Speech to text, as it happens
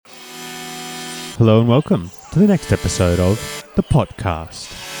Hello and welcome to the next episode of The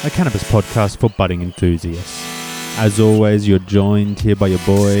Podcast, a cannabis podcast for budding enthusiasts. As always, you're joined here by your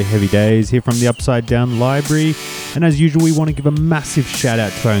boy, Heavy Days, here from the Upside Down Library. And as usual, we want to give a massive shout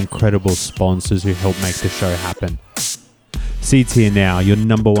out to our incredible sponsors who help make the show happen. Seeds Here Now, your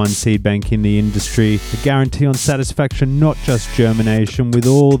number one seed bank in the industry. A guarantee on satisfaction, not just germination, with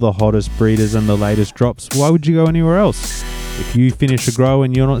all the hottest breeders and the latest drops. Why would you go anywhere else? If you finish a grow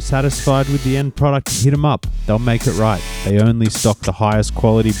and you're not satisfied with the end product, hit them up. They'll make it right. They only stock the highest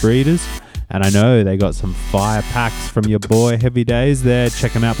quality breeders. And I know they got some fire packs from your boy Heavy Days there.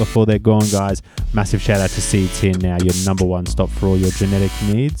 Check them out before they're gone, guys. Massive shout out to Seeds Here Now, your number one stop for all your genetic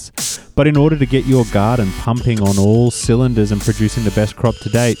needs. But in order to get your garden pumping on all cylinders and producing the best crop to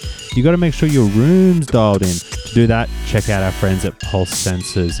date, you got to make sure your room's dialed in. To do that, check out our friends at Pulse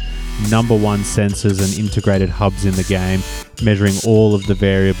Sensors. Number one sensors and integrated hubs in the game, measuring all of the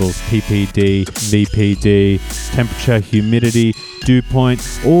variables, PPD, VPD, temperature, humidity, dew point,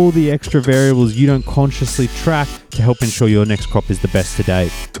 all the extra variables you don't consciously track to help ensure your next crop is the best to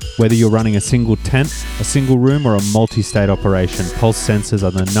date. Whether you're running a single tent, a single room, or a multi-state operation, Pulse Sensors are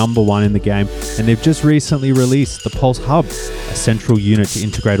the number one in the game, and they've just recently released the Pulse Hub, a central unit to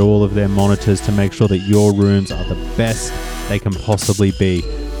integrate all of their monitors to make sure that your rooms are the best they can possibly be.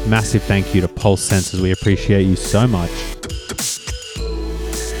 Massive thank you to Pulse Sensors. We appreciate you so much.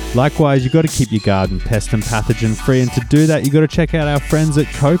 Likewise, you've got to keep your garden pest and pathogen free, and to do that, you've got to check out our friends at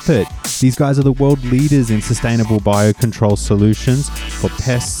Copit. These guys are the world leaders in sustainable biocontrol solutions for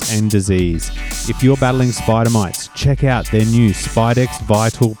pests and disease. If you're battling spider mites, check out their new Spidex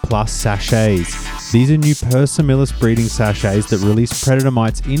Vital Plus sachets. These are new Persimilis breeding sachets that release predator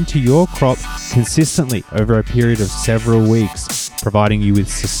mites into your crop consistently over a period of several weeks, providing you with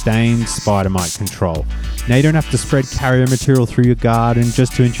sustained spider mite control. Now you don't have to spread carrier material through your garden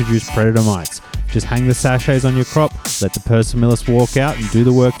just to introduce predator mites. Just hang the sachets on your crop, let the Persimilis walk out and do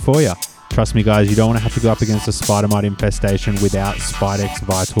the work for you. Trust me guys, you don't want to have to go up against a spider mite infestation without Spidex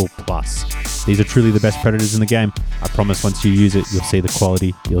Vital Plus. These are truly the best predators in the game. I promise once you use it, you'll see the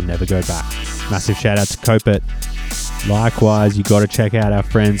quality, you'll never go back. Massive shout out to Copit. Likewise, you got to check out our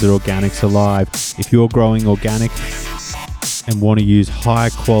friends at Organics Alive. If you're growing organic and want to use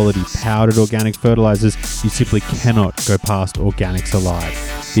high quality powdered organic fertilizers, you simply cannot go past Organics Alive.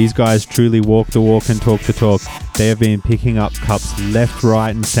 These guys truly walk the walk and talk the talk. They have been picking up cups left,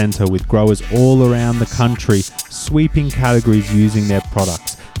 right and center with growers all around the country, sweeping categories using their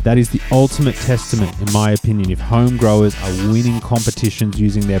products. That is the ultimate testament, in my opinion, if home growers are winning competitions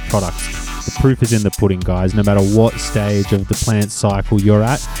using their products. The proof is in the pudding, guys. No matter what stage of the plant cycle you're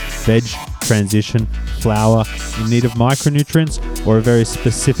at, veg, transition, flower, in need of micronutrients, or a very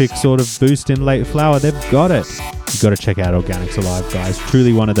specific sort of boost in late flower, they've got it. You've got to check out Organics Alive, guys.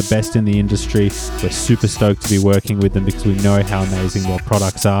 Truly one of the best in the industry. We're super stoked to be working with them because we know how amazing their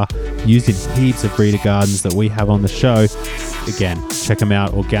products are. Used in heaps of breeder gardens that we have on the show. Again, check them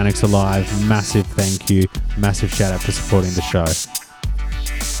out, Organics Alive. Massive thank you. Massive shout out for supporting the show.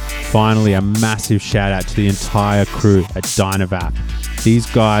 Finally, a massive shout out to the entire crew at Dynavap. These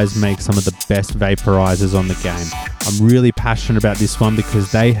guys make some of the best vaporizers on the game. I'm really passionate about this one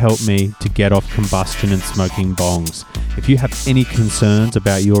because they help me to get off combustion and smoking bongs. If you have any concerns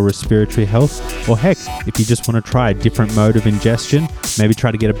about your respiratory health, or heck, if you just want to try a different mode of ingestion, maybe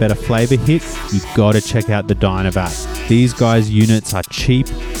try to get a better flavor hit, you've got to check out the Dynavap. These guys' units are cheap,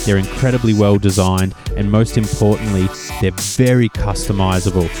 they're incredibly well designed, and most importantly, they're very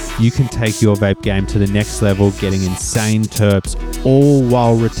customizable. You can take your vape game to the next level, getting insane terps, all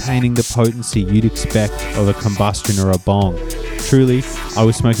while retaining the potency you'd expect of a combustion or a bong. Truly, I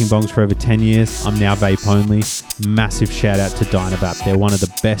was smoking bongs for over 10 years. I'm now vape only. Massive shout out to Dynavap. They're one of the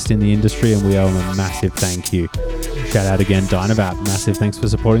best in the industry and we owe them a massive thank you. Shout out again, Dynavap. Massive thanks for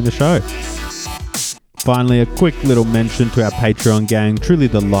supporting the show. Finally, a quick little mention to our Patreon gang, truly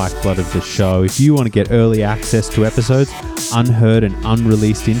the lifeblood of the show. If you want to get early access to episodes, unheard and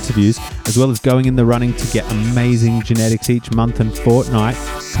unreleased interviews, as well as going in the running to get amazing genetics each month and fortnight,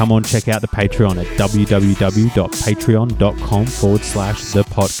 come on, check out the Patreon at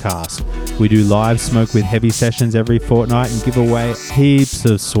www.patreon.com/thepodcast. We do live Smoke with Heavy sessions every fortnight and give away heaps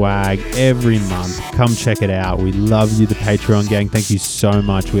of swag every month. Come check it out. We love you, the Patreon gang. Thank you so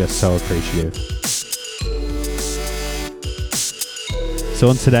much. We are so appreciative. So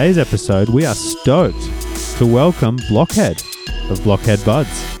on today's episode, we are stoked to welcome Blockhead of Blockhead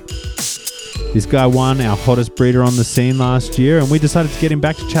Buds. This guy won our hottest breeder on the scene last year, and we decided to get him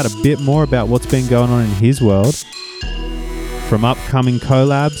back to chat a bit more about what's been going on in his world. From upcoming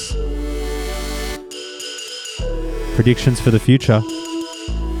collabs, predictions for the future,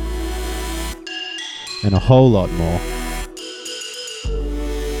 and a whole lot more.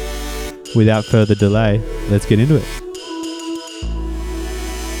 Without further delay, let's get into it.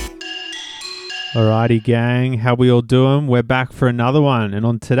 Alrighty, gang, how we all doing? We're back for another one, and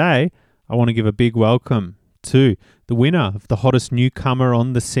on today, I want to give a big welcome to the winner of the hottest newcomer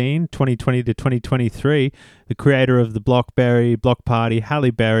on the scene, 2020 to 2023, the creator of the Blockberry, Block Party,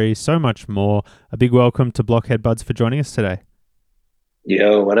 Halle Berry, so much more. A big welcome to Blockhead Buds for joining us today.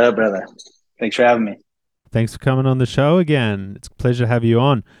 Yo, what up, brother? Thanks for having me. Thanks for coming on the show again. It's a pleasure to have you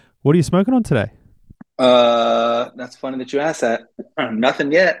on. What are you smoking on today? That's funny that you asked that.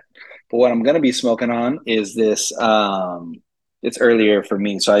 Nothing yet, but what I'm gonna be smoking on is this. It's earlier for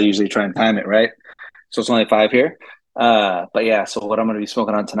me, so I usually try and time it right. So it's only 5 here. But yeah, so what I'm gonna be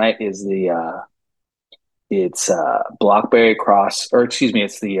smoking on tonight is it's Blackberry cross, or excuse me,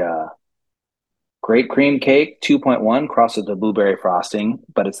 it's the Great Cream Cake 2.1 crossed with the blueberry frosting,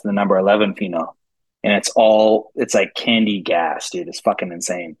 but it's the number 11 pheno. And it's like candy gas, dude. It's fucking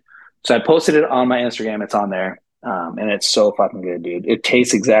insane. So I posted it on my Instagram. It's on there. And it's so fucking good, dude. It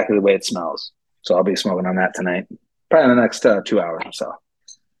tastes exactly the way it smells. So I'll be smoking on that tonight, probably in the next 2 hours or so,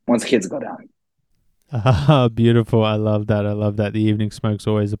 once the kids go down. Ah, beautiful. I love that. I love that. The evening smoke's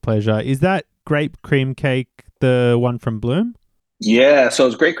always a pleasure. Is that Grape Cream Cake the one from Bloom? Yeah, so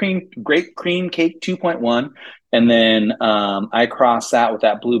it's Great Cream Cake 2.1, and then I crossed that with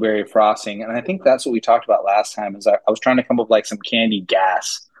that blueberry frosting, and I think that's what we talked about last time. Is I was trying to come up with like some candy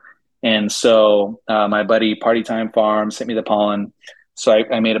gas, and so my buddy Party Time Farm sent me the pollen, so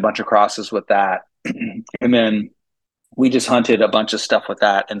I made a bunch of crosses with that, and then we just hunted a bunch of stuff with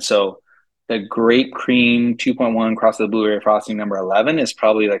that, and so the Grape Cream 2.1 cross the blueberry frosting number 11 is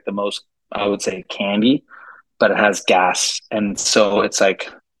probably like the most, I would say, candy, but it has gas. And so it's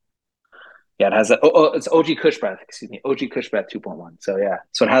like, yeah, it has that. It's OG Kush Breath, excuse me, OG Kush Breath 2.1. So yeah,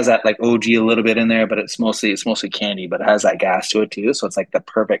 so it has that like OG a little bit in there, but it's mostly candy, but it has that gas to it too. So it's like the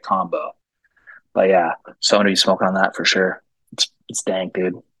perfect combo. But yeah, so I'm gonna be smoking on that for sure. It's dank,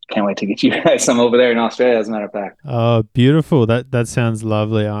 dude. Can't wait to get you guys some over there in Australia, as a matter of fact. Oh, beautiful. That sounds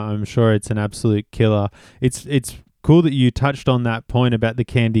lovely. I'm sure it's an absolute killer. It's cool that you touched on that point about the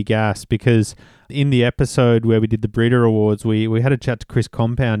candy gas, because in the episode where we did the Breeder Awards, we had a chat to Chris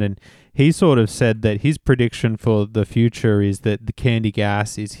Compound, and he sort of said that his prediction for the future is that the candy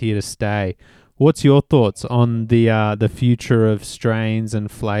gas is here to stay. What's your thoughts on the future of strains and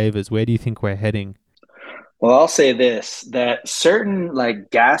flavors? Where do you think we're heading? Well, I'll say this, that certain like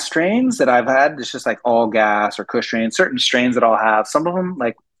gas strains that I've had, it's just like all gas or Kush strains, certain strains that I'll have, some of them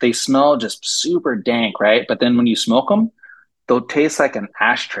like they smell just super dank, right? But then when you smoke them, they'll taste like an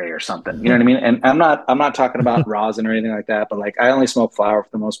ashtray or something. You know what I mean? And I'm not talking about rosin or anything like that, but like I only smoke flower for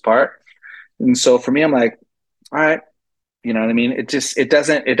the most part. And so for me, I'm like, all right, you know what I mean? It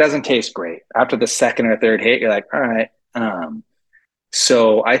doesn't taste great. After the second or third hit, you're like, all right.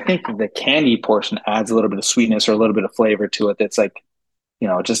 So I think the candy portion adds a little bit of sweetness or a little bit of flavor to it. That's like,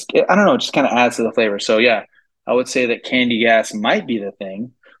 just I don't know, it just kind of adds to the flavor. So yeah, I would say that candy gas might be the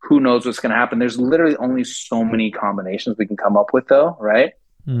thing. Who knows what's going to happen? There's literally only so many combinations we can come up with, though, right?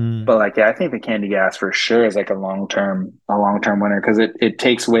 Mm. But like, yeah, I think the candy gas for sure is like a long term winner, because it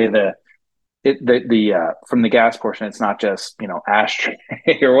takes away the from the gas portion. It's not just ashtray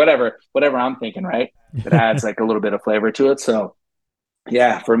or whatever I'm thinking, right? It adds like a little bit of flavor to it. So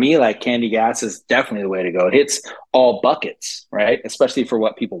yeah, for me, like candy gas is definitely the way to go. It hits all buckets, right? Especially for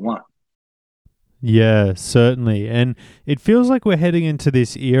what people want. Yeah, certainly. And it feels like we're heading into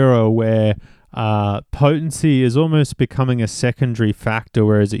this era where potency is almost becoming a secondary factor,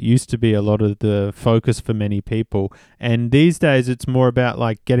 whereas it used to be a lot of the focus for many people. And these days, it's more about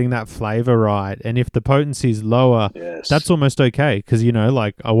like getting that flavor right. And if the potency is lower, that's Yes. almost okay, because,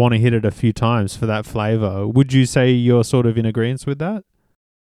 like I want to hit it a few times for that flavor. Would you say you're sort of in agreement with that?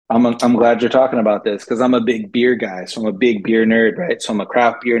 I'm glad you're talking about this because I'm a big beer guy. So I'm a big beer nerd, right? So I'm a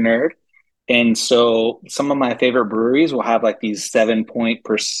craft beer nerd. And so some of my favorite breweries will have like these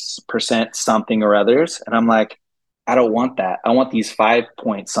 7% something or others. And I'm like, I don't want that. I want these 5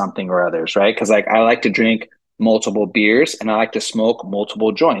 point something or others, right? Because like I like to drink multiple beers and I like to smoke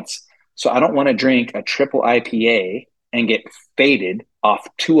multiple joints. So I don't want to drink a triple IPA and get faded off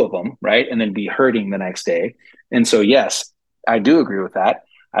two of them, right? And then be hurting the next day. And so, yes, I do agree with that.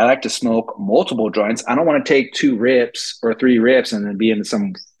 I like to smoke multiple joints. I don't want to take 2 rips or 3 rips and then be in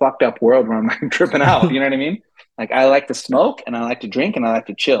some fucked up world where I'm like tripping out. You know what I mean? Like I like to smoke and I like to drink and I like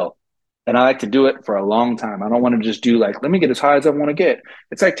to chill. And I like to do it for a long time. I don't want to just do like, let me get as high as I want to get.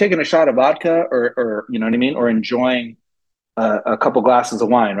 It's like taking a shot of vodka or you know what I mean? Or enjoying a couple glasses of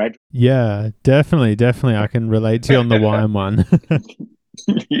wine, right? Yeah, definitely, definitely. I can relate to you on the wine one.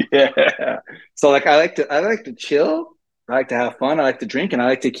 Yeah. So like I like to chill, I like to have fun, I like to drink, and I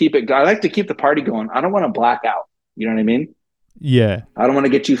like to keep the party going. I don't want to black out. You know what I mean? Yeah. I don't want to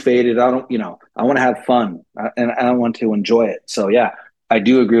get too faded. I don't, I want to have fun, and I want to enjoy it. So yeah, I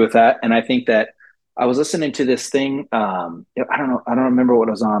do agree with that. And I think that I was listening to this thing. I don't know. I don't remember what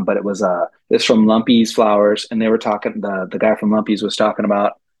it was on, but it's from Lumpy's Flowers. And they were talking, the guy from Lumpy's was talking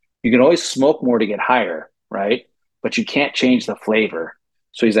about, you can always smoke more to get higher, right? But you can't change the flavor.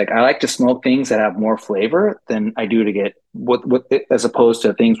 So he's like, I like to smoke things that have more flavor than I do to get what as opposed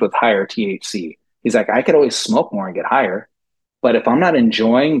to things with higher THC. He's like, I could always smoke more and get higher, but if I'm not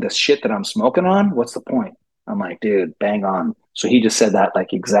enjoying the shit that I'm smoking on, what's the point? I'm like, dude, bang on. So he just said that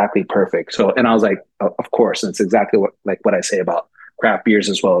like exactly perfect. So, and I was like, of course, and it's exactly what I say about craft beers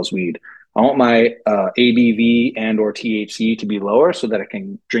as well as weed. I want my ABV and or THC to be lower so that I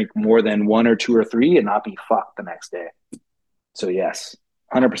can drink more than one or two or three and not be fucked the next day. So yes,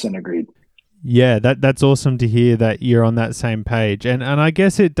 100% agreed. Yeah, that's awesome to hear that you're on that same page. And I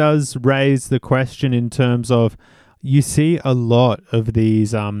guess it does raise the question in terms of you see a lot of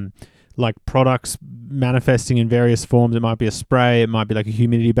these like products manifesting in various forms. It might be a spray, it might be like a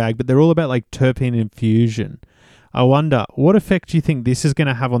humidity bag, but they're all about like terpene infusion. I wonder what effect do you think this is going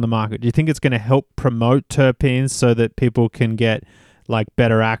to have on the market? Do you think it's going to help promote terpenes so that people can get like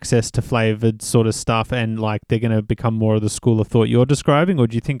better access to flavored sort of stuff and like they're going to become more of the school of thought you're describing? Or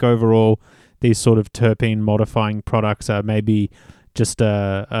do you think overall these sort of terpene modifying products are maybe just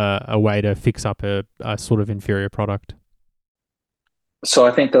a way to fix up a sort of inferior product? So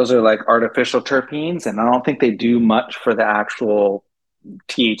I think those are like artificial terpenes, and I don't think they do much for the actual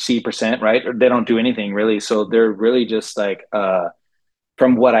THC percent, right? Or they don't do anything really. So they're really just like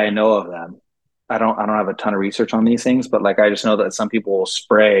from what I know of them. I don't have a ton of research on these things, but like I just know that some people will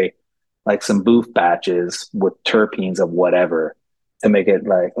spray like some booth batches with terpenes of whatever to make it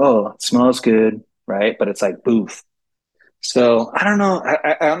like, oh, it smells good, right? But it's like booth. So I don't know.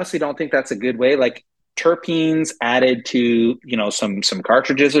 I honestly don't think that's a good way. Like terpenes added to, some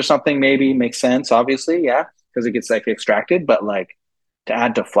cartridges or something maybe makes sense, obviously, yeah, because it gets like extracted. But like to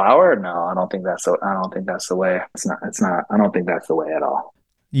add to flour, no, I don't think that's the way. It's not. I don't think that's the way at all.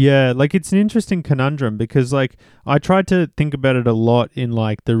 Yeah, like it's an interesting conundrum because like I tried to think about it a lot in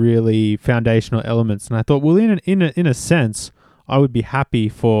like the really foundational elements, and I thought, well, in a sense, I would be happy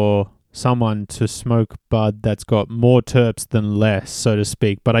for someone to smoke bud that's got more terps than less, so to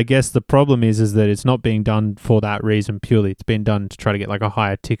speak. But I guess the problem is that it's not being done for that reason purely. It's been done to try to get like a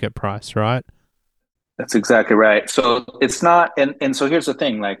higher ticket price, right? That's exactly right. So it's not, and so here's the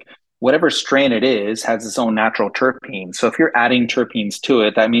thing, like whatever strain it is has its own natural terpenes. So if you're adding terpenes to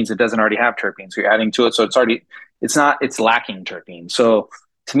it, that means it doesn't already have terpenes. So you're adding to it. So it's lacking terpenes. So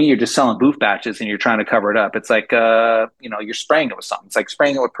to me, you're just selling booth batches and you're trying to cover it up. It's like, you're spraying it with something. It's like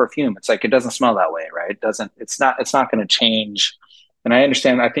spraying it with perfume. It's like, it doesn't smell that way, right? It's not going to change. And I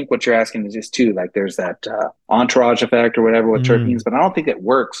understand, I think what you're asking is just too, like there's that entourage effect or whatever with terpenes, Mm. but I don't think it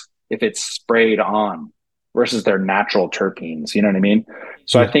works if it's sprayed on versus their natural terpenes. You know what I mean?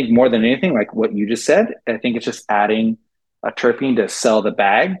 So I Yeah. think more than anything, like what you just said, I think it's just adding a terpene to sell the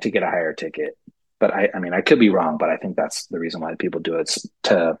bag to get a higher ticket. But I mean, I could be wrong, but I think that's the reason why people do it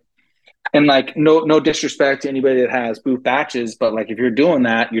to, and like, no disrespect to anybody that has booth batches, but like, if you're doing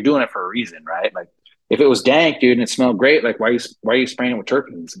that, you're doing it for a reason, right? Like if it was dank, dude, and it smelled great, like why are you spraying it with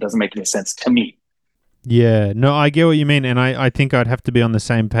terpenes? It doesn't make any sense to me. Yeah, no, I get what you mean, and I think I'd have to be on the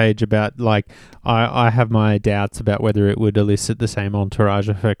same page about like I have my doubts about whether it would elicit the same entourage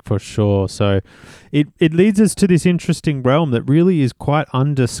effect for sure. So it leads us to this interesting realm that really is quite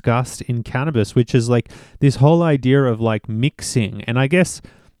undiscussed in cannabis, which is like this whole idea of like mixing. And I guess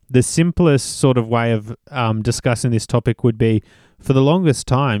the simplest sort of way of discussing this topic would be for the longest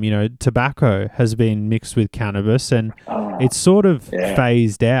time, tobacco has been mixed with cannabis and Oh, it's sort of yeah.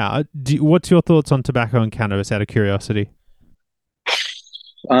 phased out. What's your thoughts on tobacco and cannabis out of curiosity?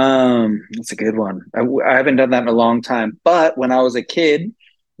 That's a good one. I haven't done that in a long time, but when I was a kid,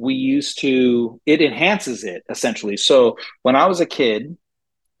 it enhances it essentially. So when I was a kid,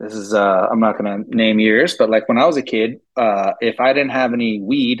 this is, I'm not going to name years, but like when I was a kid, if I didn't have any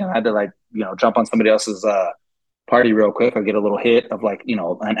weed, I had to like, jump on somebody else's, party real quick. I'd get a little hit of like,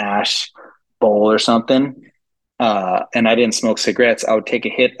 an ash bowl or something. And I didn't smoke cigarettes, I would take a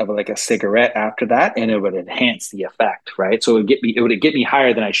hit of like a cigarette after that, and it would enhance the effect, right? So it would get me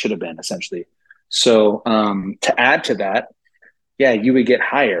higher than I should have been, essentially. So to add to that, yeah, you would get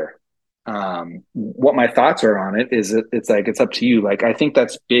higher. What my thoughts are on it is it's like it's up to you. Like I think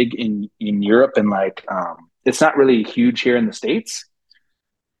that's big in Europe, and like it's not really huge here in the States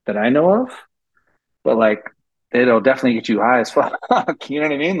that I know of, but like it'll definitely get you high as fuck. You know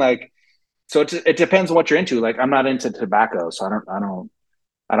what I mean? Like So it depends on what you're into. Like I'm not into tobacco, so I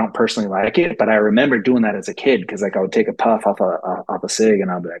don't personally like it, but I remember doing that as a kid because like I would take a puff off a cig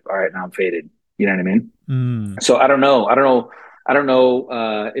and I'll be like, all right, now I'm faded. You know what I mean? Mm. So I don't know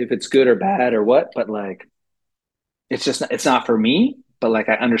if it's good or bad or what, but like it's not for me. But like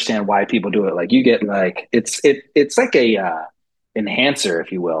I understand why people do it. Like you get like it's like a enhancer,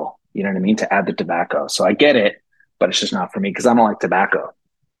 if you will. You know what I mean? To add the tobacco. So I get it, but it's just not for me because I don't like tobacco.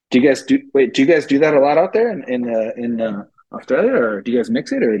 Do you guys do wait? Do you guys do that a lot out there in Australia, or do you guys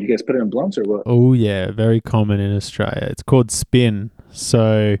mix it, or do you guys put it in blunts, or what? Oh yeah, very common in Australia. It's called spin.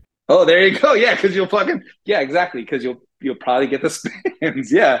 So Oh, there you go. Yeah, because you'll fucking yeah, exactly. Because you'll probably get the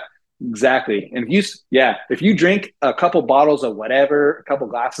spins. Yeah, exactly. And if you drink a couple bottles of whatever, a couple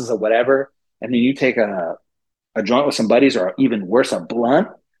glasses of whatever, and then you take a joint with some buddies, or even worse, a blunt,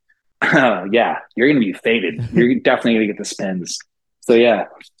 yeah, you're gonna be faded. You're definitely gonna get the spins. So yeah,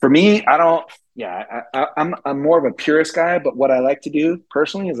 for me, I don't. Yeah, I'm more of a purist guy, but what I like to do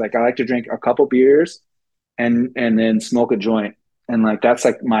personally is like I like to drink a couple beers and then smoke a joint, and like that's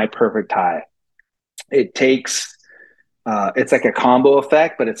like my perfect high. It takes it's like a combo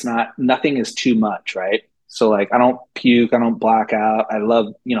effect, but it's not nothing is too much, right? So like I don't puke, I don't black out. I love,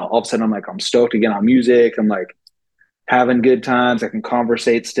 all of a sudden I'm like I'm stoked again on music. I'm like having good times. I can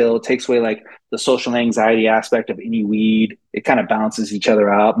conversate still. It takes away like the social anxiety aspect of any weed. It kind of balances each other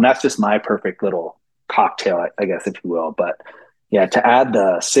out. And that's just my perfect little cocktail, I guess, if you will. But yeah, to add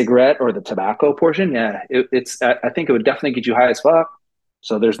the cigarette or the tobacco portion, yeah, I think it would definitely get you high as fuck.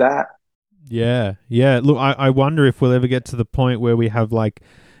 So there's that. yeah, yeah. Look, I wonder if we'll ever get to the point where we have like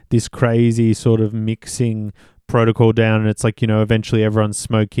this crazy sort of mixing protocol down, and it's like, eventually everyone's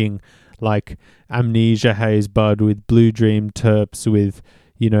smoking like amnesia haze bud with blue dream terps with,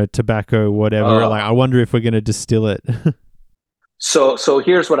 tobacco, whatever. Uh, Like, I wonder if we're going to distill it. so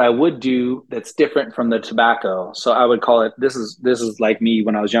here's what I would do that's different from the tobacco. So I would call it this is like me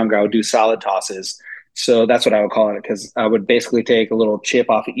when I was younger. I would do salad tosses. So that's what I would call it because I would basically take a little chip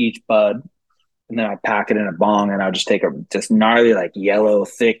off of each bud and then I'd pack it in a bong and I'd just take a just gnarly, like yellow,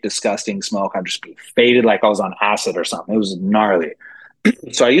 thick, disgusting smoke. I'd just be faded like I was on acid or something. It was gnarly.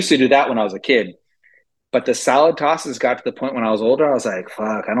 So I used to do that when I was a kid. But the salad tosses got to the point when I was older, I was like,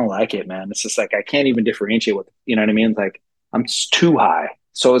 fuck, I don't like it, man. It's just like I can't even differentiate what you know what I mean? It's like I'm just too high.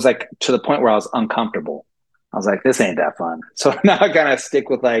 So it was like to the point where I was uncomfortable. I was like, this ain't that fun. So now I kind of stick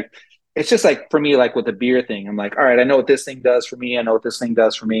with like it's just like for me, like with the beer thing, I'm like, all right, I know what this thing does for me. I know what this thing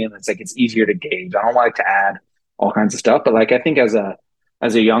does for me. And it's like it's easier to gauge. I don't like to add all kinds of stuff. But like I think as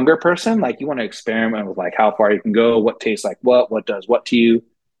a younger person, like you want to experiment with like how far you can go, what tastes like what does what to you.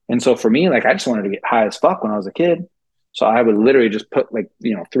 And so for me, like I just wanted to get high as fuck when I was a kid. So I would literally just put like,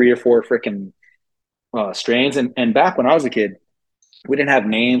 3 or 4 freaking strains. And back when I was a kid, we didn't have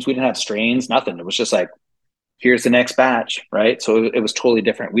names, we didn't have strains, nothing. It was just like, here's the next batch, right? So it was totally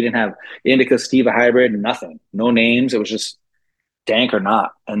different. We didn't have indica sativa hybrid, nothing, no names. It was just dank or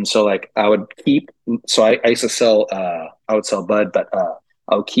not. And so like I would keep, so I used to sell, I would sell bud, but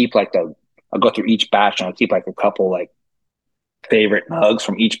I would keep like I'll go through each batch and I'll keep like a couple like favorite mugs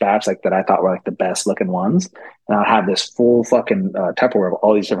from each batch, like that I thought were like the best looking ones. And I'd have this full fucking Tupperware of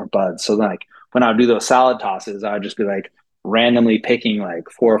all these different buds. So then, like when I would do those salad tosses, I would just be like randomly picking like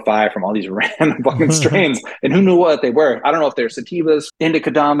 4 or 5 from all these random fucking strains, and who knew what they were? I don't know if they're sativas,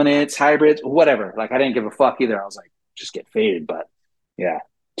 indica dominants, hybrids, whatever. Like I didn't give a fuck either. I was like, just get faded. But yeah.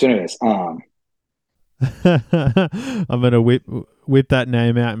 So, anyways, I'm gonna whip that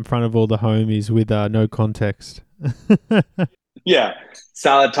name out in front of all the homies with no context. yeah,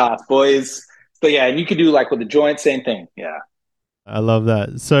 salad toss, boys. So yeah, and you could do like with the joint, same thing. Yeah. I love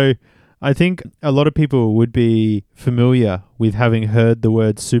that. So I think a lot of people would be familiar with having heard the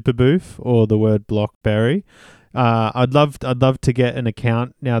word superboof or the word blockberry. I'd love to get an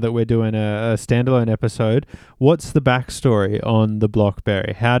account now that we're doing a standalone episode. What's the backstory on the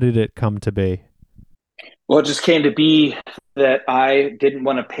blockberry? How did it come to be? Well, it just came to be that I didn't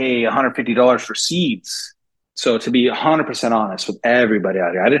want to pay $150 for seeds. So to be 100% honest with everybody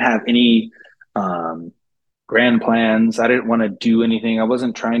out here, I didn't have any um, grand plans. I didn't want to do anything. I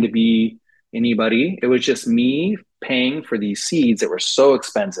wasn't trying to be anybody. It was just me paying for these seeds that were so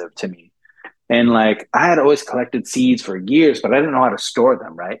expensive to me. And like I had always collected seeds for years, but I didn't know how to store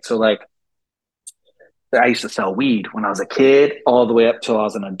them, right? So like I used to sell weed when I was a kid all the way up till I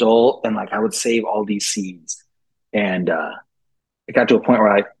was an adult. And like I would save all these seeds. And it got to a point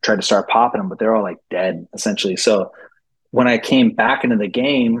where I tried to start popping them, but they're all like dead essentially. So when I came back into the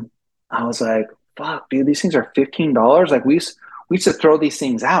game, I was like, fuck, dude, these things are $15. Like we used to throw these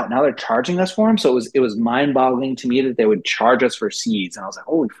things out. Now they're charging us for them. So it was mind boggling to me that they would charge us for seeds. And I was like,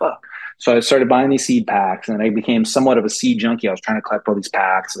 holy fuck. So I started buying these seed packs and I became somewhat of a seed junkie. I was trying to collect all these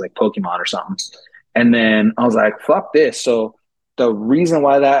packs like Pokemon or something. And then I was like, fuck this. So the reason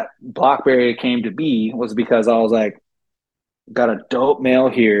why that Blockberry came to be was because I was like, got a dope male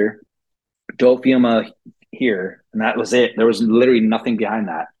here, dope female here, and that was it. There was literally nothing behind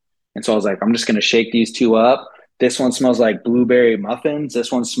that. And so I was like, I'm just gonna shake these two up. This one smells like blueberry muffins.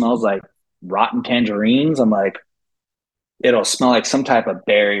 This one smells like rotten tangerines. I'm like, it'll smell like some type of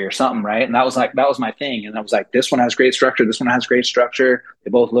berry or something, right? And that was my thing. And I was like, this one has great structure. This one has great structure. They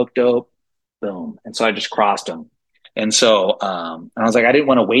both look dope. Boom. And so I just crossed them. And so and I was like, I didn't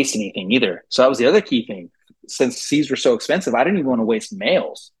want to waste anything either. So that was the other key thing. Since seeds were so expensive, I didn't even want to waste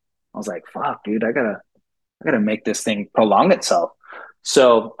males. I was like, fuck, dude, I gotta make this thing prolong itself.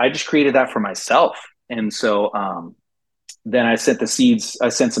 So I just created that for myself. And so then I sent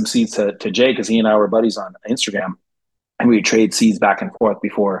some seeds to Jay because he and I were buddies on Instagram and we would trade seeds back and forth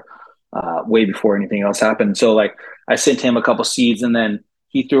before way before anything else happened. So like I sent him a couple seeds and then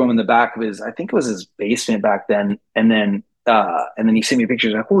he threw them in the back of his, I think it was his basement back then. And then he sent me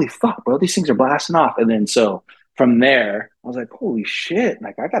pictures like, holy fuck, bro, these things are blasting off. And then so from there, I was like, holy shit,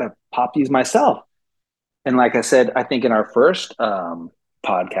 like I gotta pop these myself. And like I said, I think in our first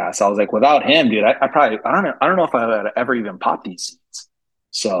podcast, I was like, without him, dude, I probably I don't know if I would ever even pop these seeds.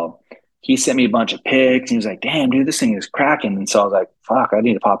 So he sent me a bunch of pics. And he was like, damn, dude, this thing is cracking. And so I was like, fuck, I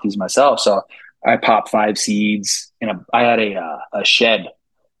need to pop these myself. So I popped 5 seeds I had a shed.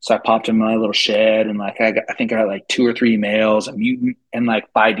 So I popped in my little shed and like I think I had like 2 or 3 males, a mutant, and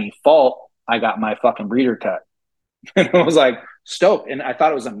like by default, I got my fucking breeder cut. And I was like stoked. And I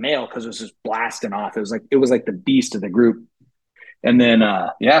thought it was a male because it was just blasting off. It was like the beast of the group. And then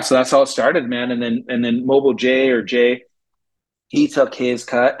yeah, so that's how it started, man. And then Mobile J or Jay, he took his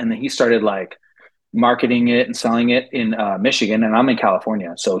cut and then he started like marketing it and selling it in Michigan, and I'm in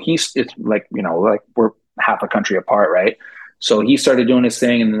California. So it's like, like we're half a country apart, right? So he started doing his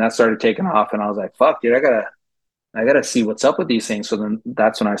thing and then that started taking off. And I was like, fuck, dude, I gotta see what's up with these things. So then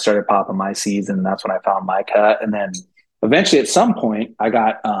that's when I started popping my seeds, and that's when I found my cut. And then eventually, at some point, I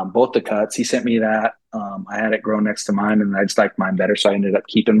got both the cuts. He sent me that. I had it grow next to mine, and I just liked mine better, so I ended up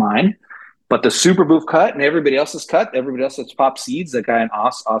keeping mine. But the Super Boof cut and everybody else's cut, everybody else that's popped seeds, the guy in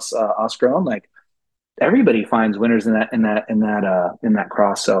Osgrown, like everybody finds winners in that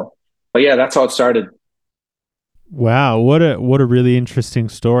cross. So, but yeah, that's how it started. Wow, what a really interesting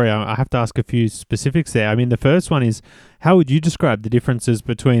story. I have to ask a few specifics there. I mean, the first one is, how would you describe the differences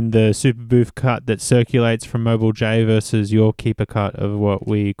between the Super Boof cut that circulates from Mobile J versus your keeper cut of what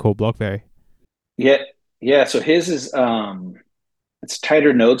we call Blockberry? Yeah, yeah. So his is it's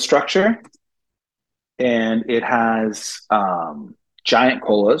tighter node structure, and it has giant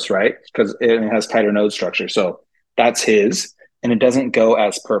colas, right? Because it has tighter node structure. So that's his, and it doesn't go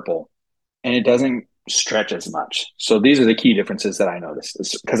as purple, and it doesn't stretch as much. So these are the key differences that I noticed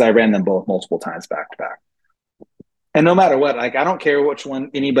because I ran them both multiple times back to back. And no matter what, like I don't care which one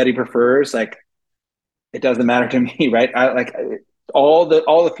anybody prefers. Like it doesn't matter to me, right? I like all the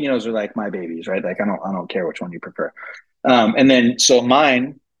phenos are like my babies, right? Like I don't care which one you prefer. And then so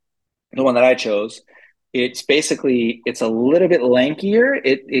mine, the one that I chose, it's a little bit lankier.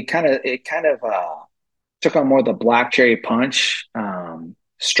 It kind of took on more of the black cherry punch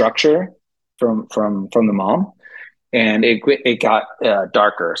structure from the mom, and it got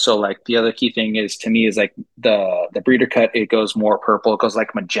darker. So like the other key thing is to me is like the breeder cut. It goes more purple. It goes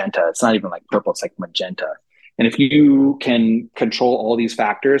like magenta. It's not even like purple. It's like magenta. And if you can control all these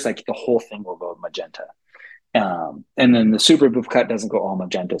factors, like the whole thing will go magenta. And then the super boof cut doesn't go all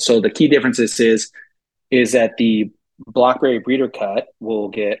magenta. So the key differences is that the Blockberry breeder cut will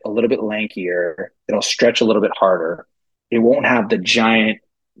get a little bit lankier. It'll stretch a little bit harder. It won't have the giant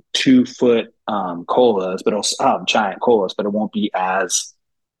 2 foot colas, but it'll have giant colas, but it won't be as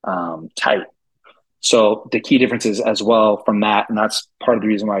tight. So the key differences as well from that, and that's part of the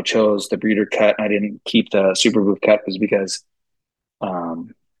reason why I chose the breeder cut and I didn't keep the super boof cut, was because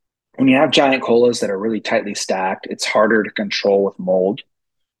um, when you have giant colas that are really tightly stacked, it's harder to control with mold.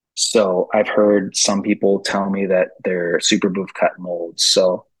 So I've heard some people tell me that they're super boof cut molds.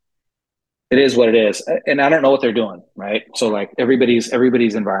 So it is what it is. And I don't know what they're doing, right? So like everybody's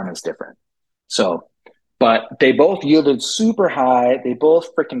environment is different. So, but they both yielded super high. They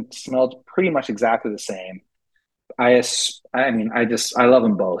both freaking smelled pretty much exactly the same. I mean, I love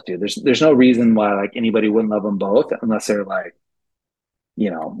them both, dude. There's no reason why like anybody wouldn't love them both unless they're like,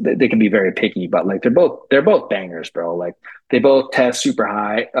 they can be very picky, but like they're both bangers, bro. Like they both test super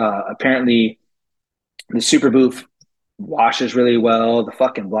high. Apparently the super boof washes really well. The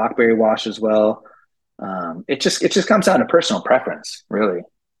fucking blackberry washes well. It just comes down to personal preference, really.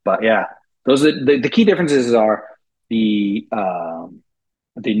 But yeah, those are the key differences are the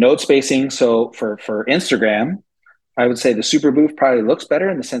the node spacing. So for Instagram, I would say the Super Booth probably looks better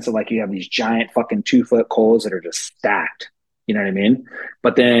in the sense of like you have these giant fucking 2 foot coals that are just stacked. You know what I mean?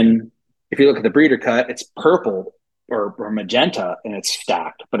 But then if you look at the breeder cut, it's purple or magenta and it's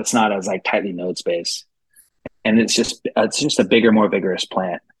stacked, but it's not as like tightly node spaced. And it's just a bigger, more vigorous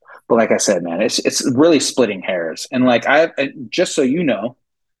plant. But like I said, man, it's really splitting hairs. And like I just so you know,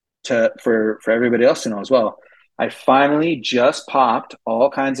 to for everybody else to know as well. I finally just popped all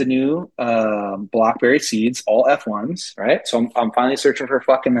kinds of new blackberry seeds, all F1s, right? So I'm finally searching for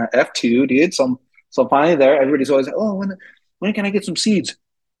fucking F2, dude. So I'm finally there. Everybody's always like, oh, when can I get some seeds?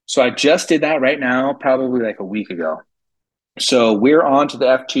 So I just did that right now, probably like a week ago. So we're on to the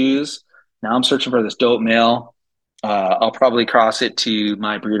F2s. Now I'm searching for this dope male. I'll probably cross it to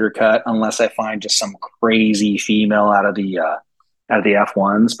my breeder cut unless I find just some crazy female out of the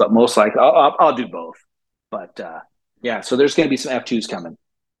F1s. But most likely, I'll do both. But yeah, so there's going to be some F2s coming.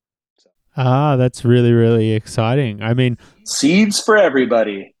 Ah, that's really, really exciting. I mean, Seeds for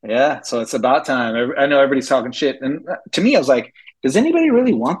everybody. Yeah, so it's about time. I know everybody's talking shit, and to me, I was like, does anybody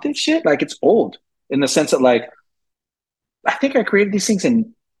really want this shit? Like, it's old in the sense that, like, I think I created these things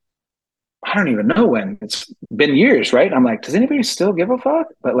in I don't even know when. It's been years, right? I'm like, does anybody still give a fuck?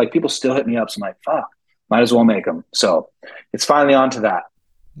 But like, people still hit me up. So I'm like, fuck, might as well make them. So it's finally on to that.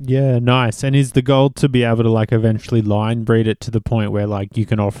 yeah, nice. And is the goal to be able to like eventually line breed it to the point where like you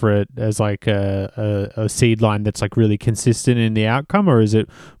can offer it as like a seed line that's like really consistent in the outcome, or is it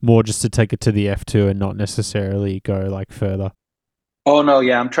more just to take it to the F2 and not necessarily go like further? Oh no,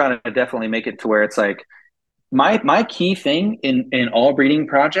 yeah, I'm trying to definitely make it to where it's like my key thing in all breeding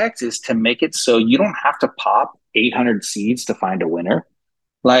projects is to make it so you don't have to pop 800 seeds to find a winner.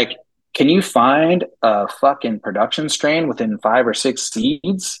 Like, can you find a fucking production strain within 5 or 6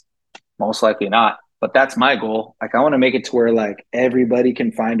 seeds? Most likely not. But that's my goal. Like, I want to make it to where like everybody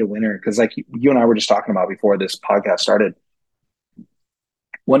can find a winner. Because like you and I were just talking about before this podcast started,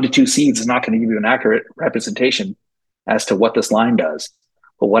 1 to 2 seeds is not going to give you an accurate representation as to what this line does.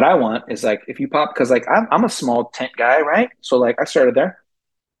 But what I want is like if you pop, because like I'm a small tent guy, right? So like I started there.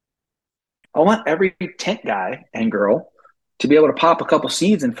 I want every tent guy and girl to be able to pop a couple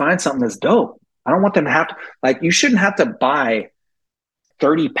seeds and find something that's dope. I don't want them to have to like you shouldn't have to buy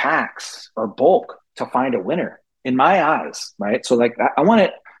 30 packs or bulk to find a winner in my eyes, right? So like I want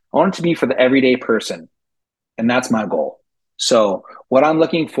it to be for the everyday person, and that's my goal. So what I'm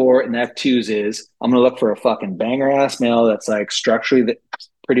looking for in F2s is I'm gonna look for a fucking banger ass male that's like structurally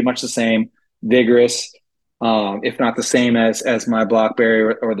pretty much the same, vigorous, if not the same as my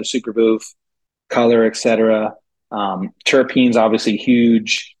Blackberry or the Super Booth, color, etc. Terpenes obviously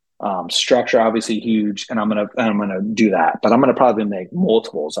huge, structure obviously huge, and I'm gonna do that. But I'm gonna probably make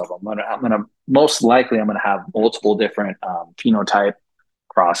multiples of them. I'm gonna most likely I'm gonna have multiple different phenotype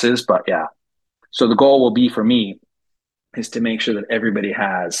crosses. But yeah, so the goal will be for me is to make sure that everybody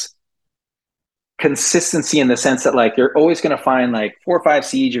has consistency in the sense that like you're always going to find like 4 or 5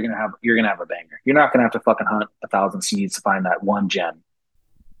 seeds you're going to have a banger. You're not going to have to fucking hunt 1,000 seeds to find that one gem.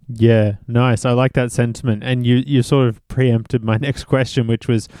 Yeah, nice. I like that sentiment. And you sort of preempted my next question, which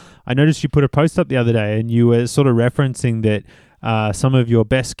was I noticed you put a post up the other day and you were sort of referencing that some of your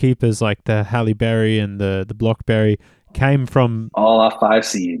best keepers, like the Halle Berry and the Blockberry, came from. All off 5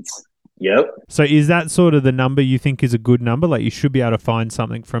 seeds. Yep. So is that sort of the number you think is a good number? Like you should be able to find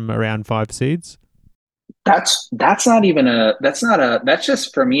something from around 5 seeds? That's not even a that's not a that's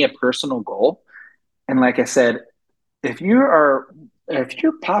just for me a personal goal. And like I said, if you are if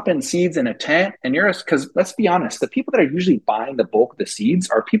you're popping seeds in a tent and you're because let's be honest, the people that are usually buying the bulk of the seeds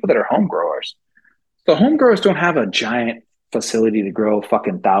are people that are home growers. The home growers don't have a giant facility to grow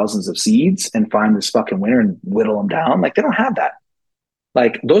fucking thousands of seeds and find this fucking winner and whittle them down. Like they don't have that.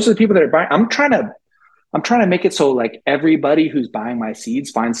 Like those are the people that are buying. I'm trying to make it so like everybody who's buying my seeds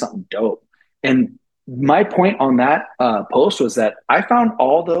finds something dope. And my point on that post was that I found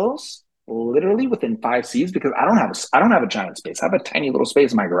all those literally within 5 seeds because I don't have a giant space. I have a tiny little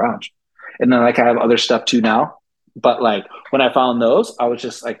space in my garage, and then like I have other stuff too now. But like when I found those, I was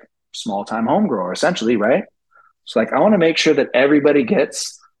just like small time home grower essentially, right? So like I want to make sure that everybody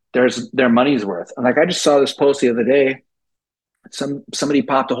gets their money's worth. And like I just saw this post the other day. Somebody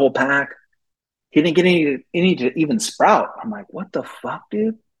popped a whole pack. He didn't get any to even sprout. I'm like, what the fuck,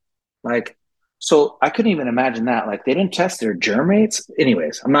 dude? Like, so I couldn't even imagine that. Like, they didn't test their germ rates.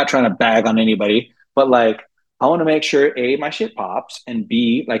 Anyways, I'm not trying to bag on anybody, but like, I want to make sure A, my shit pops, and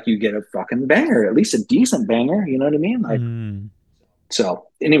B, like you get a fucking banger, at least a decent banger. You know what I mean? Like, Mm. so,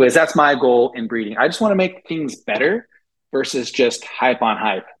 anyways, that's my goal in breeding. I just want to make things better versus just hype on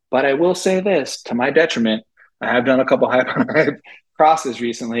hype. But I will say this, to my detriment, I have done a couple hype on hype crosses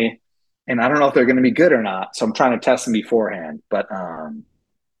recently, and I don't know if they're going to be good or not. So I'm trying to test them beforehand. But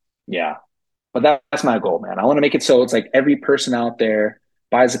yeah, but that's my goal, man. I want to make it so it's like every person out there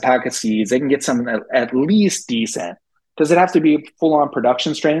buys a pack of seeds. They can get something at least decent. Does it have to be full on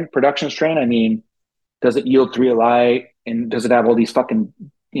production strain? Production strain, I mean, does it yield three light? And does it have all these fucking,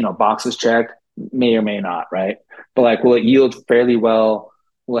 boxes checked? May or may not, right? But like, will it yield fairly well?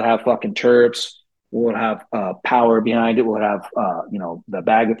 Will it have fucking terps? Will it have power behind it? Will it have, the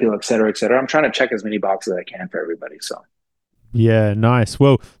bag appeal, et cetera, et cetera? I'm trying to check as many boxes as I can for everybody. So, Yeah, nice.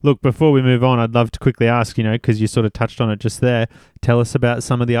 Well, look, before we move on, I'd love to quickly ask, because you sort of touched on it just there. Tell us about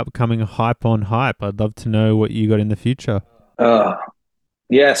some of the upcoming hype on hype. I'd love to know what you got in the future. uh,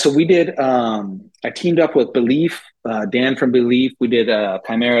 yeah, so we did. I teamed up with Belief, Dan from Belief. We did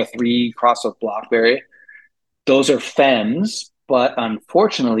Chimera 3 cross with Blockberry. Those are fems, but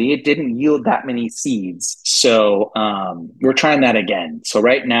unfortunately, it didn't yield that many seeds. So we're trying that again. So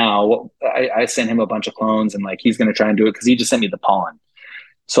right now, I sent him a bunch of clones, and like he's going to try and do it because he just sent me the pollen.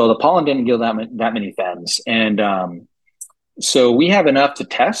 So the pollen didn't yield that many fems, and so we have enough to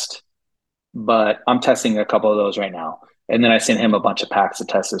test, but I'm testing a couple of those right now. And then I sent him a bunch of packs to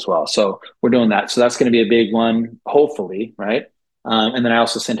test as well. So we're doing that. So that's going to be a big one, hopefully, right? And then I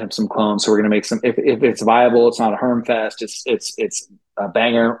also sent him some clones. So we're going to make some. If it's viable, it's not a herm fest. It's a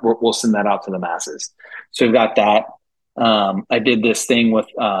banger. We'll send that out to the masses. So we've got that. I did this thing with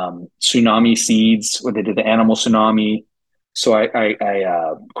tsunami seeds, where they did the animal tsunami. So I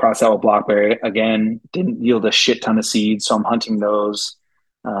crossed out with Blockberry again. Didn't yield a shit ton of seeds, so I'm hunting those.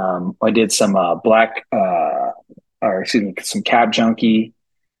 I did some some Cap Junkie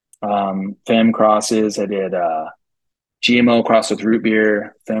fem crosses. I did GMO cross with root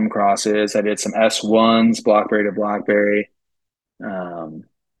beer fem crosses. I did some S1s, Blackberry to Blackberry. Um,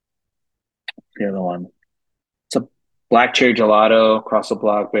 the other one, it's a Black Cherry Gelato cross with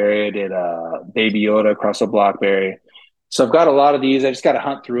Blackberry. I did Baby Yoda cross with Blackberry. So I've got a lot of these. I just got to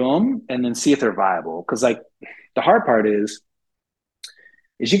hunt through them and then see if they're viable. Because like the hard part is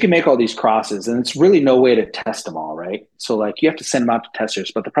you can make all these crosses and it's really no way to test them all, right? So like you have to send them out to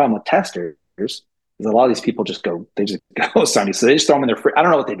testers. But the problem with testers is a lot of these people they just go Sunday. So they just throw them in their free. I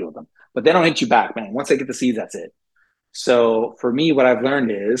don't know what they do with them, but they don't hit you back, man. Once they get the seeds, that's it. So for me, what I've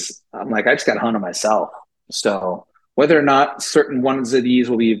learned is I'm like, I just got to hunt them myself. So whether or not certain ones of these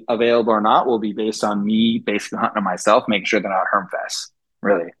will be available or not will be based on me basically hunting them myself, making sure they're not hermfest,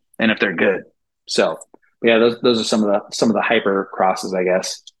 really, and if they're good. So yeah, those are some of the hyper crosses, I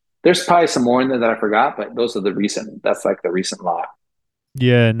guess. There's probably some more in there that I forgot, but those are the recent. That's like the recent lot.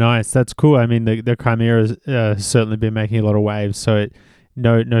 Yeah, nice. That's cool. I mean, the Chimera has certainly been making a lot of waves, so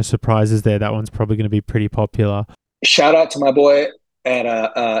no surprises there. That one's probably going to be pretty popular. Shout out to my boy at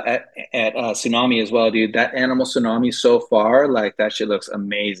Tsunami as well, dude. That animal Tsunami so far, like that shit looks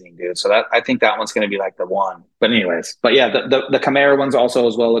amazing, dude. So that I think that one's going to be like the one. But anyways, but yeah, the Chimera ones also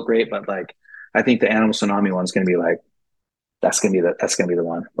as well look great, but like I think the animal Tsunami one's going to be like that's gonna be the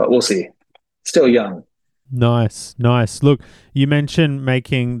one. But we'll see. Still young. Nice, nice. Look, you mentioned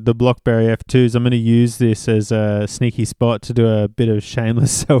making the Blockberry F2s. I'm going to use this as a sneaky spot to do a bit of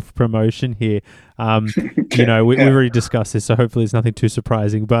shameless self promotion here. Okay. We've Yeah. already discussed this, so hopefully it's nothing too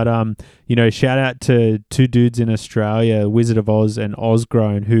surprising. But shout out to two dudes in Australia, Wizard of Oz and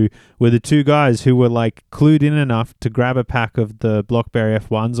Ozgrown, who were the two guys who were like clued in enough to grab a pack of the Blockberry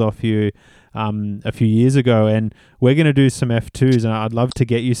F1s off you a few years ago, and we're going to do some F2s, and I'd love to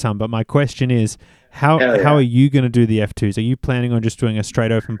get you some. But my question is, Hell how are yeah. you going to do the F2s? Are you planning on just doing a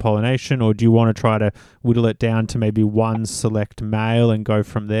straight open pollination, or do you want to try to whittle it down to maybe one select male and go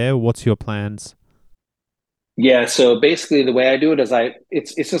from there? What's your plans? Yeah, so basically the way I do it is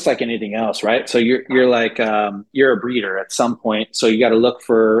it's just like anything else, right? So you're like you're a breeder at some point, so you got to look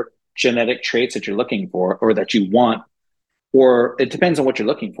for genetic traits that you're looking for or that you want, or it depends on what you're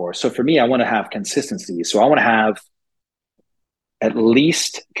looking for. So for me, I want to have consistency. So I want to have at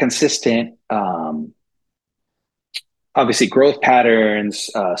least consistent obviously growth patterns,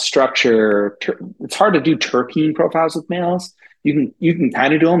 structure. It's hard to do terpene profiles with males. You can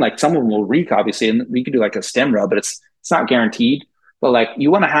kind of do them. Like some of them will reek, obviously, and we can do like a stem rub, but it's not guaranteed. But like you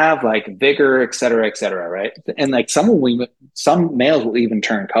want to have like vigor, et cetera, right? And like some males will even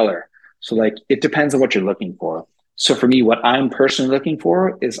turn color. So like it depends on what you're looking for. So for me, what I'm personally looking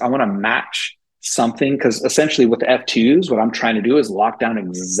for is I want to match something because essentially with the F2s, what I'm trying to do is lock down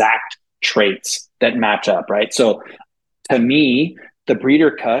exact traits that match up, right? So to me, the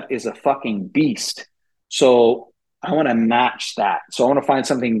breeder cut is a fucking beast. So I want to match that. So I want to find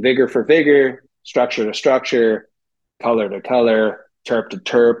something vigor for vigor, structure to structure, color to color, terp to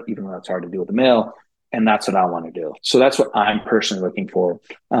terp, even though it's hard to do with the male. And that's what I want to do. So that's what I'm personally looking for.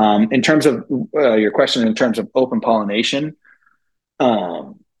 In terms of your question, in terms of open pollination,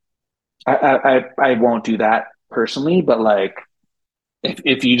 um, I won't do that personally, but like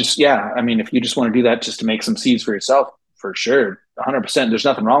if you just, yeah, I mean, if you just want to do that just to make some seeds for yourself, for sure, 100%, there's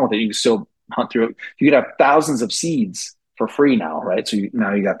nothing wrong with it. You can still hunt through it. You could have thousands of seeds for free now, right? So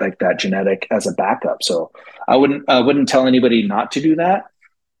now you got like that genetic as a backup. So I wouldn't tell anybody not to do that.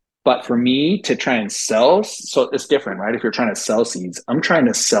 But for me to try and sell, so it's different, right? If you're trying to sell seeds, I'm trying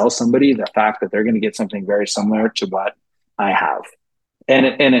to sell somebody the fact that they're going to get something very similar to what I have, and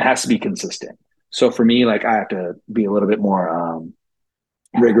it has to be consistent. So for me, like I have to be a little bit more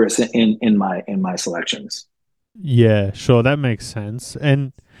rigorous in my selections. Yeah, sure, that makes sense.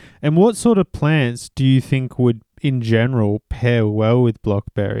 And what sort of plants do you think would in general pair well with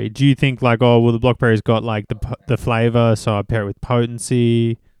blackberry? Do you think like, oh, well, the blackberry's got like the flavor, so I pair it with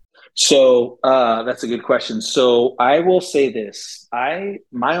potency? So that's a good question. So I will say this: I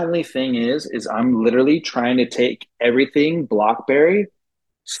my only thing is I'm literally trying to take everything blackberry,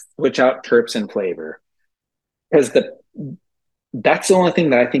 switch out terps and flavor, because that's the only thing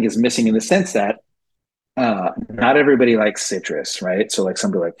that I think is missing in the sense that not everybody likes citrus, right? So like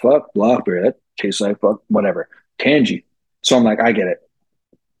somebody like fuck blackberry, that tastes like fuck whatever tangy. So I'm like, I get it.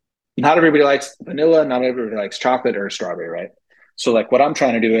 Not everybody likes vanilla, not everybody likes chocolate or strawberry, right? So like what I'm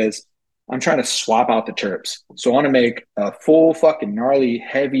trying to do is I'm trying to swap out the terps. So I want to make a full fucking gnarly,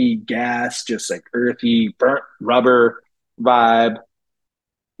 heavy gas, just like earthy, burnt rubber vibe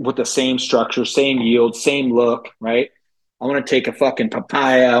with the same structure, same yield, same look, right? I want to take a fucking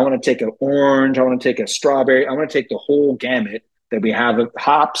papaya. I want to take an orange. I want to take a strawberry. I want to take the whole gamut that we have of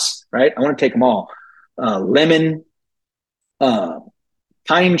hops, right? I want to take them all. Lemon, uh,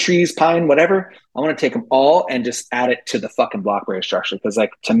 pine trees, pine, whatever. I want to take them all and just add it to the fucking blockberry structure. Because,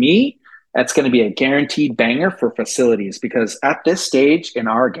 like, to me, that's going to be a guaranteed banger for facilities. Because at this stage in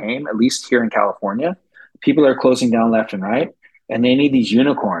our game, at least here in California, people are closing down left and right, and they need these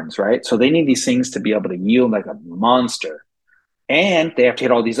unicorns, right? So they need these things to be able to yield like a monster. And they have to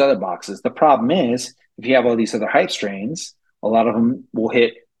hit all these other boxes. The problem is, if you have all these other hype strains, a lot of them will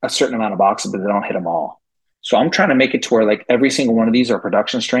hit a certain amount of boxes, but they don't hit them all. So I'm trying to make it to where like every single one of these are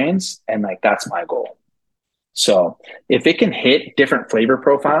production strains, and like that's my goal. So if it can hit different flavor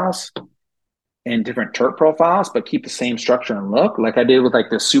profiles and different terp profiles, but keep the same structure and look, like I did with like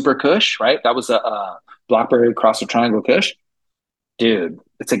the Super Kush, right? That was a Blackberry cross with Triangle Kush, dude.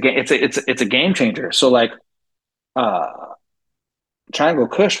 It's a game changer. So like uh Triangle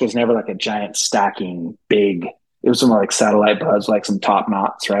Kush was never like a giant stacking big. It was more like satellite buds, like some top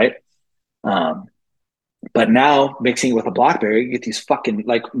knots, right? Um, but now mixing it with a blackberry, you get these fucking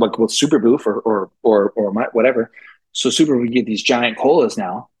like with Super Boof or whatever. So Super Boof, you get these giant colas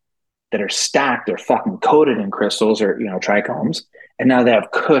now that are stacked. They're fucking coated in crystals or trichomes, and now they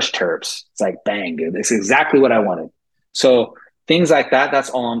have Kush terps. It's like bang, dude. This is exactly what I wanted. So things like that. That's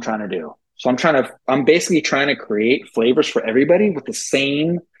all I'm trying to do. So I'm basically trying to create flavors for everybody with the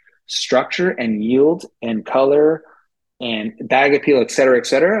same structure and yield and color and bag appeal, et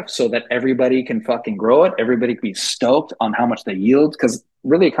cetera, so that everybody can fucking grow it. Everybody can be stoked on how much they yield. Because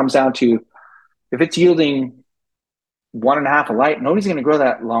really it comes down to if it's yielding one and a half a light, nobody's going to grow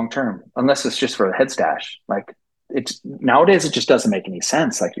that long term unless it's just for a head stash. Like it's nowadays, it just doesn't make any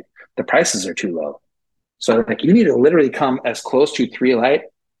sense. Like the prices are too low. So like you need to literally come as close to 3 light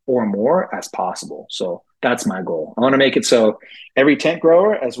or more as possible. So that's my goal. I want to make it so every tent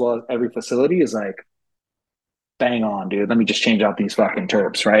grower as well as every facility is like, bang on, dude. Let me just change out these fucking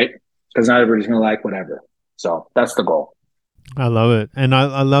terps, right? Because not everybody's gonna like whatever. So that's the goal. I love it, and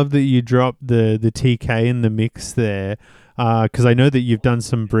I love that you dropped the TK in the mix there, because I know that you've done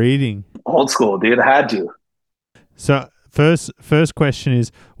some breeding. Old school, dude. I had to. So first question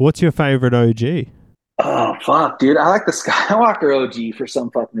is, what's your favorite OG? Oh fuck, dude. I like the Skywalker OG for some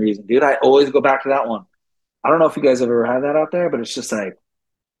fucking reason, dude. I always go back to that one. I don't know if you guys have ever had that out there, but it's just like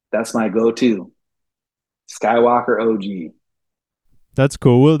that's my go-to. Skywalker OG. That's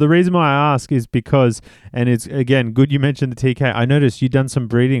cool. Well, the reason why I ask is because, and it's again good you mentioned the TK. I noticed you've done some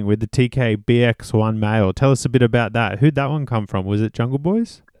breeding with the TK BX1 male. Tell us a bit about that. Who'd that one come from? Was it Jungle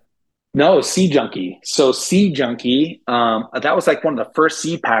Boys? No, Sea Junkie. So Sea Junkie, that was like one of the first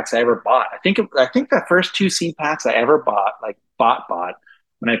seed packs I ever bought. I think the first two seed packs I ever bought, like bought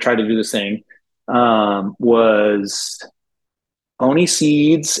when I tried to do this thing, was Pony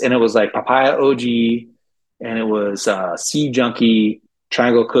Seeds, and it was like Papaya OG, and it was Seed Junkie,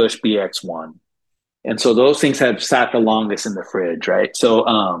 Triangle Kush BX1. And so those things have sat the longest in the fridge, right?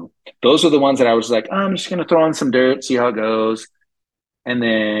 So those are the ones that I was like, oh, I'm just gonna throw in some dirt, see how it goes. And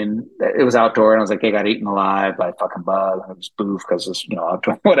then it was outdoor, and I was like, they got eaten alive by a fucking bug. And it was boof because it's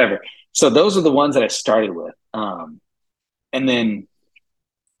outdoor, whatever. So those are the ones that I started with. And then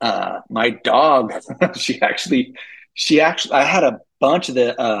my dog, she actually, I had a bunch of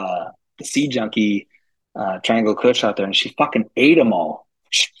the Sea Junkie Triangle Kush out there, and she fucking ate them all.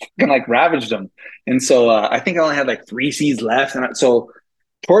 She fucking like ravaged them. And so I think I only had like three seeds left. And so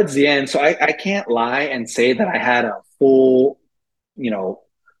towards the end, so I can't lie and say that I had a full, you know,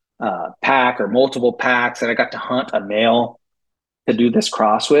 pack or multiple packs that I got to hunt a male to do this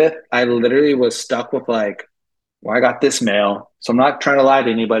cross with. I literally was stuck with like, well, I got this male. So I'm not trying to lie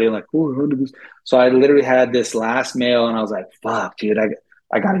to anybody. I'm like, ooh, who did this? So I literally had this last male, and I was like, fuck, dude,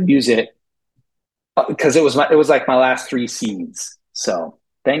 I got to use it because it was like my last three seeds. So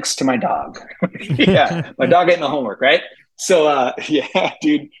thanks to my dog. Yeah, my dog getting the homework, right? So yeah,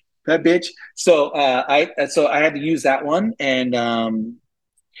 dude, that bitch. So I had to use that one, and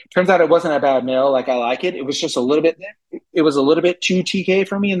turns out it wasn't a bad male. Like I like it. It was just a little bit. It was a little bit too TK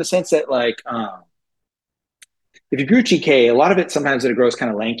for me in the sense that like if you grew TK, a lot of it sometimes it grows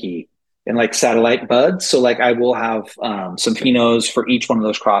kind of lanky and like satellite buds. So like I will have some phenos for each one of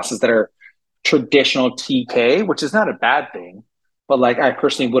those crosses that are traditional TK, which is not a bad thing. But like I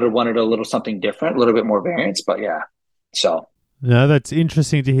personally would have wanted a little something different, a little bit more variance. But yeah, so No, that's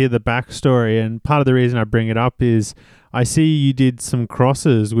interesting to hear the backstory. And part of the reason I bring it up is I see you did some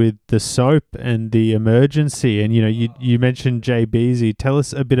crosses with the soap and the emergency. And, you mentioned JBZ. Tell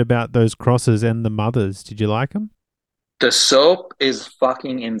us a bit about those crosses and the mothers. Did you like them? the soap is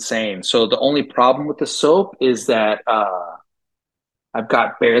fucking insane. So the only problem with the soap is that I've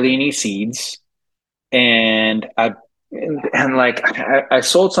got barely any seeds, and like I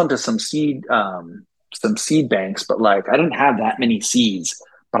sold some to some seed banks, but like I didn't have that many seeds.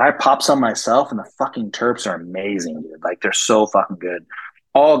 But I popped some myself, and the fucking terps are amazing, dude. Like they're so fucking good.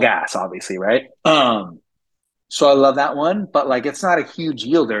 All gas, obviously, right? So I love that one, but like it's not a huge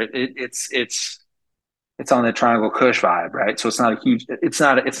yielder. It's on the Triangle Kush vibe, right? So it's not a huge. It's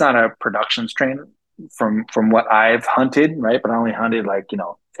not a production strain from what I've hunted, right? But I only hunted like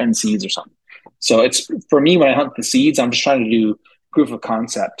 10 seeds or something. So it's for me when I hunt the seeds, I'm just trying to do proof of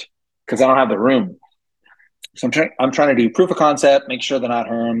concept because I don't have the room. So I'm trying to do proof of concept, make sure they're not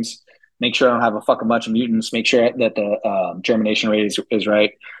herms, make sure I don't have a fucking bunch of mutants, make sure that the germination rate is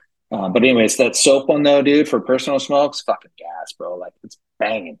right. But anyways, that soap one though, dude, for personal smokes, fucking gas, bro. Like it's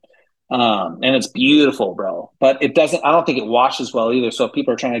banging. And it's beautiful, bro. But it doesn't, I don't think it washes well either. So if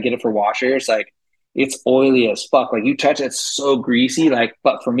people are trying to get it for washers, like it's oily as fuck. Like you touch it, it's so greasy. Like,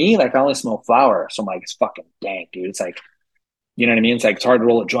 but for me, like I only smell flour. So I'm like, it's fucking dank, dude. It's like, you know what I mean? It's like it's hard to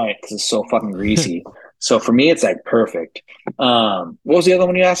roll a joint because it's so fucking greasy. So for me, it's like perfect. What was the other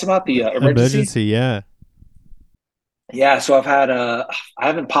one you asked about? The emergency? Emergency, yeah. Yeah, so I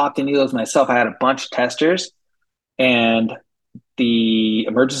haven't popped any of those myself. I had a bunch of testers, and the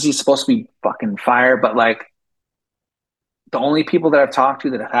emergency is supposed to be fucking fire, but like the only people that I've talked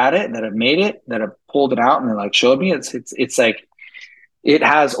to that have had it, that have made it, that have pulled it out and they like showed me, it's like it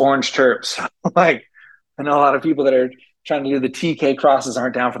has orange terps. Like I know a lot of people that are trying to do the TK crosses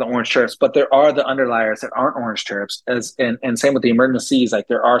aren't down for the orange terps, but there are the underliers that aren't orange terps. And same with the emergencies, like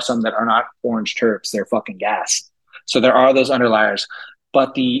there are some that are not orange terps, they're fucking gas. So there are those underliers.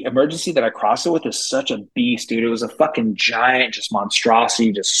 But the emergency that I crossed it with is such a beast, dude. It was a fucking giant, just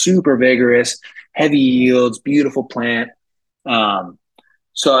monstrosity, just super vigorous, heavy yields, beautiful plant. Um,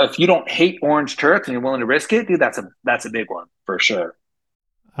 so if you don't hate orange terps and you're willing to risk it, dude, that's a big one for sure.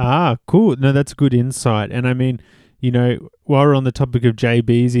 Ah, cool. No, that's good insight. And I mean, while we're on the topic of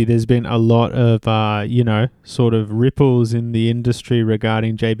JBZ, there's been a lot of, sort of ripples in the industry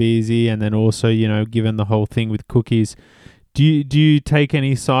regarding JBZ, and then also, given the whole thing with cookies. Do you take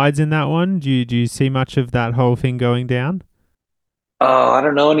any sides in that one? Do you see much of that whole thing going down? Oh, I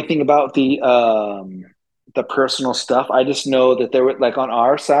don't know anything about the personal stuff. I just know that there were like on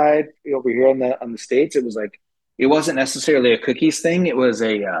our side over here on the states, it was like it wasn't necessarily a cookies thing. It was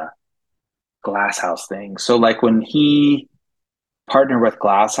a glass house thing. So like when he partnered with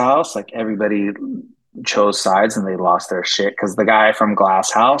Glass House, like everybody chose sides and they lost their shit because the guy from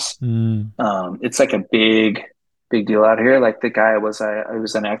Glass House, Mm, it's like a big deal out here. Like the guy was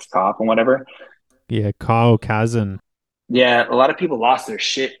an ex cop and whatever. yeah, Kyle Kazan. Yeah, a lot of people lost their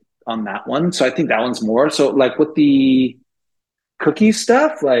shit on that one. So I think that one's more. So like with the cookie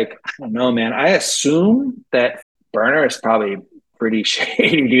stuff, like I don't know, man. I assume that burner is probably pretty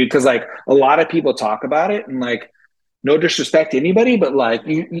shady, dude. Because like a lot of people talk about it, and like no disrespect to anybody, but like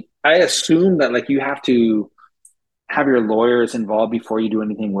I assume that like you have to have your lawyers involved before you do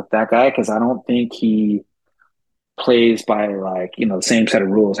anything with that guy because I don't think he plays by like the same set of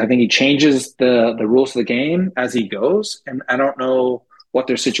rules. I think he changes the rules of the game as he goes, and I don't know what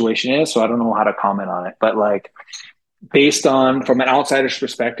their situation is, so I don't know how to comment on it. But like based on from an outsider's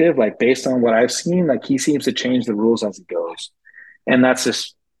perspective, like based on what I've seen, like he seems to change the rules as he goes, and that's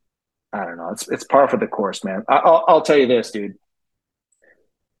just I don't know. It's par for the course, man. I'll tell you this, dude.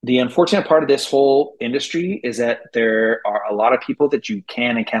 The unfortunate part of this whole industry is that there are a lot of people that you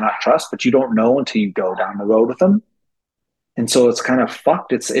can and cannot trust, but you don't know until you go down the road with them. And so it's kind of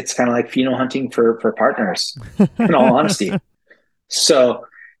fucked. It's kind of like pheno hunting for partners, in all honesty. So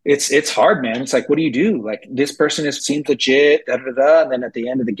it's hard, man. It's like, what do you do? Like this person is seems legit, da da da, and then at the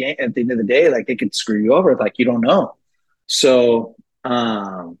end of the game, at the end of the day, like they could screw you over. Like you don't know. So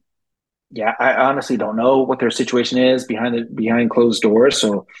yeah, I honestly don't know what their situation is behind closed doors,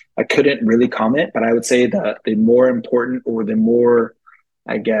 so I couldn't really comment. But I would say the more important or the more,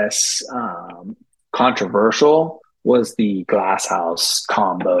 I guess, controversial was the glass house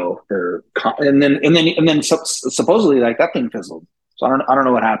combo, and then supposedly like that thing fizzled. So I don't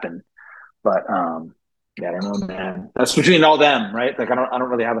know what happened, but yeah, I don't know, man. That's between all them, right? Like I don't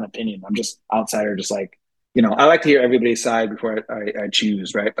really have an opinion. I'm just outsider, just like I like to hear everybody's side before I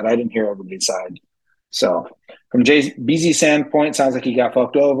choose, right? But I didn't hear everybody's side. So from BZ standpoint, sounds like he got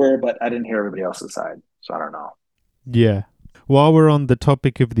fucked over, but I didn't hear everybody else's side. So I don't know. Yeah. While we're on the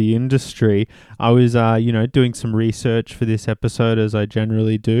topic of the industry, I was, doing some research for this episode as I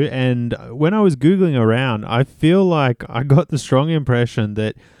generally do. And when I was Googling around, I feel like I got the strong impression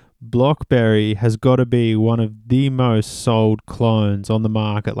that Blockberry has got to be one of the most sold clones on the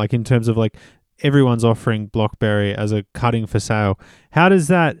market, like in terms of like everyone's offering Blockberry as a cutting for sale. How does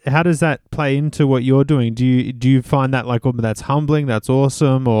that play into what you're doing? Do you find that like, oh, that's humbling, that's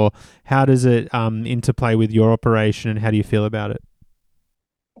awesome, or how does it interplay with your operation, and how do you feel about it?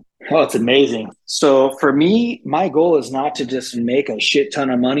 Oh, it's amazing. So for me, my goal is not to just make a shit ton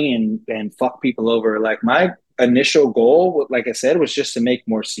of money and fuck people over. Like my initial goal, like I said, was just to make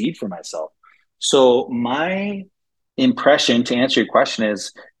more seed for myself. So my impression to answer your question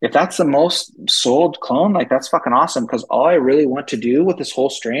is if that's the most sold clone, like that's fucking awesome. Cause all I really want to do with this whole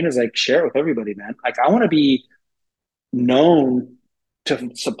strain is like share it with everybody, man. Like I want to be known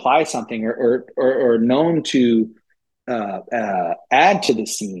to supply something or known to add to the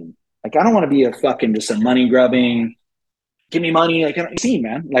scene. Like I don't want to be a fucking just a money grubbing, give me money, like scene,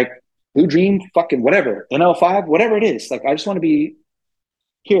 man. Like Blue Dream, fucking whatever, NL5, whatever it is. Like I just want to be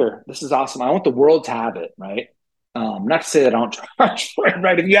here. This is awesome. I want the world to have it, right? Not to say that I don't charge for it,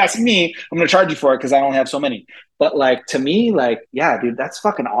 right? If you ask me, I'm gonna charge you for it because I only have so many. But like to me, like, yeah, dude, that's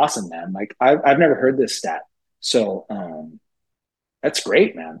fucking awesome, man. Like I've never heard this stat. So that's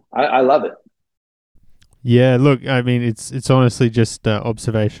great, man. I love it. Yeah, look, I mean, it's honestly just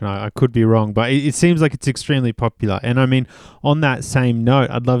observation. I could be wrong, but it seems like it's extremely popular. And I mean, on that same note,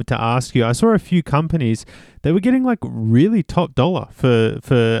 I'd love to ask you. I saw a few companies they were getting like really top dollar for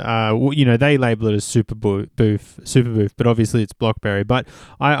they label it as super booth, but obviously it's Blockberry. But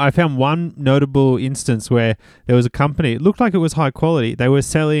I found one notable instance where there was a company. It looked like it was high quality. They were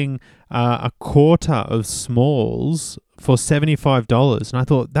selling a quarter of smalls for $75, and I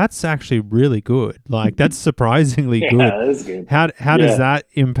thought that's actually really good. Like that's surprisingly good. Yeah, that's good. How does Yeah. that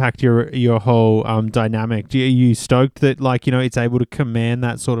impact your whole dynamic? Are you stoked that it's able to command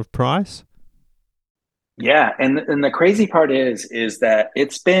that sort of price? Yeah, and the crazy part is that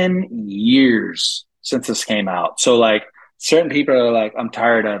it's been years since this came out. So like certain people are like, I'm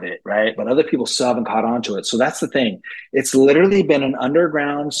tired of it, right? But other people still haven't caught on to it. So that's the thing. It's literally been an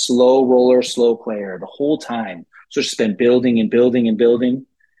underground slow roller, slow player the whole time. So it's just been building and building and building.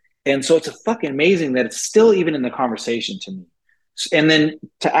 And so it's a fucking amazing that it's still even in the conversation to me. And then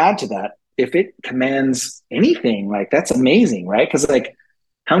to add to that, if it commands anything, like that's amazing, right? Because like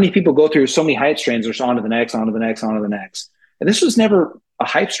how many people go through so many hype strains, or on to the next, on to the next, on to the next. And this was never a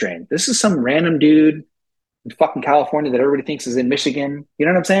hype strain. This is some random dude in fucking California that everybody thinks is in Michigan. You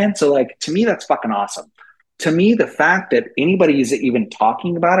know what I'm saying? So like to me, that's fucking awesome. To me, the fact that anybody is even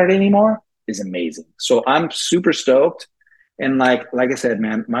talking about it anymore is amazing. So I'm super stoked. And like I said,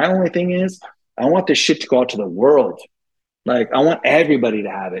 man, my only thing is I want this shit to go out to the world. Like I want everybody to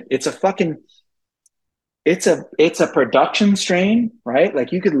have it. It's a production strain, right?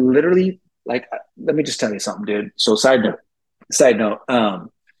 Like you could literally like let me just tell you something, dude. So side note,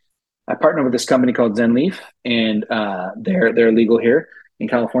 I partner with this company called Zen Leaf, and they're legal here in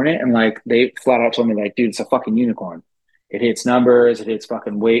California, and like they flat out told me like, dude, it's a fucking unicorn. it hits numbers, it hits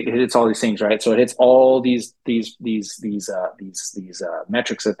fucking weight, it hits all these things, right? So it hits all these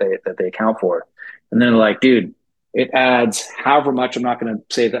metrics that they account for, and then they're like, dude, it adds however much. I'm not going to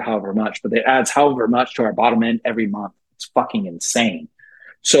say that however much, but it adds however much to our bottom end every month. It's fucking insane.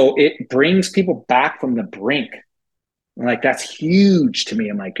 So it brings people back from the brink. And like that's huge to me.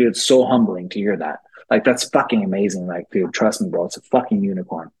 I'm like, dude, it's so humbling to hear that. Like that's fucking amazing. Like, dude, trust me, bro, it's a fucking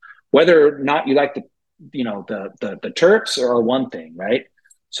unicorn. Whether or not you like the terps are one thing, right?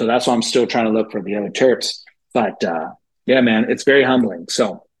 So that's why I'm still trying to look for the other terps. But yeah, man, it's very humbling.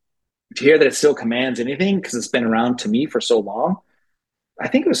 So to hear that it still commands anything because it's been around to me for so long. I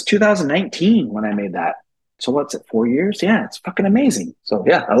think it was 2019 when I made that. So what's it, 4 years? Yeah, it's fucking amazing. So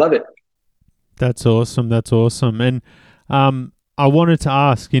yeah, I love it. That's awesome. That's awesome. And I wanted to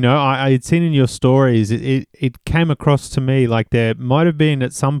ask, I had seen in your stories, it came across to me like there might have been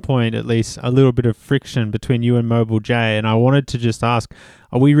at some point at least a little bit of friction between you and Mobile J. And I wanted to just ask,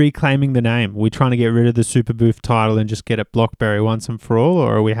 are we reclaiming the name? Are we trying to get rid of the Super Booth title and just get it Blockberry once and for all?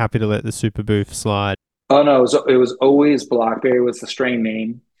 Or are we happy to let the Super Booth slide? Oh no, it was always Blockberry was the strain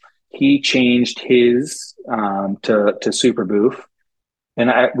name. He changed his to Super Boof, and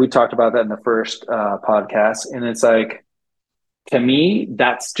we talked about that in the first podcast. And it's like to me,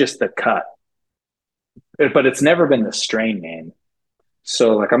 that's just the cut, but it's never been the strain name.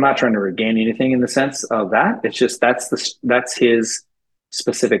 So like I'm not trying to regain anything in the sense of that. It's just that's his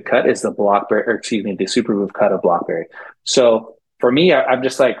specific cut is the Blockberry, or excuse me, the Super Boof cut of Blockberry. So for me, I'm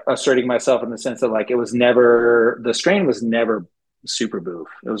just like asserting myself in the sense that like it was never the strain was never Super Boof.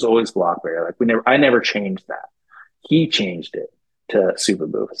 It was always Blockberry. Like I never changed that. He changed it to Super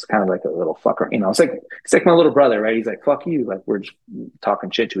Boof. It's kind of like a little fucker, it's like my little brother, right? He's like, fuck you. Like we're just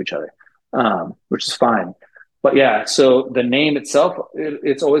talking shit to each other, which is fine. But yeah, so the name itself,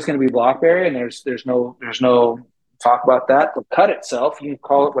 it's always going to be Blockberry, and there's no talk about that. The cut itself, you can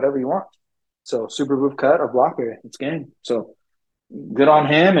call it whatever you want. So Super Boof cut or Blockberry, it's game. So good on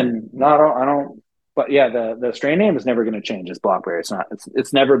him, and no, I don't. But yeah, the strain name is never going to change. It's Blockberry. It's not.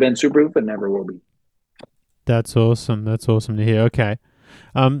 It's never been Super Boof, and never will be. That's awesome. That's awesome to hear. Okay.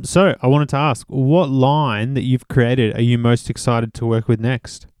 So I wanted to ask, what line that you've created are you most excited to work with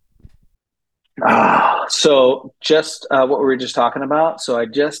next? So just what we were just talking about. So I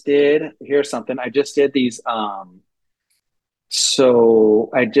just did. Here's something. I just did these. So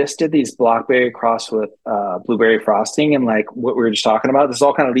I just did these Blockberry cross with blueberry frosting, and like what we were just talking about. This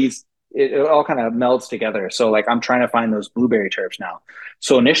all kind of leads. It all kind of melds together. So like I'm trying to find those blueberry terps now.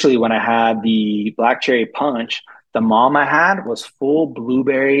 So initially, when I had the black cherry punch, the mom I had was full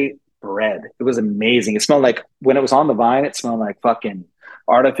blueberry bread. It was amazing. It smelled like when it was on the vine, it smelled like fucking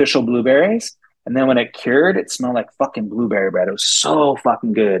artificial blueberries. And then when it cured, it smelled like fucking blueberry bread. It was so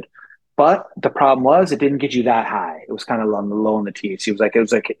fucking good. But the problem was it didn't get you that high. It was kind of on the low in the THC.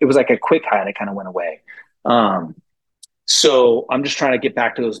 It was like a quick high and it kind of went away. Um, so I'm just trying to get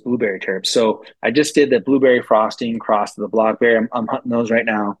back to those blueberry terps. So I just did the blueberry frosting cross to the Blockberry. I'm hunting those right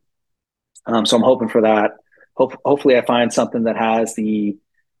now. So I'm hoping for that. Hopefully I find something that has the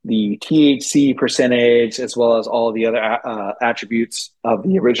THC percentage as well as all the other attributes of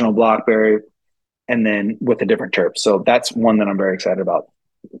the original Blockberry, and then with the different terps. So that's one that I'm very excited about.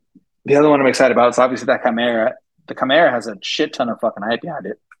 The other one I'm excited about is obviously that Chimera. The Chimera has a shit ton of fucking hype behind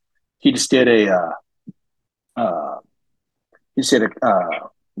it. He just did uh,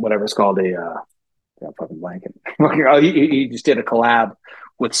 whatever it's called I'm fucking blanking. he just did a collab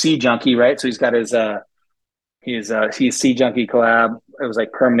with Sea Junkie, right? So he's got his Sea Junkie collab. It was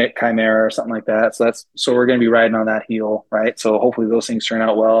like Permanent Chimera or something like that. So we're gonna be riding on that heel, right? So hopefully those things turn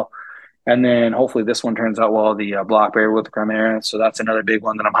out well. And then hopefully this one turns out well, the Blockberry with the Chimera. So that's another big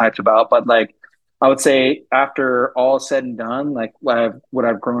one that I'm hyped about. But like I would say after all said and done, like what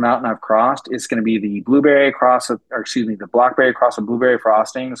I've grown out and I've crossed is going to be the blueberry cross of, or excuse me, the Blockberry cross of blueberry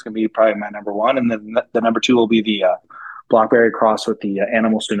frosting. It's going to be probably my number one. And then the number two will be the Blockberry cross with the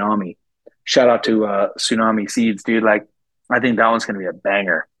Animal Tsunami. Shout out to Tsunami Seeds, dude. Like I think that one's going to be a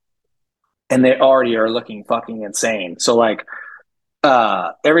banger. And they already are looking fucking insane. So like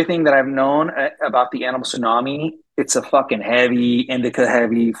everything that I've known about the Animal Tsunami, it's a fucking heavy, indica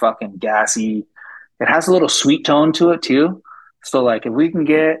heavy, fucking gassy. It has a little sweet tone to it too. So like if we can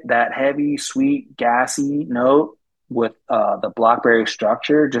get that heavy, sweet, gassy note with the Blockberry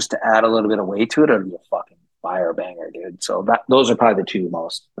structure just to add a little bit of weight to it, it'll be a fucking fire banger, dude. So those are probably the two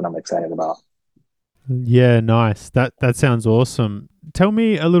most that I'm excited about. Yeah, nice. That sounds awesome. Tell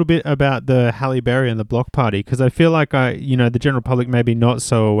me a little bit about the Halle Berry and the Block Party, because I feel like the general public may be not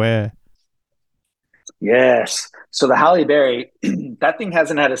so aware. Yes. So the Halle Berry, that thing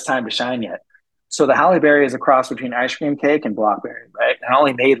hasn't had its time to shine yet. So the Halle Berry is a cross between ice cream cake and Blockberry, right? And I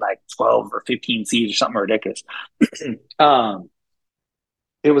only made like 12 or 15 seeds or something ridiculous. um,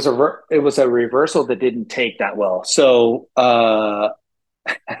 it was a reversal that didn't take that well. So out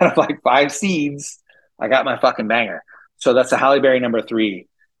of like 5 seeds, I got my fucking banger. So that's the Halle Berry number three.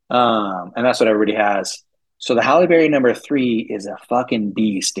 And that's what everybody has. So the Halle Berry number three is a fucking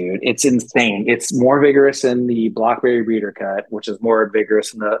beast, dude. It's insane. It's more vigorous than the Blockberry breeder cut, which is more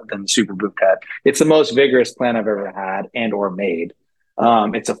vigorous than the Super Boot cut. It's the most vigorous plant I've ever had and or made.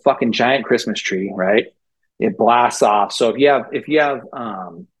 It's a fucking giant Christmas tree, right? It blasts off. So if you have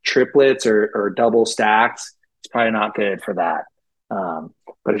triplets or double stacks, it's probably not good for that.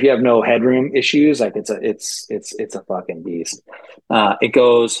 But if you have no headroom issues, like it's a fucking beast. It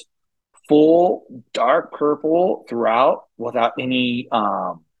goes full dark purple throughout without any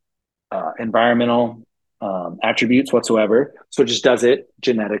environmental attributes whatsoever. So it just does it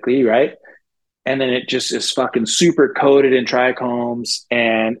genetically, right? And then it just is fucking super coated in trichomes,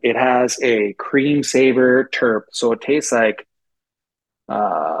 and it has a cream savor terp. So it tastes like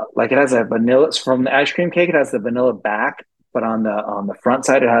it has a vanilla from the ice cream cake. It has the vanilla back, but on the front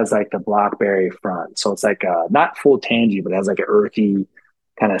side, it has like the blackberry front. So it's like not full tangy, but it has like an earthy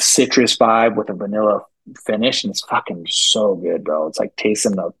kind of citrus vibe with a vanilla finish, and it's fucking so good, bro. It's like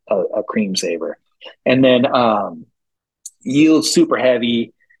tasting a cream savor, and then yield super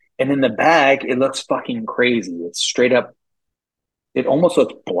heavy, and in the bag, it looks fucking crazy. It's straight up. It almost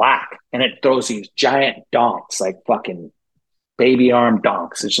looks black, and it throws these giant donks like fucking baby arm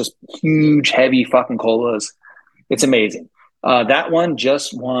donks. It's just huge, heavy fucking colas. It's amazing. That one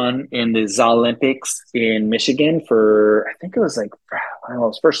just won in the Zolympics in Michigan for, I think it was like, I don't know, it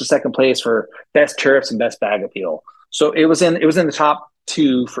was first or second place for best terps and best bag appeal. So it was in the top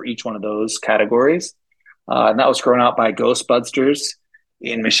two for each one of those categories. And that was grown out by Ghostbusters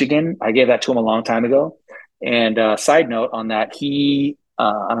in Michigan. I gave that to him a long time ago. And side note on that, I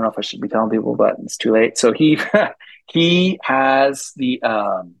don't know if I should be telling people, but it's too late. So he has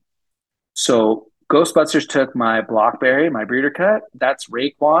so Ghostbusters took my Blockberry, my breeder cut. That's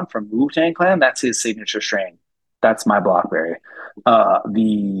Raekwon from Wu-Tang Clan. That's his signature strain. That's my Blockberry.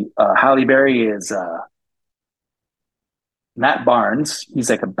 The Halle Berry is Matt Barnes. He's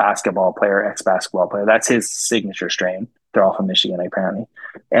like a basketball player, ex-basketball player. That's his signature strain. They're all from Michigan, apparently.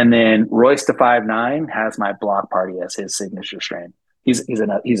 And then Royce the 5'9" has my Block Party as his signature strain. He's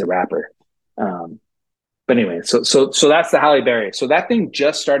a rapper. But anyway, so that's the Halle Berry. So that thing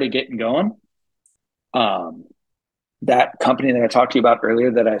just started getting going. That company that I talked to you about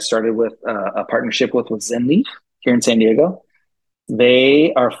earlier that I started with a partnership with Zenleaf here in San Diego.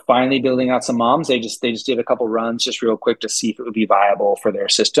 They are finally building out some moms. They just did a couple runs just real quick to see if it would be viable for their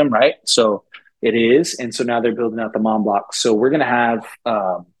system, right? So it is, and so now they're building out the mom block. So we're gonna have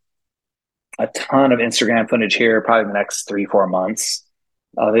a ton of Instagram footage here, probably in the next 3-4 months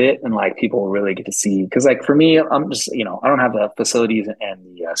of it, and like people will really get to see. Because like for me, I'm just I don't have the facilities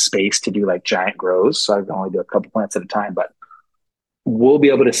and the space to do like giant grows, so I can only do a couple plants at a time. But we'll be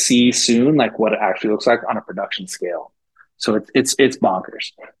able to see soon like what it actually looks like on a production scale. So it's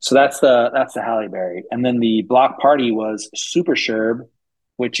bonkers. So that's the Halle Berry, and then the block party was Super Sherb,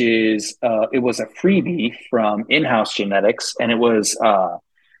 which is it was a freebie from In-House Genetics, and it was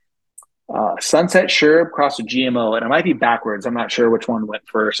Sunset Sherb crossed with GMO, and it might be backwards. I'm not sure which one went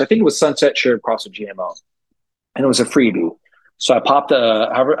first. I think it was Sunset Sherb crossed with GMO, and it was a freebie. So I popped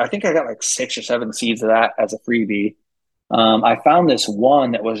I think I got like 6 or 7 seeds of that as a freebie. I found this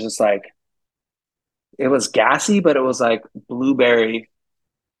one that was just like, it was gassy, but it was like blueberry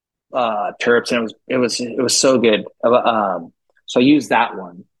terps, and it was so good. So I used that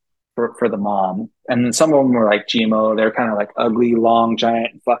one for the mom, and then some of them were like GMO. They're kind of like ugly, long,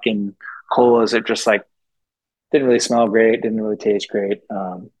 giant fucking colas that just like didn't really smell great, didn't really taste great.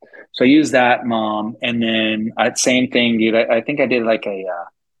 So I used that mom, and then same thing, dude. I think I did like a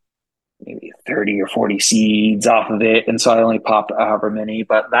maybe 30 or 40 seeds off of it, and so I only popped however many.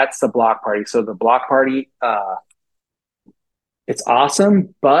 But that's the block party. So the block party, it's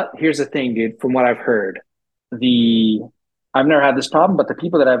awesome. But here's the thing, dude. From what I've heard, the I've never had this problem, but the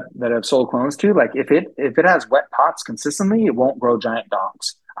people that I've sold clones to, like if it has wet pots consistently, it won't grow giant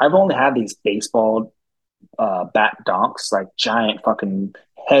donks. I've only had these baseball bat donks, like giant fucking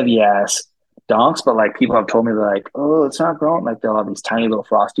heavy ass donks, but like people have told me they're like, oh, it's not growing. Like they'll have these tiny little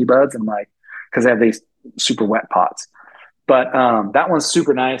frosty buds, and like because they have these super wet pots. But that one's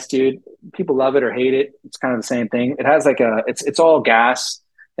super nice, dude. People love it or hate it. It's kind of the same thing. It has like it's all gas.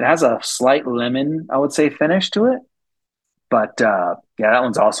 It has a slight lemon, I would say, finish to it. But yeah, that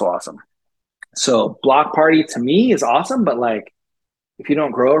one's also awesome. So Block Party to me is awesome, but like if you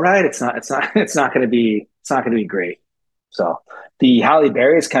don't grow it right, it's not going to be great. So the Halle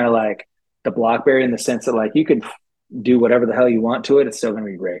Berry is kind of like the Blockberry in the sense that like you could do whatever the hell you want to it. It's still going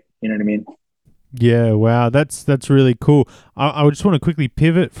to be great. You know what I mean? Yeah, wow, that's really cool. I just want to quickly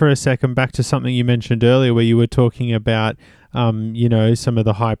pivot for a second back to something you mentioned earlier, where you were talking about, some of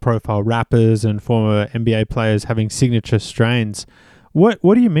the high-profile rappers and former NBA players having signature strains. What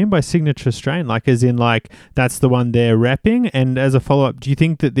do you mean by signature strain? Like, as in, like that's the one they're repping. And as a follow-up, do you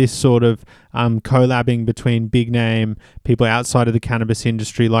think that this sort of collabing between big name people outside of the cannabis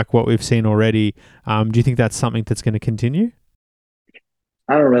industry, like what we've seen already, do you think that's something that's going to continue?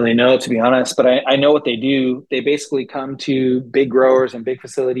 I don't really know, to be honest, but I know what they do. They basically come to big growers and big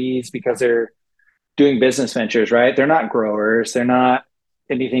facilities because they're doing business ventures, right? They're not growers. They're not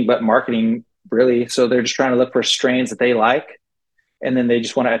anything but marketing, really. So they're just trying to look for strains that they like, and then they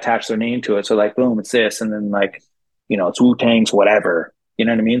just want to attach their name to it. So like, boom, it's this, and then like, it's Wu Tang's whatever. You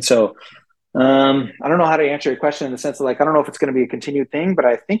know what I mean? So I don't know how to answer your question in the sense of like, I don't know if it's going to be a continued thing, but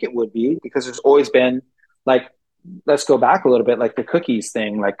I think it would be because there's always been like, let's go back a little bit, like the cookies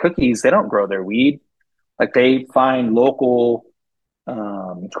thing. Like cookies, they don't grow their weed. Like they find local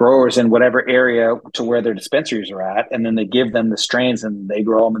growers in whatever area to where their dispensaries are at, and then they give them the strains and they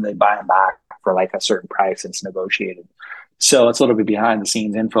grow them and they buy them back for like a certain price. It's negotiated. So it's a little bit behind the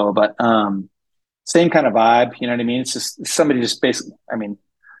scenes info, but same kind of vibe. You know what I mean? It's just somebody just basically. I mean,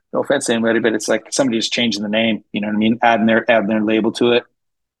 no offense to anybody, but it's like somebody just changing the name. You know what I mean? Adding their label to it,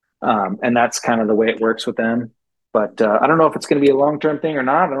 and that's kind of the way it works with them. But I don't know if it's going to be a long term thing or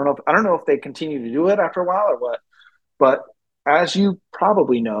not. I don't know if they continue to do it after a while or what. But as you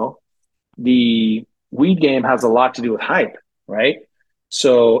probably know, the weed game has a lot to do with hype, right?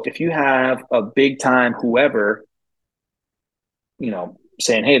 So if you have a big time whoever,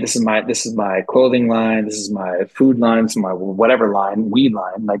 saying, "Hey, this is my clothing line, this is my food line, this is my whatever line, weed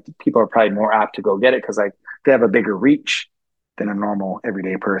line," like people are probably more apt to go get it because like they have a bigger reach than a normal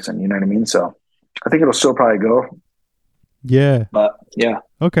everyday person. You know what I mean? So I think it'll still probably go, Yeah. but yeah.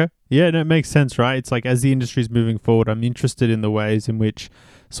 Okay. Yeah, no, it makes sense, right? It's like as the industry's moving forward, I'm interested in the ways in which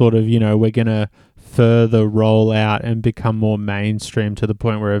sort of, we're going to further roll out and become more mainstream to the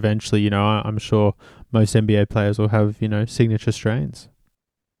point where eventually, I'm sure most NBA players will have, signature strains.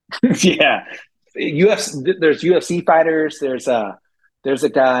 Yeah, There's UFC fighters. There's a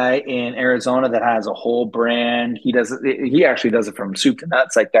guy in Arizona that has a whole brand. He actually does it from soup to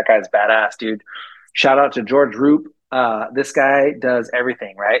nuts. Like that guy's badass, dude. Shout out to George Roop. This guy does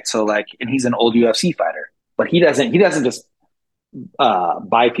everything right. So like, and he's an old UFC fighter, but he doesn't just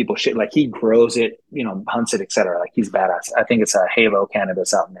buy people shit. Like he grows it, hunts it, etc. Like he's badass. I think it's a Halo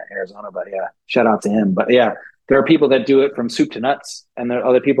cannabis out in Arizona, but yeah, shout out to him. But yeah, there are people that do it from soup to nuts, and there are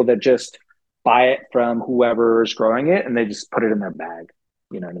other people that just buy it from whoever's growing it and they just put it in their bag.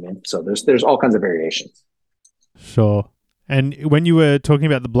 You know what I mean? So there's all kinds of variations. Sure. And when you were talking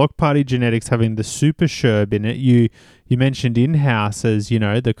about the Block Party genetics having the super sherb in it, you mentioned in-house as,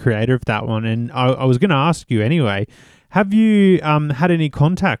 the creator of that one. And I was going to ask you anyway, have you had any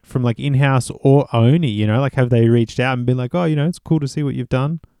contact from like in-house or Oni, like have they reached out and been like, oh, it's cool to see what you've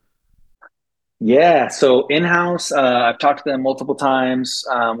done? Yeah, so in-house, I've talked to them multiple times.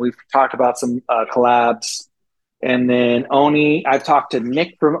 We've talked about some collabs. And then Oni, I've talked to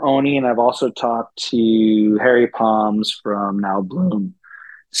Nick from Oni, and I've also talked to Harry Palms from Now Bloom.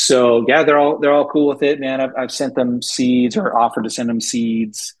 So yeah, they're all cool with it, man. I've sent them seeds or offered to send them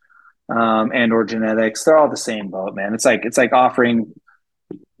seeds, and or genetics. They're all the same boat, man. It's like offering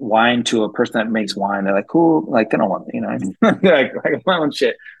wine to a person that makes wine. They're like, cool, like they don't want, like my own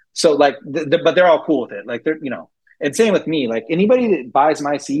shit. So like, but they're all cool with it. Like and same with me. Like anybody that buys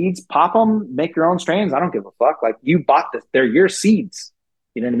my seeds, pop them, make your own strains. I don't give a fuck. Like you bought this, they're your seeds.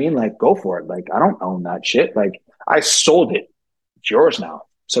 You know what I mean? Like go for it. Like I don't own that shit. Like I sold it. It's yours now.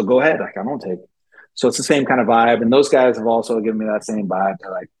 So go ahead. Like I don't take. So it's the same kind of vibe. And those guys have also given me that same vibe.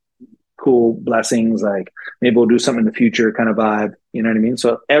 They're like, cool blessings, like maybe we'll do something in the future kind of vibe. You know what I mean?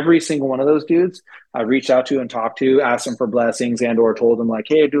 So every single one of those dudes I've reached out to and talked to, asked them for blessings and or told them like,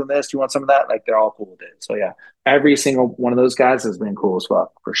 hey, doing this, do you want some of that? Like they're all cool with it. So yeah, every single one of those guys has been cool as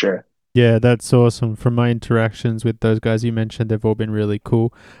fuck for sure. Yeah, that's awesome. From my interactions with those guys you mentioned, they've all been really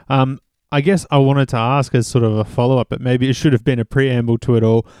cool. I guess I wanted to ask as sort of a follow-up, but maybe it should have been a preamble to it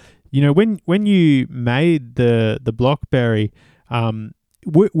all. When you made the Blockberry,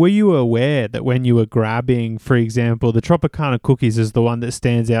 were you aware that when you were grabbing, for example, the Tropicana cookies is the one that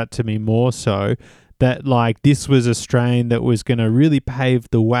stands out to me more so, that like this was a strain that was going to really pave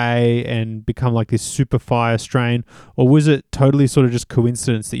the way and become like this super fire strain? Or was it totally sort of just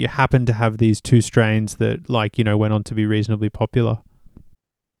coincidence that you happened to have these two strains that like, went on to be reasonably popular?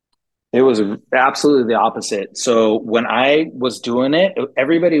 It was absolutely the opposite. So when I was doing it,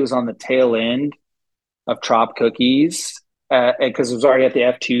 everybody was on the tail end of Trop cookies because it was already at the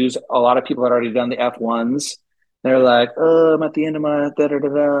F2s. A lot of people had already done the F1s. They're like, oh, I'm at the end of my da da da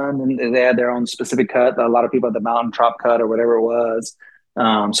da. And then they had their own specific cut. A lot of people had the mountain Trop cut or whatever it was.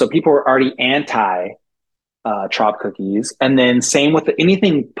 So people were already anti Trop cookies. And then same with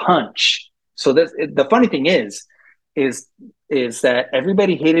anything punch. So the funny thing is is that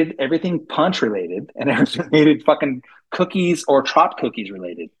everybody hated everything punch related and everyone hated fucking cookies or Trop cookies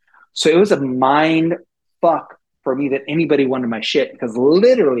related. So it was a mind fuck for me that anybody wanted my shit because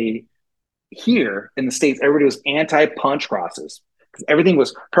literally here in the States, everybody was anti punch crosses because everything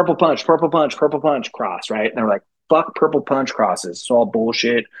was purple punch, purple punch, purple punch cross, right? And they're like, fuck purple punch crosses. It's all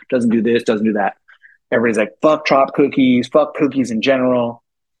bullshit. Doesn't do this, doesn't do that. Everybody's like, fuck Trop cookies, fuck cookies in general.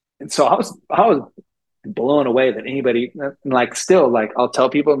 And so I was blown away that anybody like still like I'll tell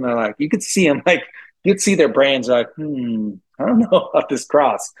people and they're like you could see them like you'd see their brains like I don't know about this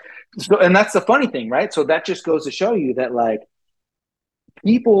cross. So, and that's the funny thing, right? So that just goes to show you that like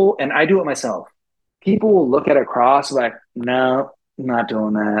people, and I do it myself, people will look at a cross like no, I'm not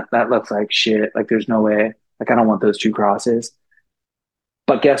doing that, that looks like shit, like there's no way, like I don't want those two crosses.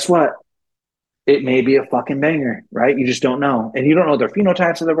 But guess what, it may be a fucking banger, right? You just don't know, and you don't know their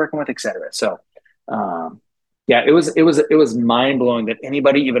phenotypes that they're working with, etc. So, um, yeah, it was mind blowing that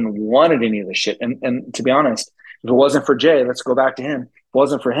anybody even wanted any of this shit. And to be honest, if it wasn't for Jay, let's go back to him. If it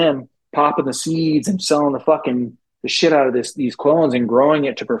wasn't for him popping the seeds and selling the shit out of these clones and growing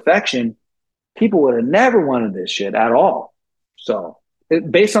it to perfection, people would have never wanted this shit at all. So,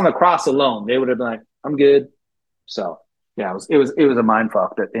 based on the cross alone, they would have been like, "I'm good." So, yeah, it was a mind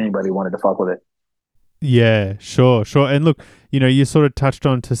fuck that anybody wanted to fuck with it. Yeah, sure, sure. And look, you sort of touched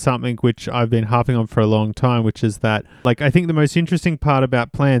on to something which I've been harping on for a long time, which is that, like, I think the most interesting part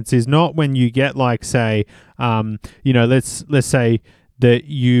about plants is not when you get, like, say, let's say that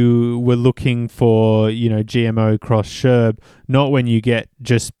you were looking for, GMO cross sherb, not when you get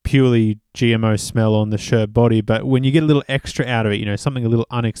just purely GMO smell on the sherb body, but when you get a little extra out of it, something a little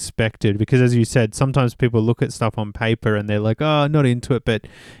unexpected. Because as you said, sometimes people look at stuff on paper and they're like, oh, not into it, but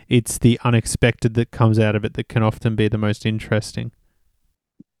it's the unexpected that comes out of it that can often be the most interesting.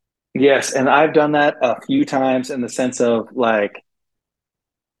 Yes, and I've done that a few times in the sense of like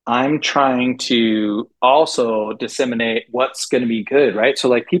I'm trying to also disseminate what's going to be good, right? So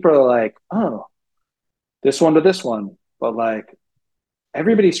like people are like, "Oh, this one to this one." But like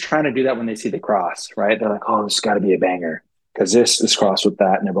everybody's trying to do that when they see the cross, right? They're like, "Oh, this has got to be a banger because this is crossed with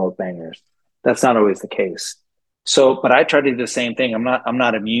that and they're both bangers." That's not always the case. So, but I try to do the same thing. I'm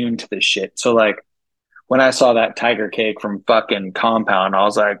not immune to this shit. So like when I saw that tiger cake from fucking Compound, I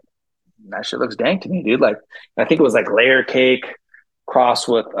was like, that shit looks dank to me, dude. Like, I think it was like layer cake crossed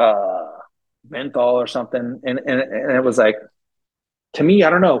with menthol or something, and it was like to me, I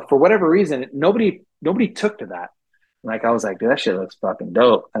don't know, for whatever reason, nobody took to that. Like, I was like, dude, that shit looks fucking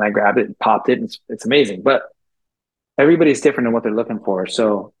dope, and I grabbed it, and popped it, and it's amazing. But everybody's different in what they're looking for,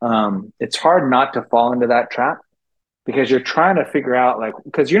 so it's hard not to fall into that trap because you're trying to figure out like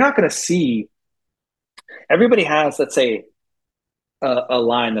because you're not going to see everybody has, let's say, a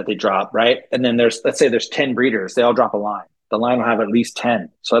line that they drop, right? And then let's say there's 10 breeders, they all drop a line. The line will have at least 10.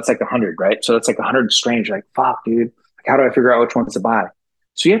 So that's like 100, right? So that's like 100 strange. Like, fuck, dude. Like, how do I figure out which ones to buy?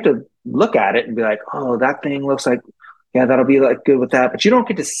 So you have to look at it and be like, oh, that thing looks like, yeah, that'll be like good with that. But you don't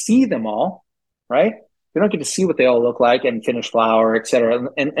get to see them all, right? You don't get to see what they all look like and finished flower, et cetera.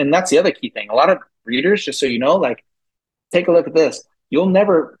 And that's the other key thing. A lot of breeders, just so you know, like, take a look at this. You'll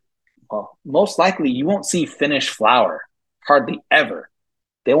never, well, most likely you won't see finished flower hardly ever.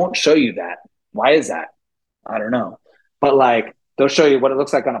 They won't show you that. Why is that? I don't know. But like they'll show you what it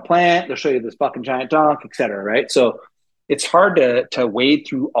looks like on a plant, they'll show you this fucking giant donk, et cetera. Right. So it's hard to wade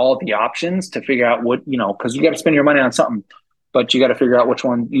through all the options to figure out what, because you got to spend your money on something, but you got to figure out which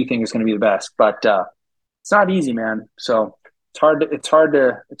one you think is going to be the best. But it's not easy, man. So it's hard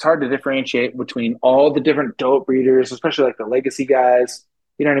to differentiate between all the different dope breeders, especially like the legacy guys.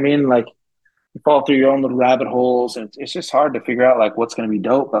 You know what I mean? Like you fall through your own little rabbit holes, and it's just hard to figure out like what's going to be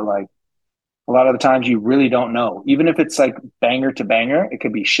dope. But like a lot of the times, you really don't know. Even if it's like banger to banger, it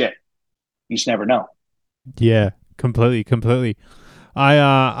could be shit. You just never know. Yeah, completely, completely.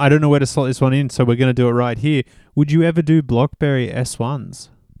 I don't know where to slot this one in, so we're going to do it right here. Would you ever do Blockberry S1s?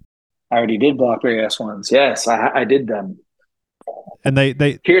 I already did Blackberry S1s. Yes, I did them. And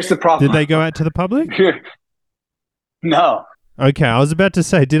they Here's the did problem. they go out to the public? Here, no. Okay, I was about to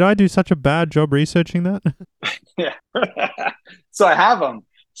say, did I do such a bad job researching that? Yeah. So I have them.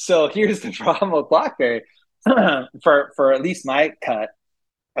 So here's the problem with Blackberry. For at least my cut,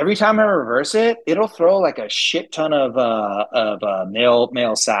 every time I reverse it, it'll throw like a shit ton of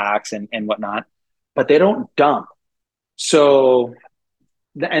male sacs and whatnot, but they don't dump. So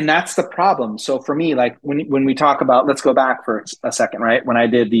and that's the problem. So for me, like when we talk about, let's go back for a second, right? When I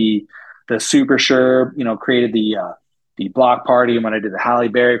did the Super Sure, created the block party, and when I did the Halle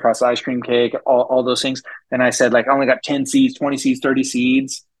Berry cross ice cream cake, all those things, and I said like I only got 10 seeds, 20 seeds, 30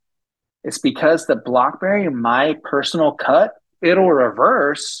 seeds. It's because the Blockberry, my personal cut, it'll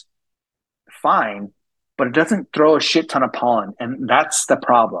reverse fine, but it doesn't throw a shit ton of pollen, and that's the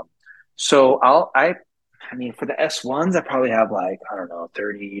problem. So I mean, for the S1s, I probably have like I don't know,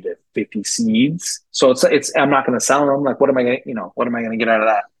 30 to 50 seeds. So it's I'm not going to sell them. Like, what am I going to what am I going to get out of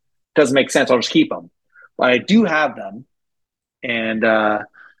that? Doesn't make sense. I'll just keep them. But I do have them, and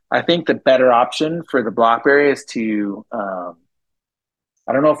I think the better option for the BlackBerry is to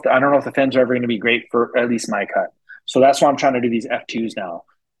I don't know if the fins are ever going to be great for at least my cut. So that's why I'm trying to do these F2s now.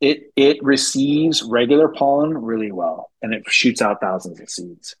 It receives regular pollen really well, and it shoots out thousands of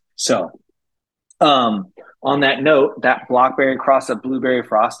seeds. So on that note, that Blockberry cross of blueberry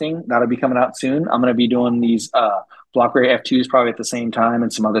frosting that'll be coming out soon. I'm going to be doing these Blockberry F2s probably at the same time,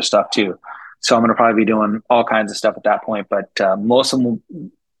 and some other stuff too. So I'm going to probably be doing all kinds of stuff at that point. But most of them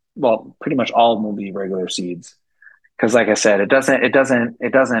will, well, pretty much all of them will be regular seeds because, like I said, it doesn't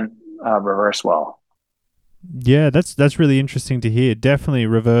reverse well. Yeah, that's really interesting to hear. Definitely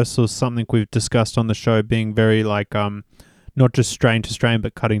reversal is something we've discussed on the show, being very like not just strain to strain,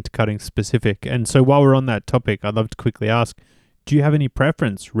 but cutting to cutting specific. And so while we're on that topic, I'd love to quickly ask, do you have any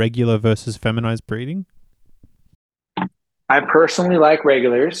preference, regular versus feminized breeding? I personally like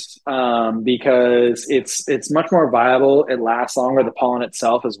regulars because it's much more viable. It lasts longer, the pollen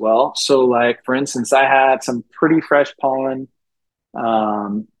itself as well. So, like for instance, I had some pretty fresh pollen.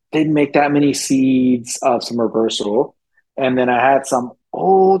 Didn't make that many seeds of some reversal, and then I had some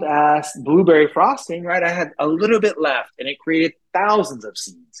old ass blueberry frosting. Right, I had a little bit left, and it created thousands of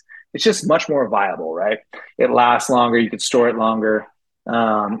seeds. It's just much more viable, right? It lasts longer. You could store it longer.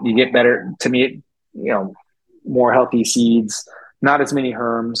 You get better. To me, more healthy seeds, not as many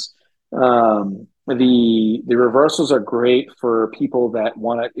herms. The reversals are great for people that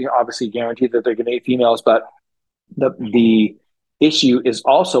want to obviously guarantee that they're going to eat females, but the issue is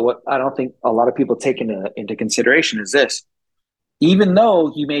also what I don't think a lot of people take into consideration is this. Even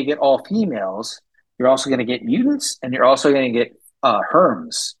though you may get all females, you're also going to get mutants and you're also going to get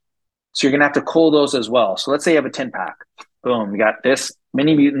herms. So you're going to have to cull those as well. So let's say you have a 10 pack. Boom, you got this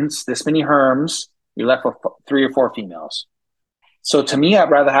many mutants, this many herms. You're left with three or four females. So to me,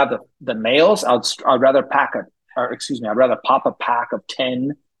 I'd rather have the males. I'd rather I'd rather pop a pack of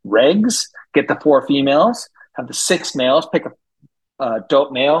 10 regs, get the four females, have the six males, pick a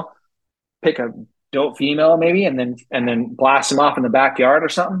dope male, pick a dope female maybe, and then blast them off in the backyard or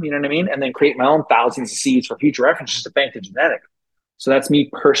something. You know what I mean? And then create my own thousands of seeds for future reference, just to bank the genetic. So that's me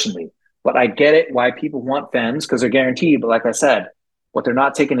personally. But I get it why people want fens because they're guaranteed. But like I said, what they're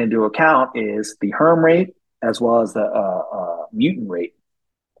not taking into account is the herm rate as well as the mutant rate.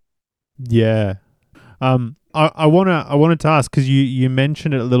 Yeah. I wanted to ask because you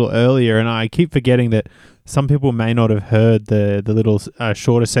mentioned it a little earlier, and I keep forgetting that some people may not have heard the little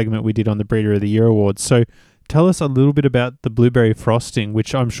shorter segment we did on the Breeder of the Year Awards. So tell us a little bit about the blueberry frosting,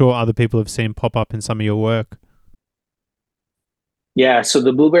 which I'm sure other people have seen pop up in some of your work. Yeah, so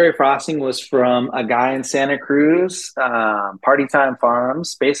the blueberry frosting was from a guy in Santa Cruz, Party Time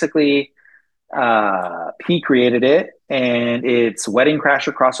Farms. Basically, he created it, and it's Wedding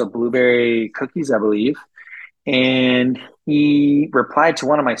Crasher cross with blueberry cookies, I believe. And he replied to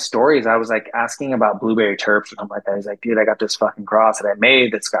one of my stories. I was like asking about blueberry terps or something like that. He's like, dude, I got this fucking cross that I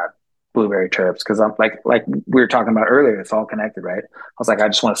made that's got blueberry terps. Cause I'm like we were talking about earlier, it's all connected, right? I was like, I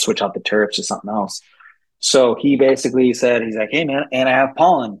just want to switch out the terps to something else. So he basically said, he's like, hey man, and I have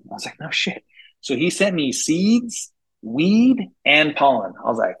pollen. I was like, no shit. So he sent me seeds, weed, and pollen. I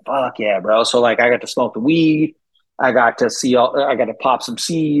was like, fuck yeah, bro. So like I got to smoke the weed, I got to pop some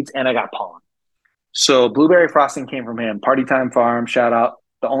seeds, and I got pollen. So blueberry frosting came from him. Party Time Farm, shout out.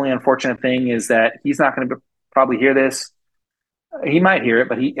 The only unfortunate thing is that he's not going to probably hear this. He might hear it,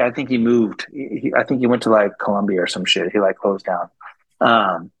 but I think he moved. I think he went to like Colombia or some shit. He like closed down.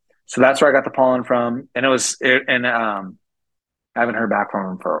 So that's where I got the pollen from, and I haven't heard back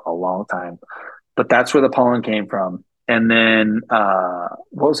from him for a long time. But that's where the pollen came from. And then what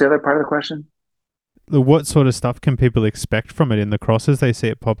was the other part of the question? What sort of stuff can people expect from it in the crosses they see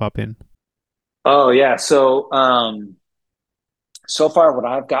it pop up in? Oh yeah, so far what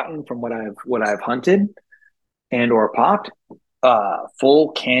I've gotten from what I've hunted and or popped, full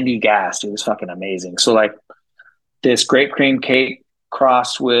candy gas. It was fucking amazing. So like this grape cream cake.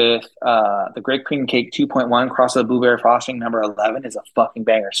 crossed with the Great Cream Cake 2.1 crossed with blueberry frosting number 11 is a fucking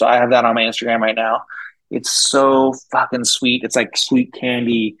banger. So I have that on my Instagram right now. It's so fucking sweet. It's like sweet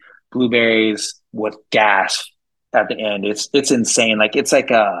candy blueberries with gas at the end. It's insane. Like it's like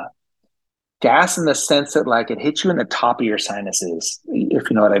a gas in the sense that like it hits you in the top of your sinuses, if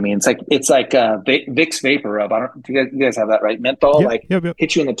you know what I mean. It's like Vicks vapor rub. I don't. You guys have that right? Menthol Yep, like yep, yep.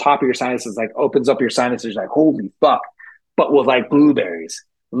 hits you in the top of your sinuses, like opens up your sinuses, like holy fuck. But with like blueberries,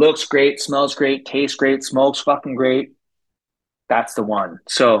 looks great, smells great, tastes great, smokes fucking great. That's the one.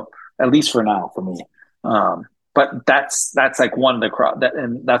 So at least for now, for me. Um, but that's like one of the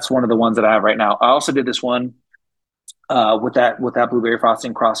and that's one of the ones that I have right now. I also did this one with that blueberry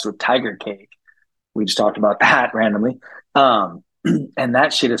frosting crossed with tiger cake. We just talked about that randomly. Um, and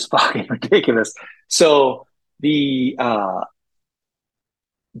that shit is fucking ridiculous. So the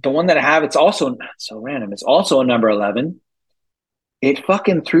one that I have, it's also so random. It's also a number 11. It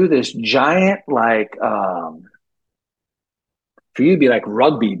fucking threw this giant like for you to be like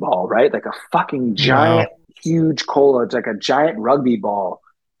rugby ball, right? Like a fucking giant, Wow. huge cola. It's like a giant rugby ball.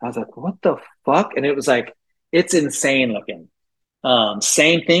 I was like, what the fuck? And it was like, it's insane looking.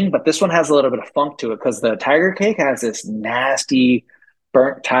 Same thing, but this one has a little bit of funk to it because the tiger cake has this nasty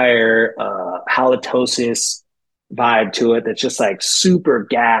burnt tire halitosis vibe to it that's just like super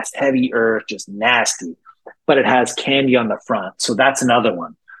gas, heavy earth, just nasty. But it has candy on the front, so that's another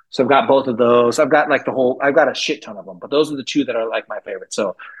one. So I've got both of those. I've got like the whole. I've got a shit ton of them, but those are the two that are like my favorite.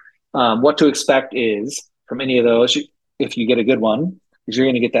 So what to expect is from any of those, if you get a good one, is you're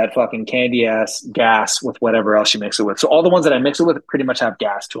going to get that fucking candy ass gas with whatever else you mix it with. So all the ones that I mix it with pretty much have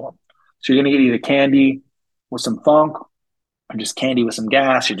gas to them. So you're going to get either candy with some funk or just candy with some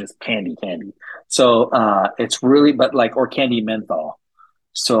gas or just candy. So it's really, but like, or candy menthol.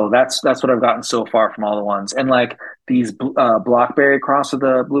 So that's what I've gotten so far from all the ones. And like these blackberry cross with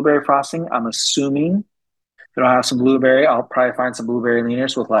the blueberry frosting, I'm assuming if I don't have some blueberry, I'll probably find some blueberry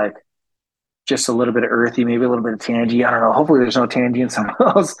leaners with like just a little bit of earthy, maybe a little bit of tangy. I don't know. Hopefully there's no tangy in some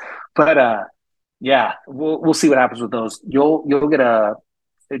of those. But yeah, we'll see what happens with those. You'll get a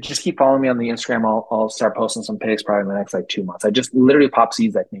just keep following me on the Instagram. I'll start posting some pics probably in the next like 2 months. I just literally popped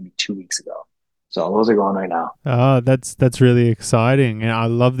seeds like maybe 2 weeks ago. So those are going right now. Oh, that's really exciting, and I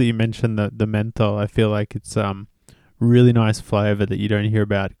love that you mentioned the menthol. I feel like it's really nice flavor that you don't hear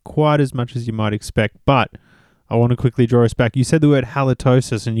about quite as much as you might expect. But I want to quickly draw us back. You said the word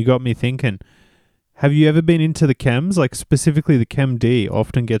halitosis, and you got me thinking. Have you ever been into the chems? Like specifically, the chem D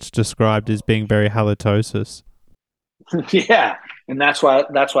often gets described as being very halitosis. Yeah. And that's why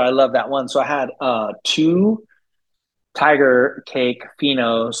I love that one. So I had two tiger cake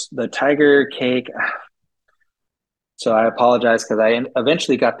phenos. The tiger cake, so I apologize because I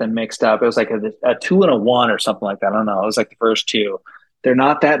eventually got them mixed up. It was like a two and a one or something like that. I don't know. It was like the first two. They're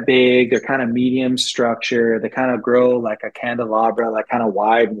not that big. They're kind of medium structure. They kind of grow like a candelabra, like kind of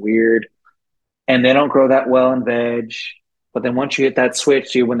wide and weird. And they don't grow that well in veg. But then once you hit that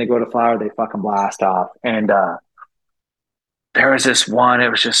switch, when they go to flower, they fucking blast off. And there was this one, it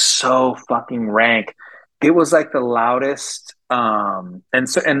was just so fucking rank. It was like the loudest. And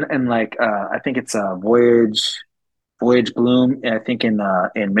like I think it's a Voyage Bloom. I think in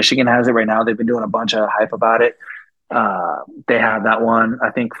Michigan has it right now. They've been doing a bunch of hype about it. They have that one.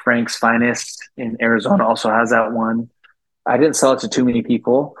 I think Frank's Finest in Arizona also has that one. I didn't sell it to too many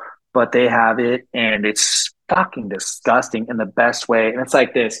people, but they have it, and it's fucking disgusting in the best way. And it's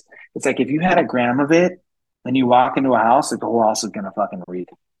like this. It's like if you had a gram of it and you walk into a house, like the whole house is gonna fucking reek.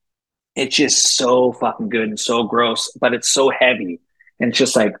 It's just so fucking good and so gross, but it's so heavy. And it's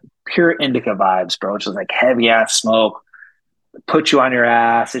just like pure indica vibes, bro. It's just like heavy ass smoke, put you on your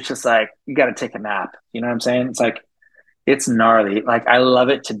ass. It's just like you got to take a nap. You know what I'm saying? It's like it's gnarly. Like I love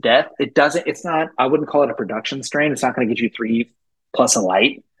it to death. It doesn't. It's not. I wouldn't call it a production strain. It's not going to get you three plus a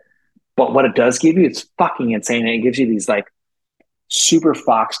light. But what it does give you, it's fucking insane. And it gives you these like super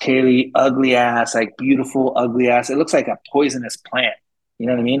foxtaily, ugly ass, like beautiful, ugly ass. It looks like a poisonous plant. You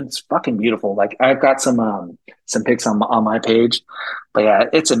know what I mean? It's fucking beautiful. Like I've got some pics on my page, but yeah,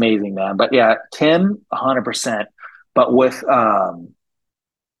 it's amazing, man. But yeah, Tim, 100%. But with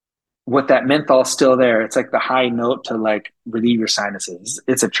that menthol still there, it's like the high note to like relieve your sinuses.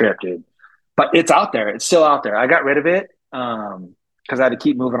 It's a trip, dude. But it's out there. It's still out there. I got rid of it because I had to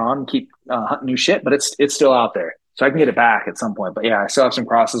keep moving on and keep hunting new shit. But it's still out there, so I can get it back at some point. But yeah, I still have some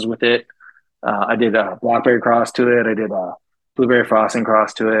crosses with it. I did a blackberry cross to it. I did a blueberry frosting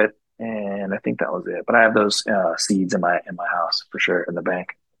cross to it, and I think that was it. But I have those seeds in my house for sure in the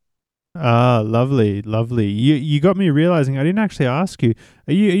bank. Ah, lovely, lovely. You got me realizing I didn't actually ask you.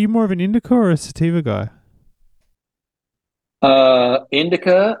 Are you more of an indica or a sativa guy?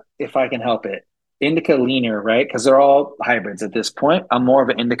 Indica, if I can help it. Indica leaner, right? Because they're all hybrids at this point. I'm more of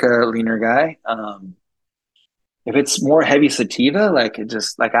an indica leaner guy. If it's more heavy sativa, like it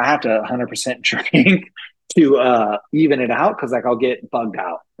just like I have to 100% drink to even it out because like I'll get bugged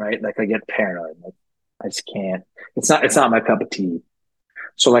out, right? Like I get paranoid. Like I just can't. It's not my cup of tea.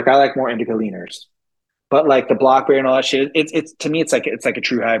 So like I like more indica leaners. But like the Blockberry and all that shit, it's to me it's like a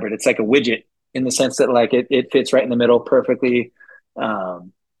true hybrid. It's like a widget in the sense that like it fits right in the middle perfectly.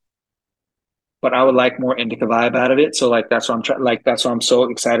 Um, but I would like more indica vibe out of it. So like that's why I'm trying. Like that's why I'm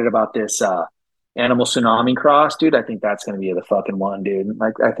so excited about this Animal Tsunami cross, dude. I think that's gonna be the fucking one, dude.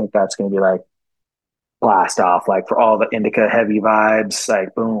 Like I think that's gonna be like blast off, like for all the indica heavy vibes.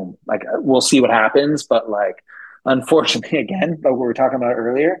 Like boom, like we'll see what happens. But like unfortunately, again, like we were talking about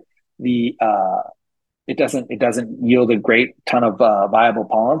earlier, the it doesn't yield a great ton of viable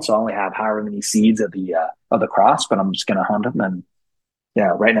pollen. So I only have however many seeds of the cross, but I'm just gonna hunt them and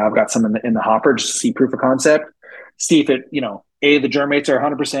yeah, right now I've got some in the hopper just to see proof of concept, see if it, the germ rates are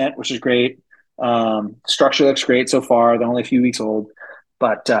 100%, which is great. Structure looks great so far. They're only a few weeks old,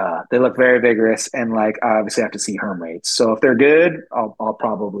 but they look very vigorous. And like, I obviously have to see herm rates. So if they're good, I'll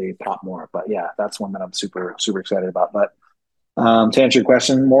probably pop more. But yeah, that's one that I'm super, super excited about. But to answer your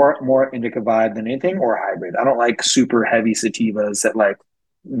question, more indica vibe than anything or hybrid. I don't like super heavy sativas that like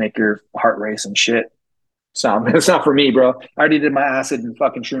make your heart race and shit. So it's not for me, bro. I already did my acid and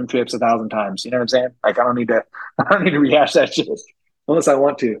fucking shroom trips 1,000 times. You know what I'm saying? Like I don't need to I don't need to rehash that shit unless I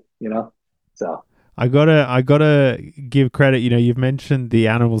want to. So I gotta give credit. You've mentioned the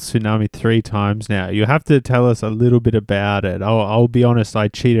animal tsunami 3 times now. You have to tell us a little bit about it. I'll be honest. I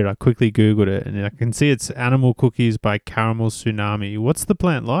cheated. I quickly Googled it, and I can see it's animal cookies by Caramel Tsunami. What's the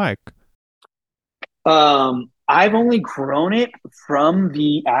plant like? I've only grown it from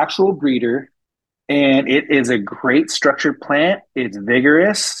the actual breeder, and it is a great structured plant. It's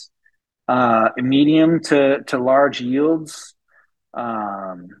vigorous, medium to large yields.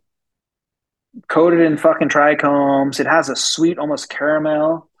 Um, Coated in fucking trichomes. It has a sweet, almost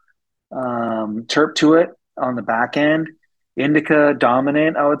caramel terp to it on the back end. Indica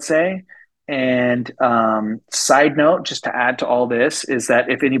dominant, I would say. And side note, just to add to all this, is that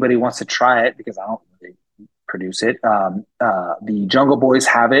if anybody wants to try it, because I don't really produce it, the Jungle Boys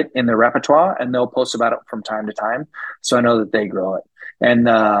have it in their repertoire, and they'll post about it from time to time. So I know that they grow it. And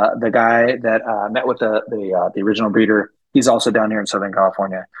the guy that met with the original breeder, he's also down here in Southern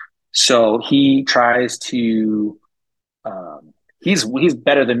California. So he tries to he's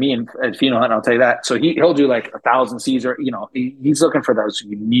better than me in at pheno hunt. I'll tell you that. So he'll do like 1,000 Cs, or he's looking for those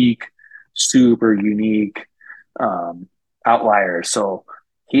unique, super unique outliers. So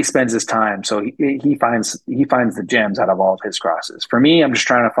he spends his time. So he finds the gems out of all of his crosses. For me, I'm just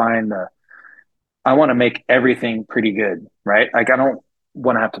trying to find the. I want to make everything pretty good, right? Like I don't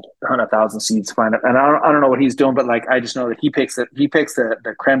want to have to hunt 1,000 seeds to find it. And I don't know what he's doing, but like I just know that he picks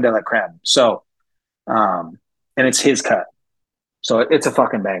the creme de la creme. So and it's his cut. So it's a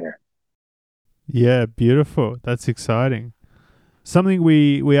fucking banger. Yeah, beautiful. That's exciting. Something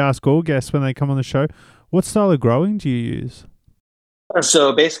we ask all guests when they come on the show. What style of growing do you use?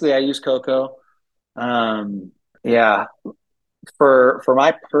 So basically, I use cocoa. Yeah, for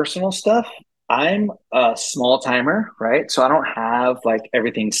my personal stuff, I'm a small timer, right? So I don't have like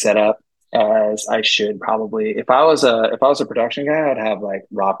everything set up as I should probably. If I was a production guy, I'd have like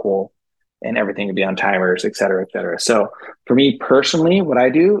Rockwell and everything would be on timers, et cetera, et cetera. So for me personally, what I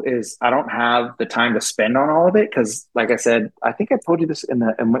do is I don't have the time to spend on all of it because, like I said, I think I told you this in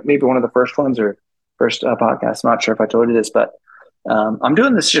maybe one of the first ones or first podcasts. I'm not sure if I told you this, but I'm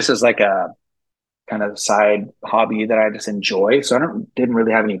doing this just as like a kind of side hobby that I just enjoy. So I didn't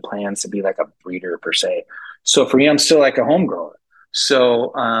really have any plans to be like a breeder per se. So for me, I'm still like a home grower.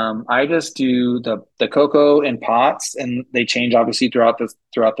 So I just do the cocoa in pots, and they change obviously throughout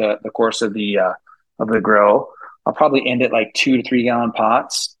the course of the grow. I'll probably end at like 2 to 3 gallon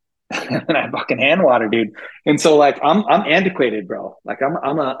pots, and I fucking hand water, dude. And so like I'm antiquated, bro. Like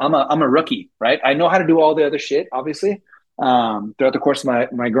I'm a rookie, right? I know how to do all the other shit, obviously, throughout the course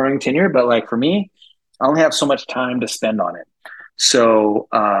of my growing tenure, but like for me, I only have so much time to spend on it. So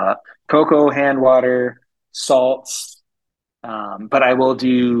cocoa, hand water, salts, but I will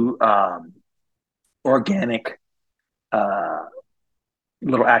do organic uh,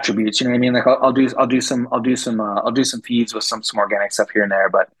 little attributes. You know what I mean? Like I'll do some feeds with some organic stuff here and there,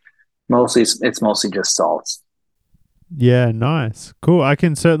 but mostly it's mostly just salts. Yeah, nice. Cool. I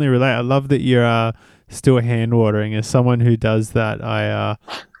can certainly relate. I love that you're still hand watering. As someone who does that, I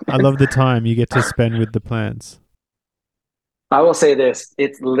love the time you get to spend with the plants. I will say this: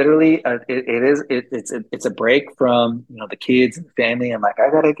 it's literally it's a break from the kids and the family. I'm like,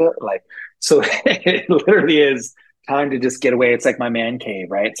 I gotta go. Like, so it literally is time to just get away. It's like my man cave,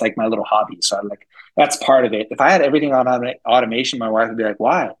 right? It's like my little hobby. So I'm like, that's part of it. If I had everything on automation, my wife would be like,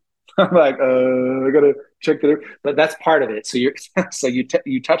 "Why?" I'm like, I gotta check the. But that's part of it. So you're so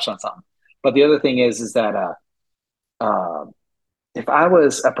you touched on something. But the other thing is that if I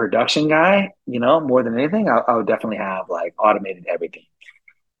was a production guy, more than anything, I would definitely have like automated everything.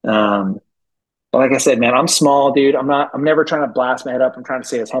 Um, but like I said, man, I'm small, dude. I'm never trying to blast my head up. I'm trying to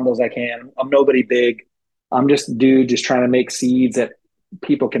stay as humble as I can. I'm nobody big. I'm just a dude just trying to make seeds that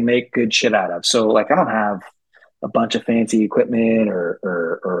people can make good shit out of. So like I don't have a bunch of fancy equipment or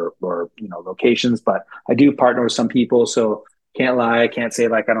locations, but I do partner with some people. So can't lie, I can't say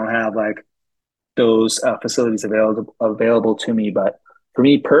like I don't have like those facilities available to me. But for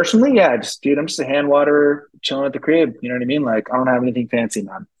me personally, yeah, just dude, I'm just a hand waterer chilling at the crib. You know what I mean? Like I don't have anything fancy,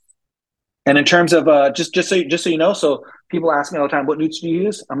 man. And in terms of just so you know, so people ask me all the time, what newts do you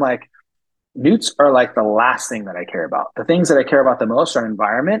use? I'm like, newts are like the last thing that I care about. The things that I care about the most are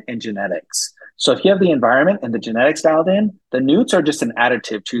environment and genetics. So if you have the environment and the genetics dialed in, the newts are just an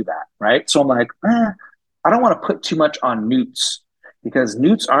additive to that, right? So I'm like, I don't want to put too much on newts because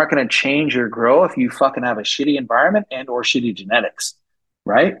newts aren't going to change your grow if you fucking have a shitty environment and or shitty genetics,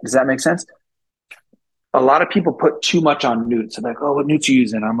 right? Does that make sense? A lot of people put too much on newts. I'm like, oh, what newts are you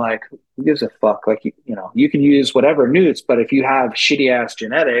using? I'm like, who gives a fuck? Like, you can use whatever newts, but if you have shitty ass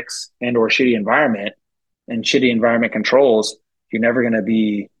genetics and or shitty environment and shitty environment controls, you're never going to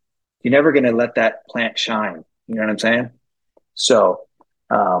be, you're never going to let that plant shine. You know what I'm saying? So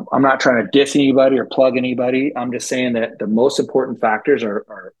I'm not trying to diss anybody or plug anybody. I'm just saying that the most important factors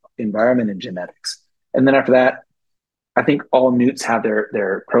are environment and genetics. And then after that, I think all newts have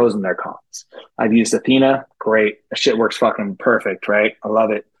their pros and their cons. I've used Athena, great. That shit works fucking perfect, right? I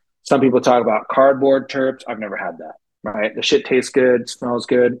love it. Some people talk about cardboard terps. I've never had that, right? The shit tastes good, smells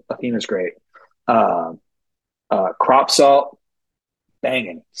good. Athena's great. Uh, crop salt,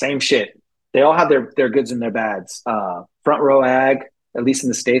 banging, same shit. They all have their goods and their bads. Front row ag, at least in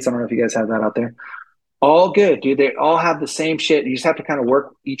the States. I don't know if you guys have that out there. All good, dude. They all have the same shit. You just have to kind of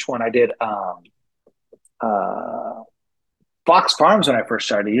work each one. I did uh, Fox Farms when I first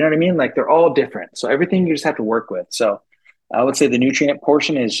started. You know what I mean? Like they're all different. So everything you just have to work with. So I would say the nutrient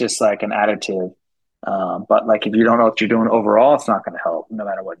portion is just like an additive. But like if you don't know what you're doing overall, it's not going to help no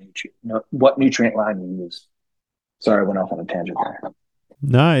matter what nutrient line you use. Sorry, I went off on a tangent there.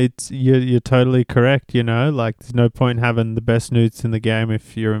 No, it's you're totally correct. Like there's no point having the best newts in the game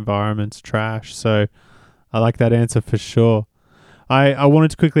if your environment's trash. So I like that answer for sure. I wanted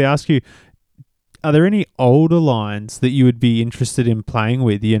to quickly ask you, are there any older lines that you would be interested in playing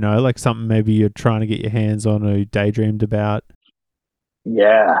with? Like something maybe you're trying to get your hands on or you daydreamed about?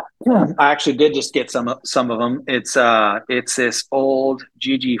 Yeah. I actually did just get some of them. It's this old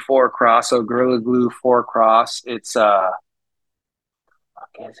GG4 cross, so Gorilla Glue 4 cross. It's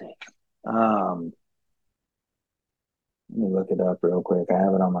what is it? Um, let me look it up real quick. I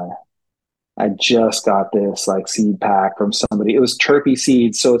have it on my I just got this like seed pack from somebody. It was Terpy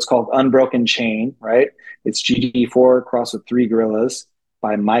Seeds, so it's called Unbroken Chain, right? It's GG4 crossed with three gorillas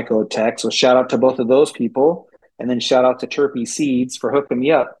by Mycotech. So shout out to both of those people, and then shout out to Terpy Seeds for hooking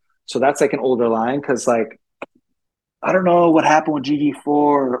me up. So that's like an older line because like I don't know what happened with GG4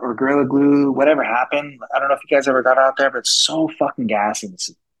 or Gorilla Glue, whatever happened. I don't know if you guys ever got out there, but it's so fucking gassy.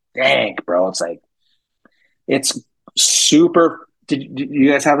 It's dank, bro. It's like it's super. Did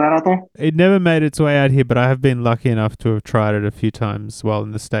you guys have that out there? It never made its way out here, but I have been lucky enough to have tried it a few times while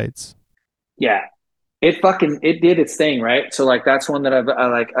in the States. Yeah, it did its thing, right? So like that's one that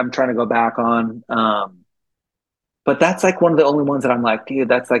I'm trying to go back on. But that's like one of the only ones that I'm like, dude,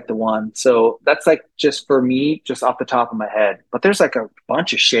 that's like the one. So that's like just for me, just off the top of my head. But there's like a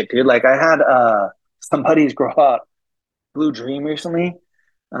bunch of shit, dude. Like I had some buddies grow up Blue Dream recently.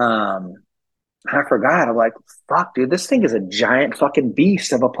 Um I forgot. I'm like, fuck, dude, this thing is a giant fucking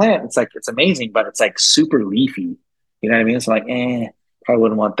beast of a plant. It's like it's amazing, but it's like super leafy. You know what I mean? So like, probably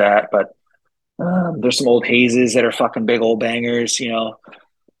wouldn't want that. But there's some old hazes that are fucking big old bangers,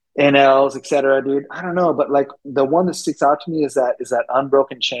 NLs, et cetera, dude. I don't know, but like the one that sticks out to me is that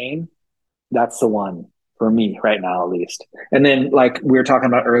unbroken chain. That's the one for me right now, at least. And then like we were talking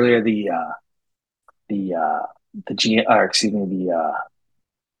about earlier, the the G or excuse me,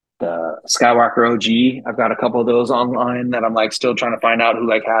 the Skywalker OG. I've got a couple of those online that I'm like still trying to find out who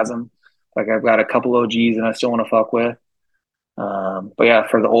like has them. Like I've got a couple OGs and I still want to fuck with. But yeah,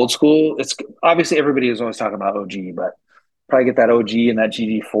 for the old school, it's obviously everybody is always talking about OG, but probably get that OG and that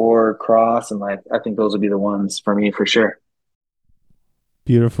GD4 cross, and like I think those would be the ones for me for sure.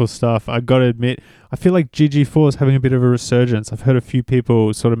 Beautiful stuff. I got to admit, I feel like GG4 is having a bit of a resurgence. I've heard a few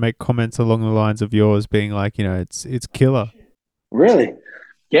people sort of make comments along the lines of yours, being like, it's killer. Really?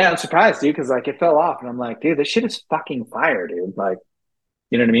 Yeah, I'm surprised, dude, because like it fell off, and I'm like, dude, this shit is fucking fire, dude. Like,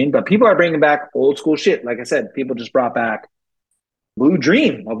 you know what I mean? But people are bringing back old school shit. Like I said, people just brought back Blue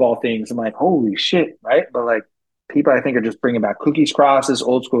Dream of all things. I'm like, holy shit, right? But like, people I think are just bringing back cookies crosses,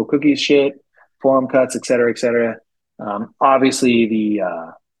 old school cookies shit, forum cuts, et cetera, et cetera. Obviously, the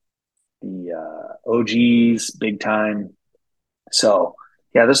OGs big time. So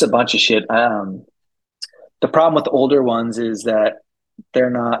yeah, there's a bunch of shit. The problem with the older ones is that they're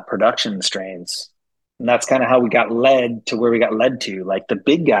not production strains. And that's kind of how we got led to where we got led to. Like the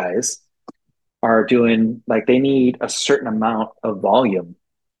big guys are doing, like, they need a certain amount of volume.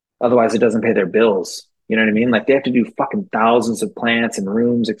 Otherwise, it doesn't pay their bills. You know what I mean? Like they have to do fucking thousands of plants and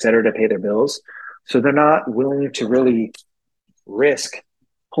rooms, et cetera, to pay their bills. So they're not willing to really risk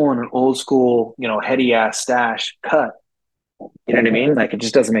pulling an old school, heady ass stash cut. You know what I mean? Like it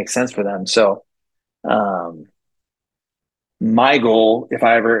just doesn't make sense for them. So, um, my goal, if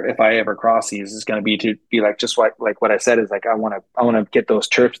I ever cross these, is going to be to be like just like what I said is like I want to get those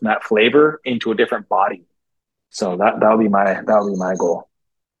terps and that flavor into a different body. So that'll be my goal.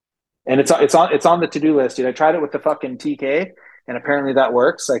 And it's on the to do list, dude. I tried it with the fucking TK, and apparently that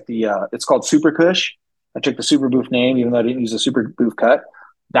works. Like it's called Super Kush. I took the Super Boof name, even though I didn't use a Super Boof cut.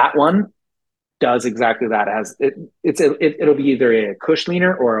 That one does exactly that. It has it'll be either a Kush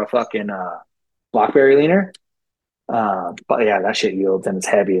leaner or a fucking blackberry leaner. But yeah, that shit yields and it's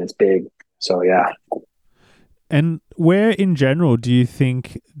heavy and it's big. So yeah. And where in general do you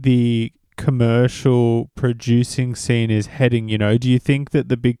think the commercial producing scene is heading? Do you think that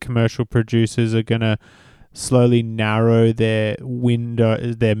the big commercial producers are going to slowly narrow their window,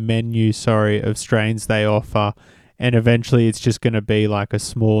 their menu, of strains they offer, and eventually it's just going to be like a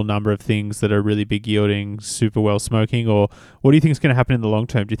small number of things that are really big yielding, super well smoking? Or what do you think is going to happen in the long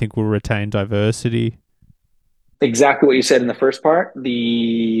term? Do you think we'll retain diversity? Exactly what you said in the first part.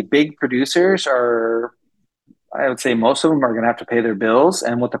 The big producers are, I would say most of them are going to have to pay their bills.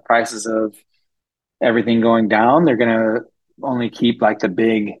 And with the prices of everything going down, they're going to only keep like the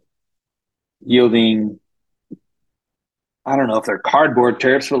big yielding. I don't know if they're cardboard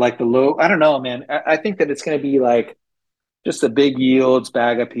terps for like the low. I don't know, man. I think that it's going to be like just the big yields,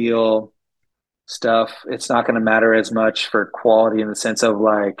 bag appeal stuff. It's not going to matter as much for quality in the sense of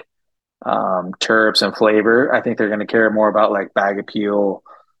like terps and flavor. I think they're going to care more about like bag appeal,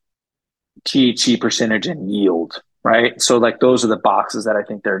 THC percentage, and yield, right? So like those are the boxes that I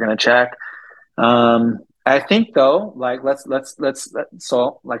think they're going to check. I think though, like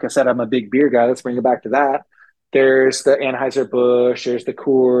so like I said, I'm a big beer guy. Let's bring it back to that. There's the Anheuser-Busch, there's the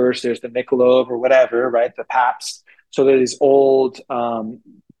Coors, there's the Michelob or whatever, right? The Pabst. So there's these old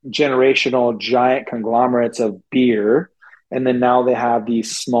generational giant conglomerates of beer. And then now they have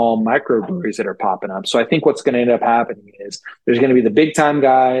these small microbreweries that are popping up. So I think what's going to end up happening is there's going to be the big time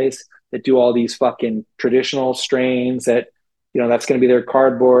guys that do all these fucking traditional strains that, that's going to be their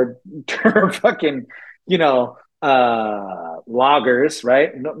cardboard fucking, loggers,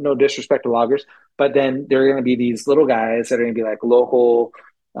 right? No disrespect to loggers, but then there are going to be these little guys that are going to be like local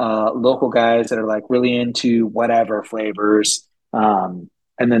guys that are like really into whatever flavors. And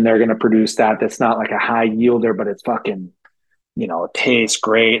then they're going to produce that's not like a high yielder, but it's fucking, it tastes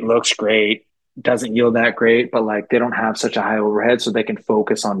great, looks great, doesn't yield that great, but like they don't have such a high overhead so they can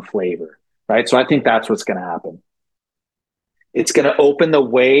focus on flavor, right? So I think that's what's going to happen. It's going to open the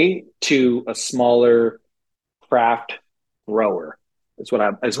way to a smaller craft grower. Is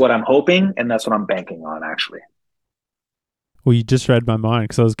what I'm hoping, and that's what I'm banking on actually. Well, you just read my mind,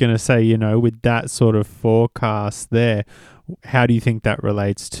 because I was going to say, with that sort of forecast there, how do you think that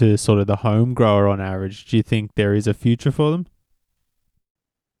relates to sort of the home grower on average? Do you think there is a future for them?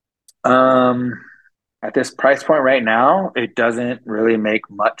 Um, at this price point right now, it doesn't really make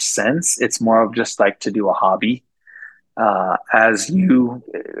much sense. It's more of just like to do a hobby. As you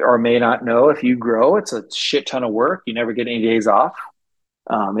or may not know, if you grow, it's a shit ton of work. You never get any days off.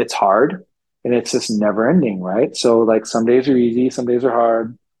 It's hard and it's just never ending, right? So like some days are easy, some days are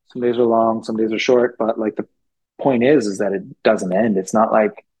hard, some days are long, some days are short. But like the point is that it doesn't end. It's not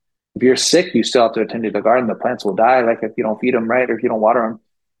like if you're sick, you still have to attend to the garden. The plants will die, like if you don't feed them right or if you don't water them.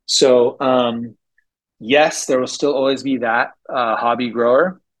 So yes, there will still always be that hobby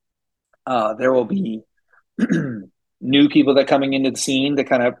grower. There will be new people that coming into the scene to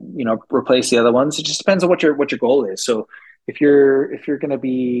kind of replace the other ones. It just depends on what your goal is. So if you're going to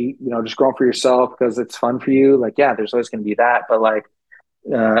be just growing for yourself because it's fun for you, like yeah, there's always going to be that. But like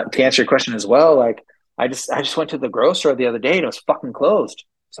to answer your question as well, like I just went to the grocery the other day and it was fucking closed.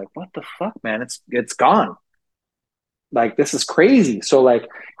 It's like, what the fuck, man? It's gone. Like this is crazy. So like,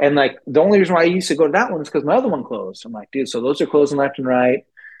 and like the only reason why I used to go to that one is because my other one closed. I'm like, dude, so those are closing left and right.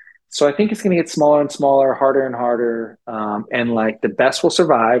 So I think it's going to get smaller and smaller, harder and harder, and like the best will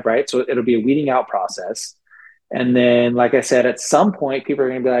survive, right? So it'll be a weeding out process. And then, like I said, at some point, people are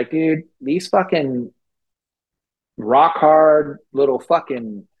going to be like, dude, these fucking rock hard little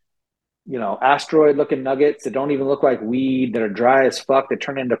fucking, asteroid looking nuggets that don't even look like weed, that are dry as fuck, that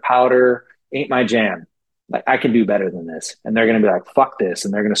turn into powder, ain't my jam. Like, I can do better than this. And they're going to be like, fuck this.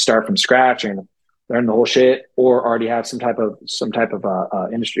 And they're going to start from scratch and learn the whole shit, or already have some type of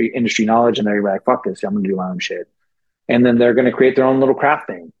industry knowledge. And they're gonna be like, fuck this. I'm going to do my own shit. And then they're going to create their own little craft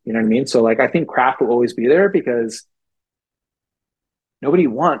thing. You know what I mean? So like, I think craft will always be there because nobody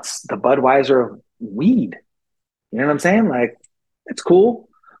wants the Budweiser of weed. You know what I'm saying? Like, it's cool.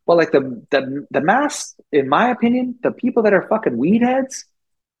 But like the mass, in my opinion, the people that are fucking weed heads,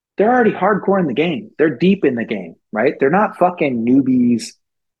 they're already hardcore in the game. They're deep in the game, right? They're not fucking newbies,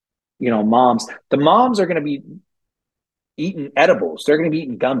 moms. The moms are gonna be eating edibles. They're gonna be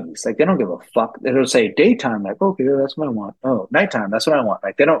eating gummies. Like they don't give a fuck. They'll say daytime, like, okay, that's what I want. Oh, nighttime, that's what I want.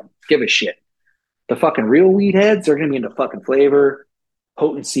 Like they don't give a shit. The fucking real weed heads are gonna be into fucking flavor,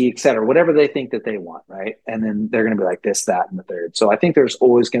 potency, et cetera, whatever they think that they want, right? And then they're going to be like this, that, and the third. So I think there's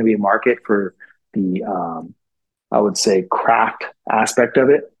always going to be a market for the, I would say, craft aspect of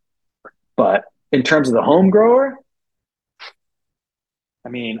it. But in terms of the home grower, I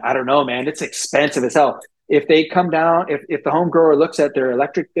mean, I don't know, man. It's expensive as hell. If they come down, if the home grower looks at their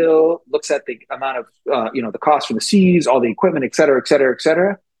electric bill, looks at the amount of, the cost for the seeds, all the equipment, et cetera, et cetera, et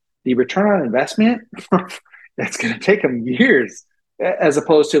cetera, the return on investment, it's going to take them years, as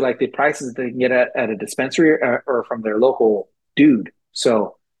opposed to like the prices that they can get at a dispensary, or from their local dude.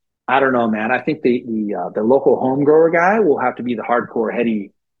 So I don't know, man. I think the local home grower guy will have to be the hardcore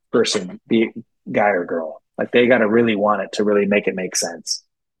heady person, be it guy or girl. Like they got to really want it to really make it make sense.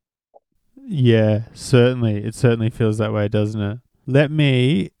 Yeah, certainly. It certainly feels that way, doesn't it? Let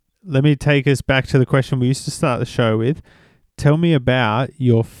me let me take us back to the question we used to start the show with. Tell me about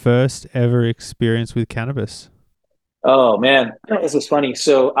your first ever experience with cannabis. Oh man, this was funny.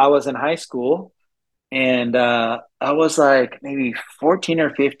 So I was in high school, and I was like maybe 14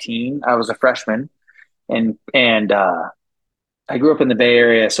 or 15. I was a freshman, and I grew up in the Bay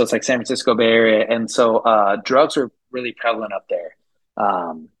Area, so it's like San Francisco Bay Area, and so drugs are really prevalent up there.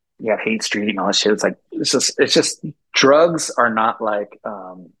 You got Hate Street and all that shit. It's just drugs are not like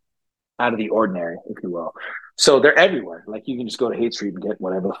out of the ordinary, if you will. So they're everywhere. Like you can just go to Hate Street and get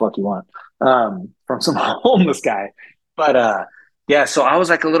whatever the fuck you want from some homeless guy. But yeah, so I was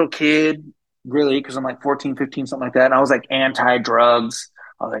like a little kid, really, because I'm like 14, 15, something like that. And I was like anti-drugs.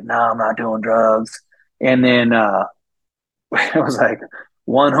 I was like, no, I'm not doing drugs. And then it was like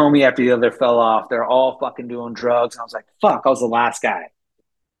one homie after the other fell off. They're all fucking doing drugs. And I was like, fuck, I was the last guy.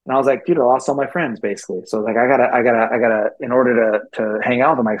 And I was like, dude, I lost all my friends basically. So like, I gotta, in order to hang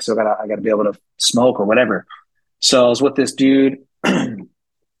out with them, I gotta be able to smoke or whatever. So I was with this dude,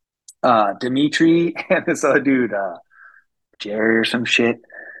 Dimitri, and this other dude, Jerry or some shit.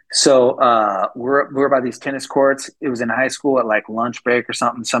 So we're by these tennis courts. It was in high school at like lunch break or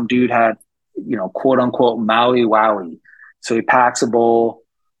something. Some dude had, quote unquote Maui Wowie. So he packs a bowl,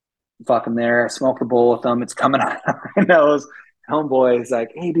 fucking there, smoke the bowl with them. It's coming out of my nose. Homeboy is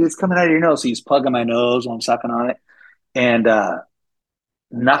like, hey dude, it's coming out of your nose. So he's plugging my nose while I'm sucking on it. And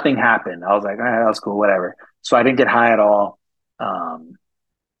nothing happened. I was like, all right, that was cool, whatever. So I didn't get high at all. Um,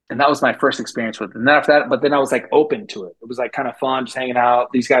 and that was my first experience with it. And then after that, but then I was like open to it. It was like kind of fun, just hanging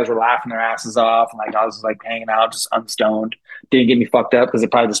out. These guys were laughing their asses off, and like I was like hanging out, just unstoned. Didn't get me fucked up because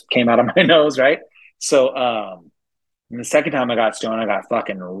it probably just came out of my nose, right? So and the second time I got stoned, I got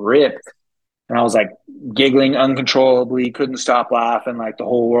fucking ripped, and I was like giggling uncontrollably, couldn't stop laughing, like the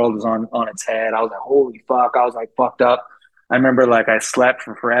whole world was on its head. I was like, holy fuck! I was like fucked up. I remember like I slept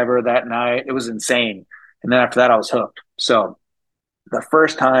for forever that night. It was insane. And then after that, I was hooked. So the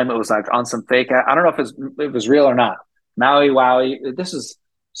first time it was like on some fake. I don't know if it was real or not. Maui Wowie. This is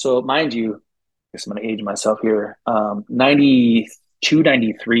so mind you. I guess I'm gonna age myself here. 92,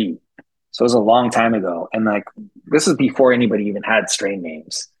 93. So it was a long time ago, and like this is before anybody even had strain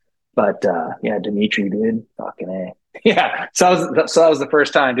names. But yeah, Dimitri, dude, fucking a. Yeah, so that was the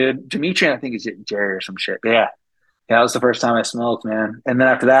first time, dude. Dimitri, I think is Jerry or some shit. But yeah, yeah, that was the first time I smoked, man. And then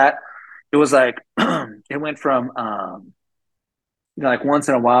after that, it was like it went from like once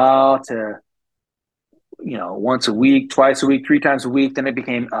in a while to once a week, twice a week, three times a week. Then it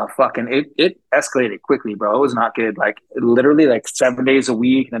became it escalated quickly, bro. It was not good. Like literally like 7 days a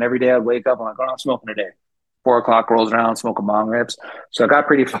week. And then every day I'd wake up, I'm like, oh, I'm smoking today. 4 o'clock rolls around, smoking bong rips. So it got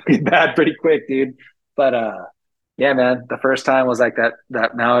pretty fucking bad pretty quick, dude. But yeah, man, the first time was like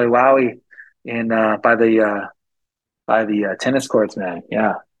that Maui Wowie in by the tennis courts, man.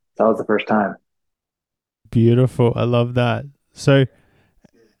 Yeah, that was the first time. Beautiful. I love that. So,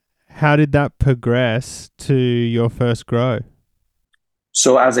 how did that progress to your first grow?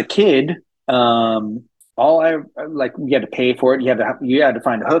 So as a kid, all I like you had to pay for it. You had to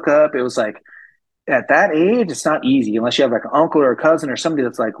find a hookup. It was like at that age, it's not easy unless you have like an uncle or a cousin or somebody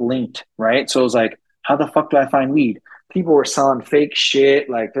that's like linked, right? So it was like, how the fuck do I find weed? People were selling fake shit.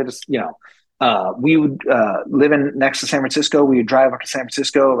 Like they're just, we would live in next to San Francisco. We would drive up to San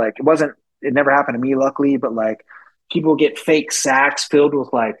Francisco. Like it never happened to me, luckily, but like people get fake sacks filled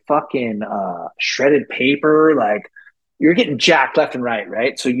with like fucking shredded paper. Like you're getting jacked left and right,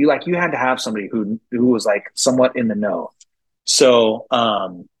 right? So you had to have somebody who was like somewhat in the know. So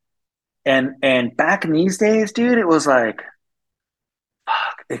and back in these days, dude, it was like,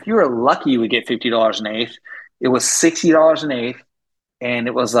 fuck, if you were lucky, you would get $50 an eighth. It was $60 an eighth, and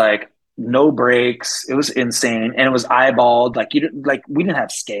it was like no breaks. It was insane, and it was eyeballed. Like we didn't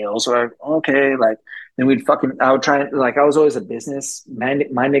have scales. So like, okay, like then I would try, like I was always a business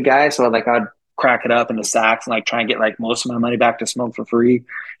minded guy, so I'd crack it up into sacks and like try and get like most of my money back to smoke for free,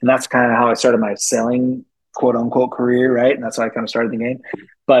 and that's kind of how I started my selling quote unquote career, right? And that's how I kind of started the game.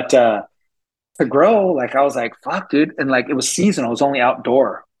 But to grow, like I was like, fuck, dude. And like it was seasonal, it was only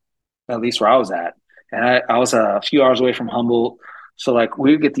outdoor, at least where I was at. And I was a few hours away from Humboldt. So like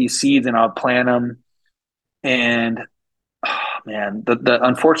we would get these seeds and I'd plant them. And oh, man, the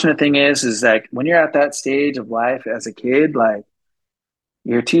unfortunate thing is like when you're at that stage of life as a kid, like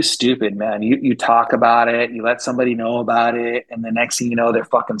you're too stupid, man. You talk about it, you let somebody know about it, and the next thing you know, they're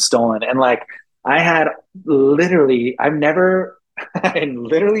fucking stolen. And like I had literally, I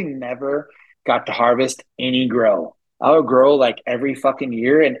literally never got to harvest any grow. I would grow like every fucking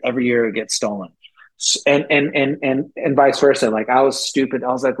year, and every year it gets stolen. And vice versa. Like I was stupid.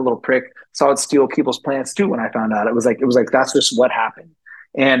 I was like a little prick. So I'd steal people's plants too when I found out. It was like that's just what happened.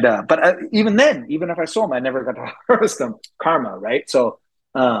 And but even then, even if I saw them, I never got to harvest them. Karma, right? So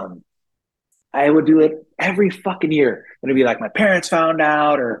um, I would do it every fucking year. It'd be like my parents found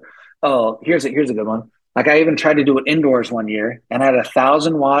out, or oh, here's a good one. Like I even tried to do it indoors one year, and I had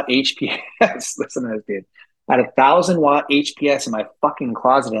 1,000 watt HPS. Listen to this, dude. I had 1,000 watt HPS in my fucking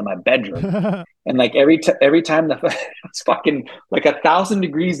closet in my bedroom, and like every time it's fucking like 1,000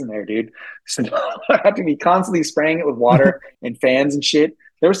 degrees in there, dude. So I had to be constantly spraying it with water and fans and shit.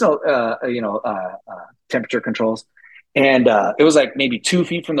 There was no temperature controls. And it was like maybe 2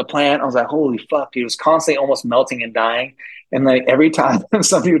 feet from the plant. I was like, holy fuck, dude. It was constantly almost melting and dying. And like every time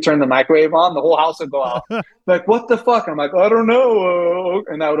somebody would turn the microwave on, the whole house would go out. Like, what the fuck? I'm like, I don't know.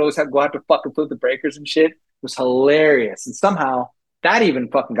 And I would always have to fucking flip the breakers and shit. It was hilarious. And somehow that even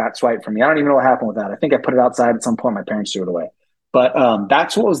fucking got swiped from me. I don't even know what happened with that. I think I put it outside at some point. My parents threw it away. But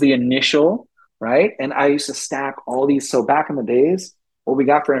that's what was the initial, right? And I used to stack all these. So back in the days, what we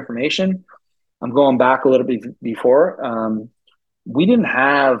got for information, I'm going back a little bit before. We didn't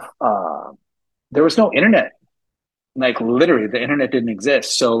have, there was no internet. Like literally, the internet didn't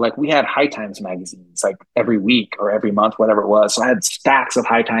exist. So like we had High Times magazines like every week or every month, whatever it was. So I had stacks of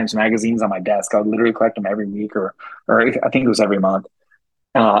High Times magazines on my desk. I would literally collect them every week, or I think it was every month.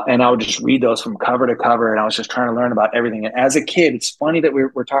 And I would just read those from cover to cover. And I was just trying to learn about everything. And as a kid, it's funny that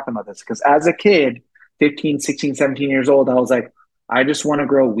we're talking about this because as a kid, 15, 16, 17 years old, I was like, I just want to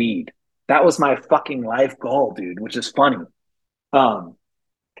grow weed. That was my fucking life goal, dude, which is funny. Um,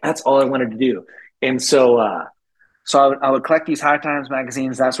 that's all I wanted to do. And so I would collect these High Times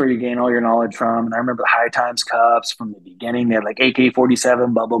magazines. That's where you gain all your knowledge from. And I remember the High Times cups from the beginning. They had like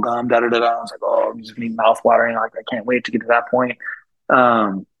AK-47, bubble gum, da da da da. I was like, oh, I'm just getting mouth watering. Like I can't wait to get to that point.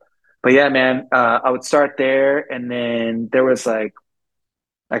 Um, but yeah, man, I would start there, and then there was like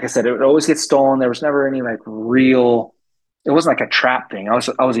I said, it would always get stolen. There was never any like real. It wasn't like a trap thing. I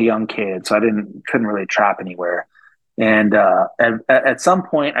was a young kid, so I couldn't really trap anywhere. And at some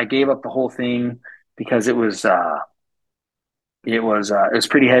point, I gave up the whole thing because it was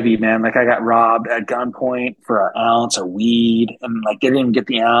pretty heavy, man. Like I got robbed at gunpoint for an ounce of weed, and like they didn't even get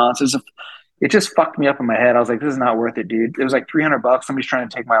the ounce. It just fucked me up in my head. I was like, this is not worth it, dude. It was like $300. Somebody's trying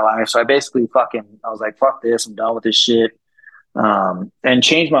to take my life. So I was like, fuck this. I'm done with this shit. And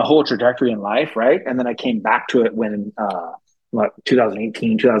changed my whole trajectory in life. Right. And then I came back to it when, like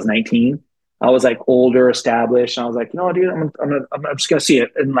 2018, 2019, I was like older, established. And I was like, you know what, dude, I'm just going to see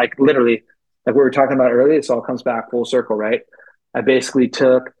it. And like literally like we were talking about earlier, this all comes back full circle, right? I basically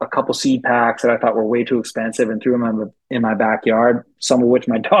took a couple seed packs that I thought were way too expensive and threw them in my backyard, some of which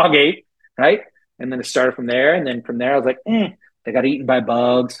my dog ate, right? And then it started from there. And then from there, I was like, they got eaten by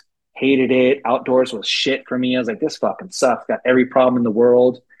bugs, hated it. Outdoors was shit for me. I was like, this fucking sucks. Got every problem in the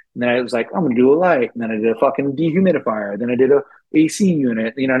world. And then I was like, I'm gonna do a light. And then I did a fucking dehumidifier. Then I did a AC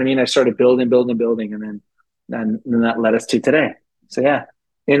unit. You know what I mean? I started building, and then that led us to today. So yeah,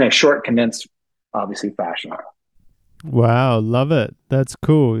 in a short, condensed, obviously fashion. Wow, love it. That's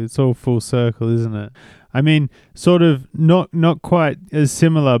cool. It's all full circle, isn't it? I mean, sort of not quite as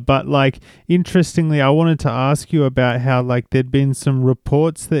similar, but like interestingly, I wanted to ask you about how like there'd been some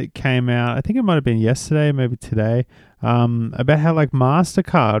reports that came out. I think it might have been yesterday, maybe today, about how like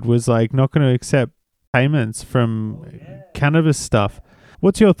Mastercard was like not going to accept payments from cannabis stuff.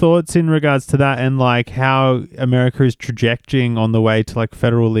 What's your thoughts in regards to that and like how America is trajecting on the way to like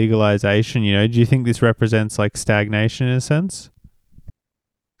federal legalization? You know, do you think this represents like stagnation in a sense?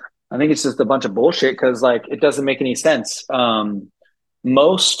 I think it's just a bunch of bullshit because like it doesn't make any sense.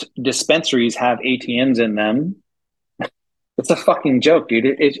 Most dispensaries have ATMs in them. It's a fucking joke,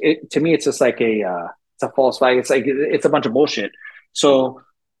 dude. To me, it's just like it's a false flag. It's like it's a bunch of bullshit. So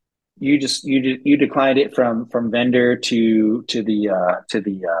you declined it from vendor to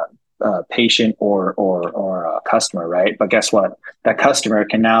the patient or customer, right? But guess what? That customer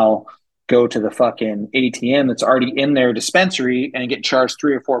can now go to the fucking ATM that's already in their dispensary and get charged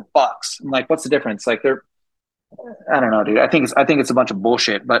 $3 or $4. I'm like, what's the difference? Like they're I don't know, dude. I think it's a bunch of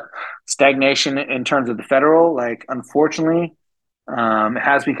bullshit. But stagnation in terms of the federal, like unfortunately, it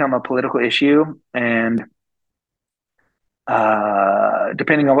has become a political issue, and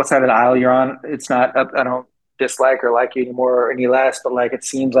depending on what side of the aisle you're on, it's not up. I don't dislike or like you anymore or any less, but like it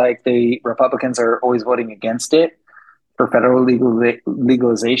seems like the Republicans are always voting against it for federal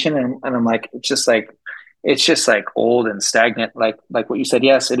legalization, and I'm like, it's just like old and stagnant, like what you said.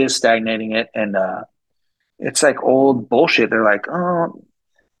 Yes, it is stagnating it, and it's like old bullshit. They're like, oh,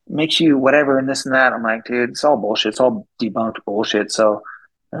 makes you whatever and this and that. I'm like, dude, it's all bullshit. It's all debunked bullshit. So,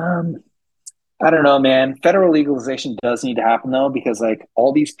 um, I don't know, man. Federal legalization does need to happen though, because like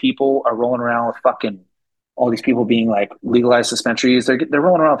all these people are rolling around with fucking all these people being like legalized dispensaries. They're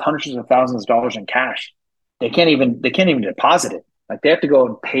rolling around with hundreds of thousands of dollars in cash. They can't even deposit it. Like they have to go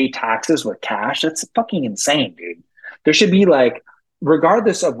and pay taxes with cash. That's fucking insane, dude. There should be like,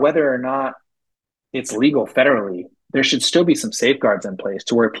 regardless of whether or not it's legal federally, there should still be some safeguards in place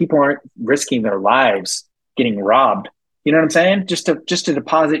to where people aren't risking their lives getting robbed. You know what I'm saying? Just to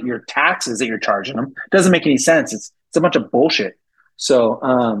deposit your taxes that you're charging them doesn't make any sense. It's a bunch of bullshit.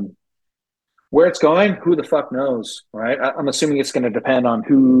 So where it's going, who the fuck knows, right? I'm assuming it's going to depend on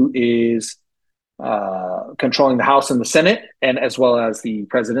who is controlling the House and the Senate, and as well as the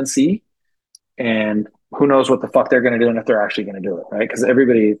presidency, and who knows what the fuck they're going to do and if they're actually going to do it, right? Because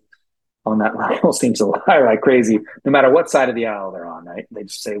everybody on that level seems to lie like crazy, no matter what side of the aisle they're on, right? They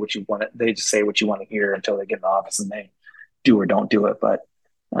just say what you want. They just say what you want to hear until they get in the office and they do or don't do it. But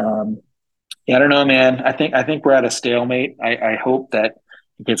um, yeah, I don't know, man. I think we're at a stalemate. I hope that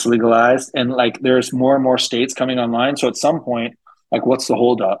it gets legalized, and like there's more and more states coming online. So at some point, like, what's the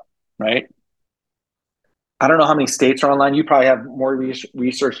holdup, right? I don't know how many states are online. You probably have more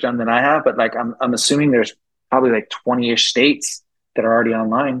research done than I have, but like I'm assuming there's probably like 20-ish states that are already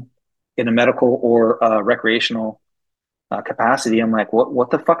online in a medical or recreational capacity. I'm like, what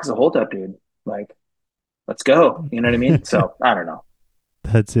the fuck is the holdup, dude? Like, let's go. You know what I mean? So I don't know.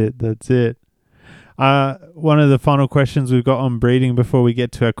 That's it. That's it. One of the final questions we've got on breeding before we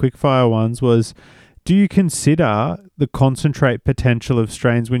get to our quickfire ones was, do you consider the concentrate potential of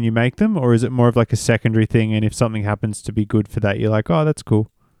strains when you make them, or is it more of like a secondary thing? And if something happens to be good for that, you're like, oh, that's cool.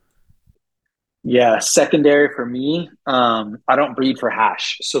 Yeah, secondary for me. I don't breed for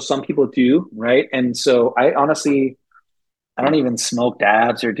hash. So some people do, right? And so I don't even smoke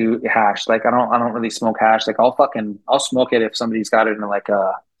dabs or do hash. Like I don't really smoke hash. Like I'll smoke it if somebody's got it in like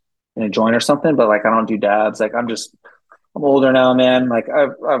a joint or something, but like I don't do dabs. Like I'm older now, man. Like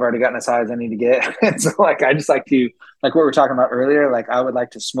I've already gotten as high as I need to get. And so like I just like to, like what we were talking about earlier, like I would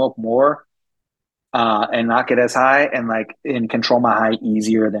like to smoke more and not get as high, and like and control my high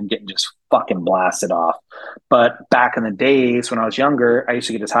easier than getting just fucking blasted off. But back in the days when I was younger, I used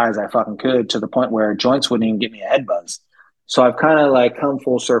to get as high as I fucking could, to the point where joints wouldn't even get me a head buzz. So I've kind of like come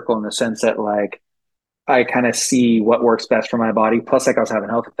full circle in the sense that like I kind of see what works best for my body. Plus, like I was having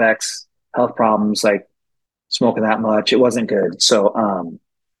health effects, health problems, like smoking that much, it wasn't good. So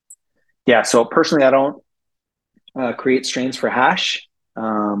yeah. So personally, I don't create strains for hash.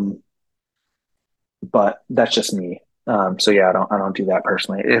 But that's just me. So yeah, I don't do that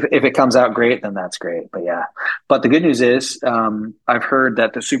personally. If it comes out great, then that's great. But yeah, but the good news is, I've heard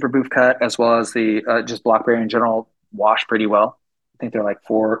that the Super Boof cut as well as the just Blockberry in general wash pretty well. I think they're like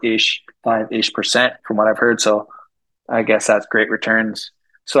 4-ish, 5-ish% from what I've heard. So I guess that's great returns.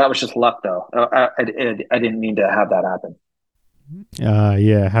 So that was just luck, though. I didn't mean to have that happen.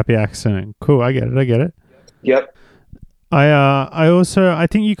 Yeah, happy accident. Cool, I get it. I get it. Yep. I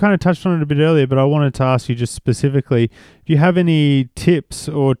think you kind of touched on it a bit earlier, but I wanted to ask you just specifically, do you have any tips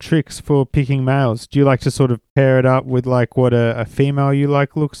or tricks for picking males? Do you like to sort of pair it up with like what a female you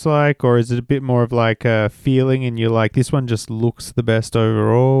like looks like, or is it a bit more of like a feeling and you're like, this one just looks the best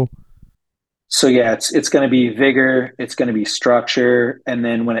overall? So yeah, it's going to be vigor, it's going to be structure, and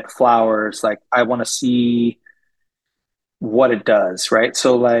then when it flowers, like I want to see what it does, right?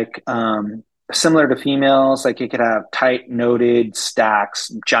 So like similar to females, like it could have tight noted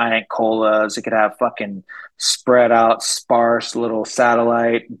stacks, giant colas, it could have fucking spread out sparse little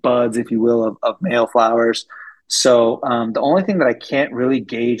satellite buds, if you will, of male flowers. So the only thing that I can't really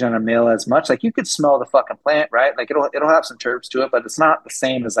gauge on a male as much, like you could smell the fucking plant, right? Like it'll have some terps to it, but it's not the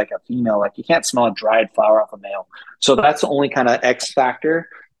same as like a female. Like you can't smell a dried flower off a male. So that's the only kind of X factor,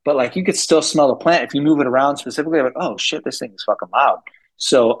 but like you could still smell the plant if you move it around specifically. Like, oh shit, this thing is fucking loud.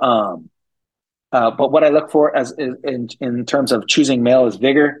 So, but what I look for as in terms of choosing male is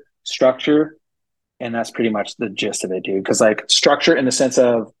vigor, structure, and that's pretty much the gist of it, dude. Because like structure in the sense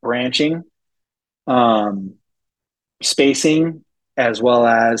of branching, um, spacing, as well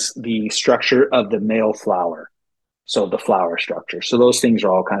as the structure of the male flower. So the flower structure. So those things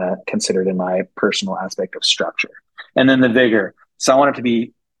are all kind of considered in my personal aspect of structure, and then the vigor. So I want it to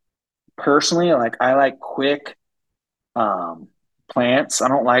be personally, like I like quick um plants. I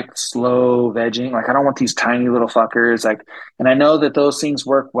don't like slow vegging. Like I don't want these tiny little fuckers. Like, and I know that those things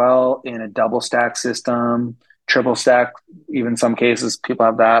work well in a double stack system, triple stack, even some cases people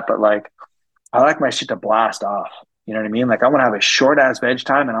have that, but like I like my shit to blast off. You know what I mean? Like I want to have a short ass veg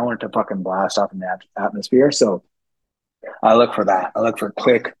time and I want it to fucking blast off in the atmosphere. So I look for that. I look for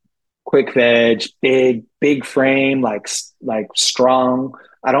quick veg, big frame, like strong.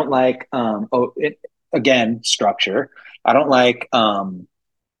 I don't like again, structure. I don't like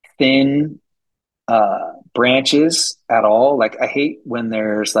thin branches at all. Like I hate when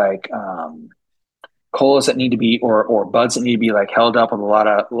there's like colas that need to be or buds that need to be like held up with a lot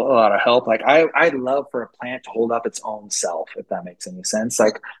of help. Like I'd love for a plant to hold up its own self, if that makes any sense.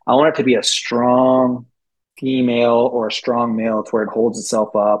 Like I want it to be a strong female or a strong male to where it holds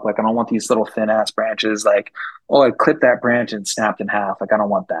itself up. Like I don't want these little thin ass branches. Like, oh, I clipped that branch and snapped in half. Like I don't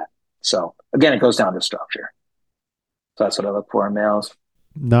want that. So again, it goes down to structure. So that's what I look for in males.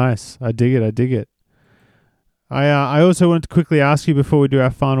 Nice. I dig it. I dig it. I also wanted to quickly ask you before we do our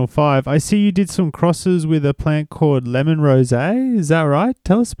final five. I see you did some crosses with a plant called lemon rosé. Is that right?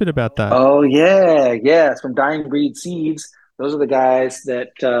 Tell us a bit about that. Oh yeah. It's from Dying Breed Seeds. Those are the guys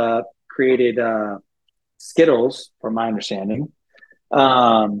that created Skittles, from my understanding.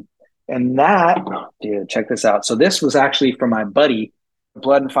 Um, and that, dude, check this out. So this was actually from my buddy,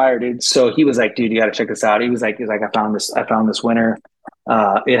 Blood and Fire, dude. So he was like, dude, you got to check this out. He was like, I found this winner.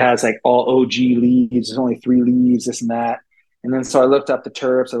 It has like all OG leaves. There's only 3 leaves, this and that. And then so I looked up the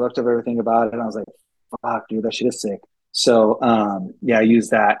terps. I looked up everything about it, and I was like, fuck, dude, that shit is sick. So yeah, I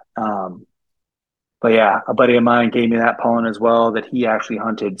used that. But yeah, a buddy of mine gave me that pollen as well that he actually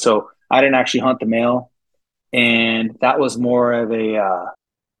hunted. So I didn't actually hunt the male, and that was more of a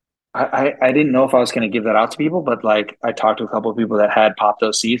I didn't know if I was going to give that out to people, but like I talked to a couple of people that had popped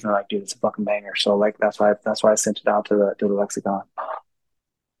those seeds, and they're like, "Dude, it's a fucking banger." So like that's why I sent it out to the lexicon.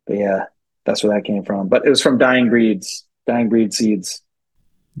 But yeah, that's where that came from. But it was from Dying Breed Seeds.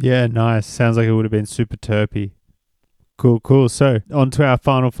 Yeah, nice. Sounds like it would have been super terpy. Cool, cool. So, on to our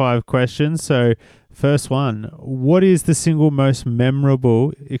final five questions. So, first one, what is the single most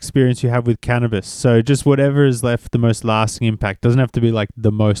memorable experience you have with cannabis? So, just whatever has left the most lasting impact. Doesn't have to be like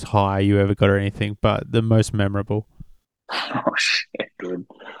the most high you ever got or anything, but the most memorable. Oh shit, dude.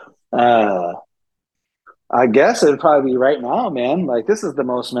 Uh, I guess it'd probably be right now, man. Like this is the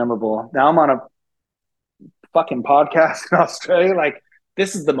most memorable. Now I'm on a fucking podcast in Australia. Like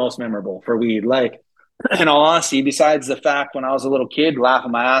this is the most memorable for weed. Like in all honesty, besides the fact when I was a little kid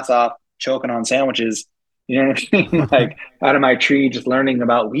laughing my ass off, choking on sandwiches, you know what I mean? Like out of my tree, just learning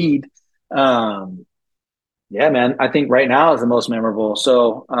about weed. Um, yeah, man, I think right now is the most memorable.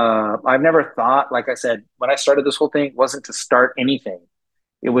 So I've never thought, like I said, when I started this whole thing, it wasn't to start anything.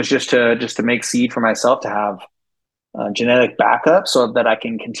 It was just to make seed for myself to have genetic backup so that I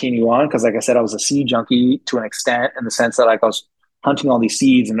can continue on. Because, like I said, I was a seed junkie to an extent in the sense that like I was hunting all these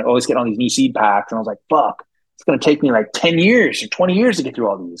seeds and always getting all these new seed packs, and I was like, "Fuck, it's going to take me like 10 years or 20 years to get through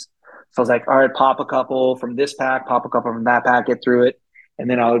all these. So I was like, all right, pop a couple from this pack, pop a couple from that pack, get through it. And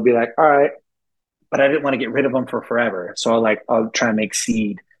then I would be like, all right, but I didn't want to get rid of them for forever. So I'll try and make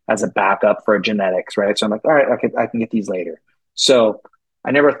seed as a backup for genetics, right? So I'm like, all right, I can get these later. So I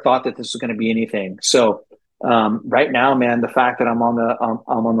never thought that this was going to be anything. So right now, man, the fact that I'm on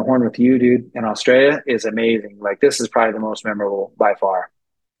the horn with you, dude, in Australia is amazing. Like this is probably the most memorable by far.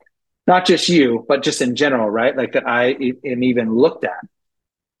 Not just you, but just in general, right? Like that I am even looked at,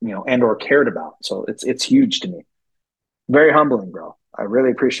 and or cared about. So it's huge to me. Very humbling, bro. I really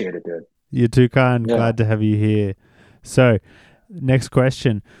appreciate it, dude. You're too kind. Yeah. Glad to have you here. So, next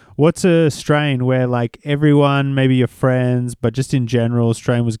question. What's a strain where, like, everyone, maybe your friends, but just in general,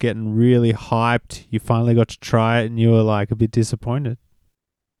 strain was getting really hyped? You finally got to try it and you were, like, a bit disappointed?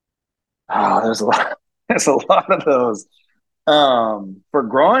 Oh, there's a lot. There's a lot of those. For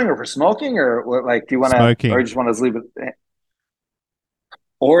growing or for smoking or what? Like, do you want to, or you Smoking. just want to leave it?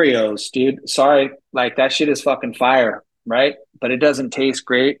 Oreos, dude. Sorry, like that shit is fucking fire, right? But it doesn't taste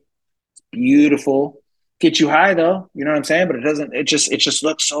great. Beautiful. Get you high though. You know what I'm saying? But it doesn't. It just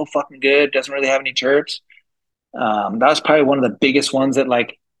looks so fucking good. Doesn't really have any chirps. That was probably one of the biggest ones that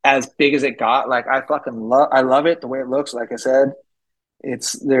like as big as it got. Like I fucking love. I love it the way it looks. Like I said,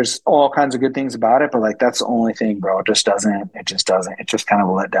 there's all kinds of good things about it, but like that's the only thing, bro. It just doesn't. It just doesn't. It just kind of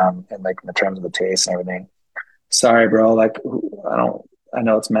a letdown in like in the terms of the taste and everything. Sorry, bro. Like I don't. I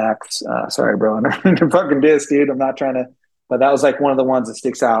know it's Max. Sorry, bro. I'm fucking diss, dude. I'm not trying to. But that was like one of the ones that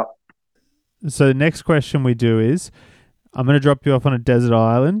sticks out. So, the next question we do is I'm going to drop you off on a desert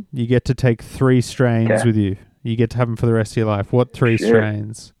island. You get to take three strains Okay. with you. You get to have them for the rest of your life. What three Shit.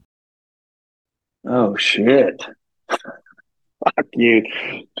 strains? Oh shit. Fuck you,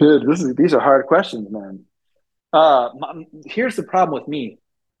 dude. These are hard questions, man. Here's the problem with me.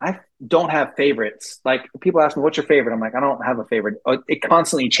 I don't have favorites. Like people ask me, "What's your favorite?" I'm like, I don't have a favorite. It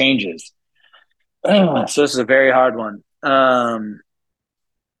constantly changes. So this is a very hard one.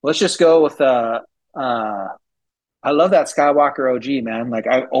 Let's just go with uh. I love that Skywalker OG, man. Like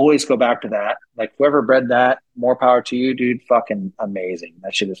I always go back to that. Like whoever bred that, more power to you, dude. Fucking amazing.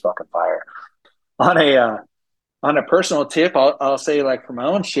 That shit is fucking fire. On a on a personal tip, I'll say like for my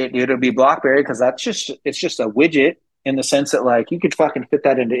own shit, dude, it'll be Blackberry because it's just a widget in the sense that like you could fucking fit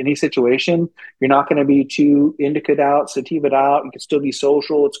that into any situation. You're not going to be too indica out, sativa out. You can still be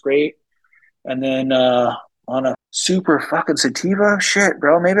social. It's great. And then on a super fucking sativa shit,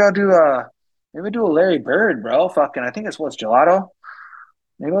 bro. Maybe do a Larry Bird, bro. Fucking I think it's what's gelato.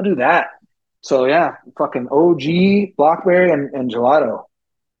 Maybe I'll do that. So yeah, fucking OG Blackberry and gelato.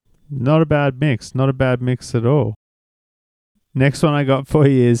 Not a bad mix. Not a bad mix at all. Next one I got for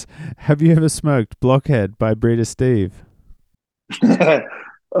you is have you ever smoked Blockhead by Breeder Steve? No,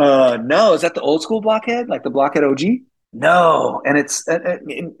 is that the old school Blockhead, like the Blockhead OG? No, and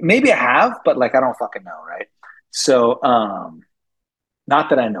maybe I have, but like I don't fucking know, right? So, not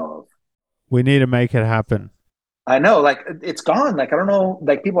that I know of. We need to make it happen. I know, like it's gone. Like I don't know.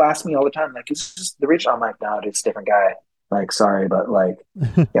 Like people ask me all the time, like, "Is this the rich?" I'm like, "No, it's a different guy." Like, sorry, but like,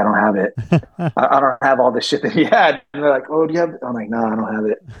 yeah, I don't have it. I don't have all the shit that he had. And they're like, "Oh, do you have?" I'm like, "No, I don't have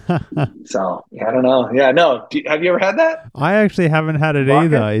it." So yeah, I don't know. Yeah, no. Have you ever had that I actually haven't had it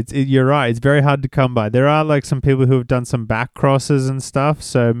Blockhead? either. You're right. It's very hard to come by. There are like some people who have done some back crosses and stuff.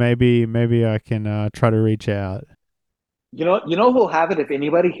 So maybe I can try to reach out. You know who'll have it if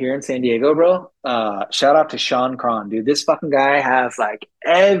anybody here in San Diego, bro? Shout out to Sean Cron, dude. This fucking guy has like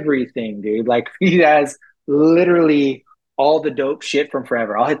everything, dude. Like he has literally all the dope shit from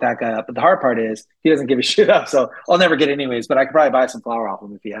forever. I'll hit that guy up. But the hard part is he doesn't give a shit up, so I'll never get it anyways. But I could probably buy some flour off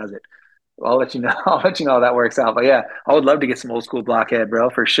him if he has it. I'll let you know. I'll let you know how that works out. But yeah, I would love to get some old school Blockhead, bro,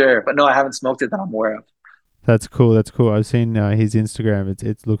 for sure. But no, I haven't smoked it that I'm aware of. That's cool. That's cool. I've seen his Instagram.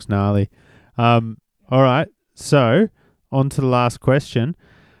 It looks gnarly. All right. So on to the last question.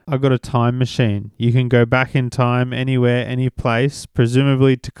 I got a time machine. You can go back in time anywhere, any place,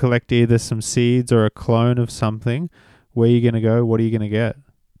 presumably to collect either some seeds or a clone of something. Where are you going to go? What are you going to get?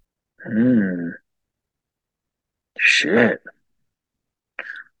 Hmm. Shit.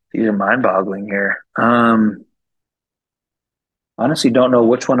 These are mind-boggling here. Honestly, don't know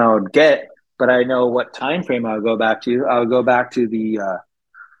which one I would get, but I know what time frame I would go back to. I would go back to the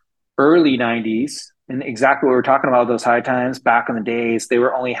early 90s and exactly what we were talking about, those high times back in the days. They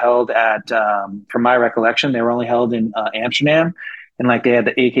were only held at from my recollection, they were only held in Amsterdam, and like they had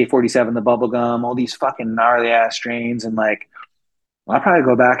the AK-47, the bubble gum, all these fucking gnarly ass strains. And like I'll probably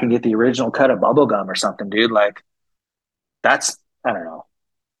go back and get the original cut of bubble gum or something, dude. Like that's, I don't know.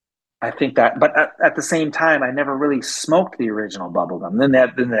 I think that, but at the same time, I never really smoked the original bubblegum. Then they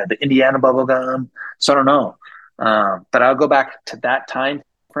had the Indiana bubblegum. So I don't know. But I'll go back to that time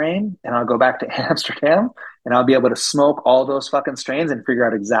frame and I'll go back to Amsterdam and I'll be able to smoke all those fucking strains and figure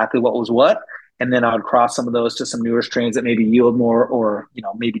out exactly what was what. And then I would cross some of those to some newer strains that maybe yield more or,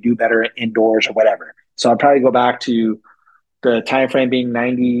 maybe do better indoors or whatever. So I'll probably go back to the time frame being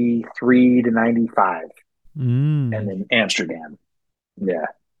 93 to 95 and then Amsterdam. Yeah.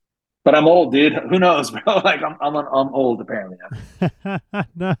 But I'm old, dude. Who knows, bro? Like I'm old apparently.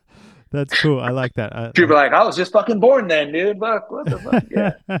 No, that's cool. I like that. People are like, I was just fucking born then, dude. Fuck, what the fuck?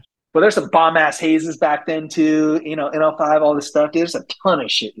 Yeah. But there's some bomb ass hazes back then too. NL5, all this stuff. Dude, there's a ton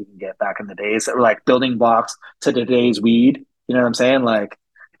of shit you can get back in the days that were like building blocks to today's weed. You know what I'm saying? Like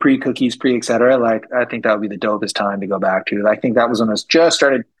pre cookies, pre et cetera. Like I think that would be the dopest time to go back to. I think that was when it just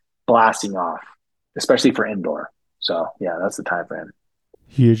started blasting off, especially for indoor. So yeah, that's the time frame.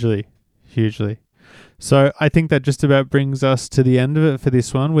 Hugely. So I think that just about brings us to the end of it for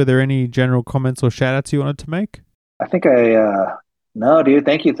this one. Were there any general comments or shout outs you wanted to make? I think no, dude,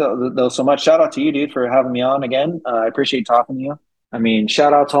 thank you so much. Shout out to you, dude, for having me on again. I appreciate talking to you. I mean,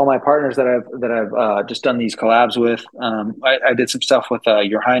 shout out to all my partners that I've just done these collabs with. I did some stuff with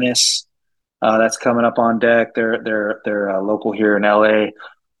Your Highness. That's coming up on deck. They're local here in LA.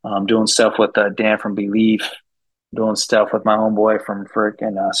 Doing stuff with Dan from Belief. Doing stuff with my homeboy from Frick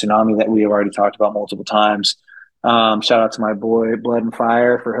and Tsunami that we have already talked about multiple times. Shout out to my boy Blood and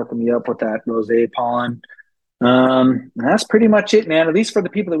Fire for hooking me up with that rosé pollen. That's pretty much it, man. At least for the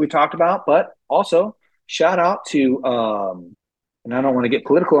people that we talked about, but also shout out to and I don't want to get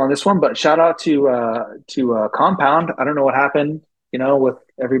political on this one, but shout out to Compound. I don't know what happened, with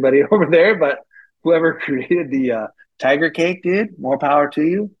everybody over there, but whoever created the Tiger Cake, dude, more power to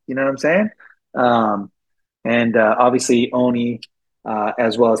you. You know what I'm saying? And obviously Oni,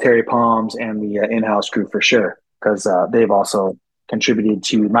 as well as Harry Palms and the in-house crew for sure, because they've also contributed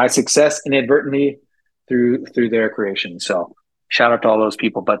to my success inadvertently through their creation. So shout out to all those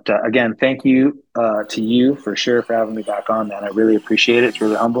people. But again, thank you to you for sure for having me back on, man. I really appreciate it. It's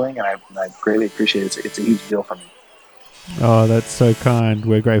really humbling, and I greatly appreciate it. It's a huge deal for me. Oh, that's so kind.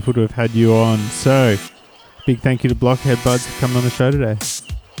 We're grateful to have had you on. So big thank you to Blockhead Buds for coming on the show today.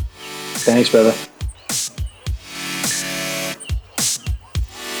 Thanks, brother.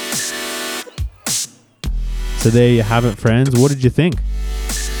 So there you have it, friends. What did you think?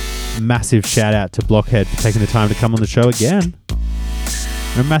 Massive shout out to Blockhead for taking the time to come on the show again.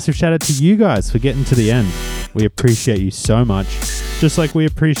 And a massive shout out to you guys for getting to the end. We appreciate you so much. Just like we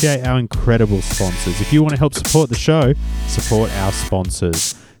appreciate our incredible sponsors. If you want to help support the show, support our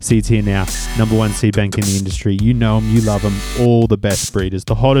sponsors. Seeds Here Now, number one seed bank in the industry. You know them, you love them, all the best breeders,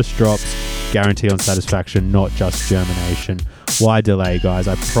 the hottest drops, guarantee on satisfaction, not just germination. Why delay, guys?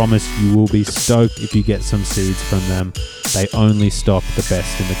 I promise you will be stoked if you get some seeds from them. They only stock the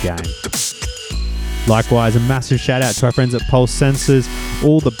best in the game. Likewise, a massive shout out to our friends at Pulse Sensors,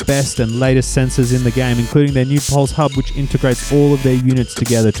 all the best and latest sensors in the game, including their new Pulse Hub, which integrates all of their units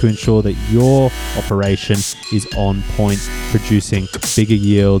together to ensure that your operation is on point, producing bigger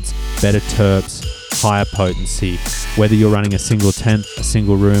yields, better terps, higher potency. Whether you're running a single tent, a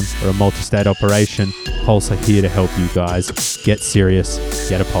single room, or a multi-state operation, Pulse are here to help you guys. Get serious,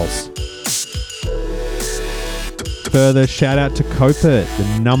 get a Pulse. Further shout out to Copert,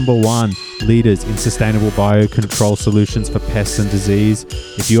 the number one leaders in sustainable biocontrol solutions for pests and disease.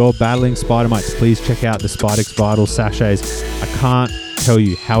 If you're battling spider mites, please check out the Spidex Vital sachets. I can't tell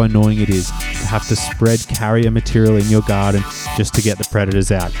you how annoying it is to have to spread carrier material in your garden just to get the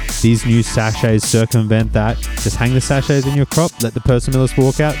predators out. These new sachets circumvent that. Just hang the sachets in your crop, let the Persimilus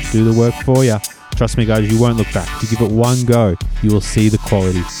walk out, do the work for you. Trust me, guys, you won't look back. If you give it one go, you will see the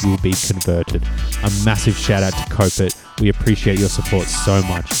quality. You will be converted. A massive shout out to Copert. We appreciate your support so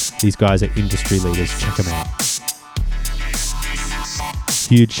much. These guys are industry leaders. Check them out.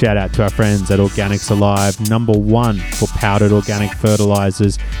 Huge shout out to our friends at Organics Alive, number one for powdered organic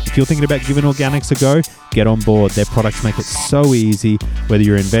fertilizers. If you're thinking about giving organics a go, get on board. Their products make it so easy. Whether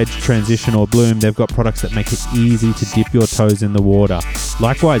you're in veg, transition, or bloom, they've got products that make it easy to dip your toes in the water.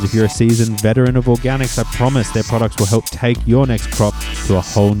 Likewise, if you're a seasoned veteran of organics, I promise their products will help take your next crop to a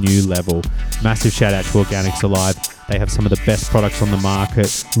whole new level. Massive shout out to Organics Alive. They have some of the best products on the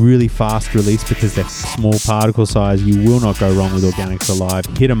market, really fast release because they're small particle size. You will not go wrong with Organics Alive.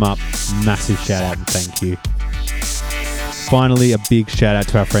 Hit them up. Massive shout out and thank you. Finally, a big shout out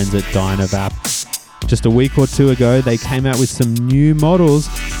to our friends at Dynavap. Just a week or two ago, they came out with some new models,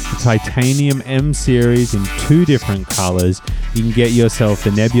 the Titanium M series in 2 different colors. You can get yourself the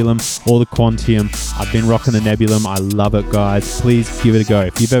Nebulum or the Quantium. I've been rocking the Nebulum. I love it, guys. Please give it a go.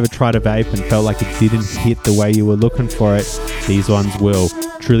 If you've ever tried a vape and felt like it didn't hit the way you were looking for it, these ones will.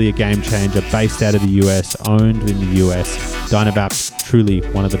 Truly a game changer, based out of the US, owned in the US. Dynavap, truly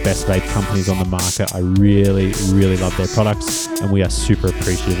one of the best vape companies on the market. I really, really love their products, and we are super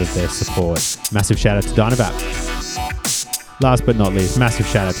appreciative of their support. Massive shout out to Dynavap. Last but not least, massive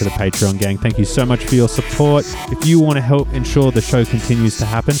shout out to the Patreon gang. Thank you so much for your support. If you want to help ensure the show continues to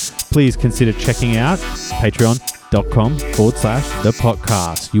happen, please consider checking out patreon.com/the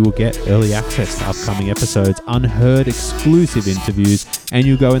podcast. You will get early access to upcoming episodes, unheard exclusive interviews, and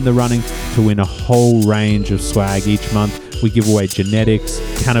you go in the running to win a whole range of swag each month. We give away genetics,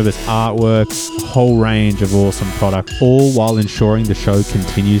 cannabis artwork, a whole range of awesome products, all while ensuring the show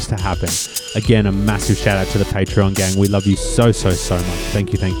continues to happen. Again, a massive shout out to the Patreon gang. We love you so, so, so much.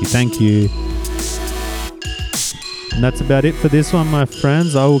 Thank you, thank you, thank you. And that's about it for this one, my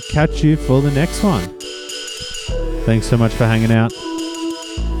friends. I will catch you for the next one. Thanks so much for hanging out.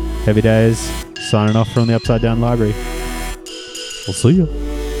 Heavy Days, signing off from the Upside Down Library. We'll see you.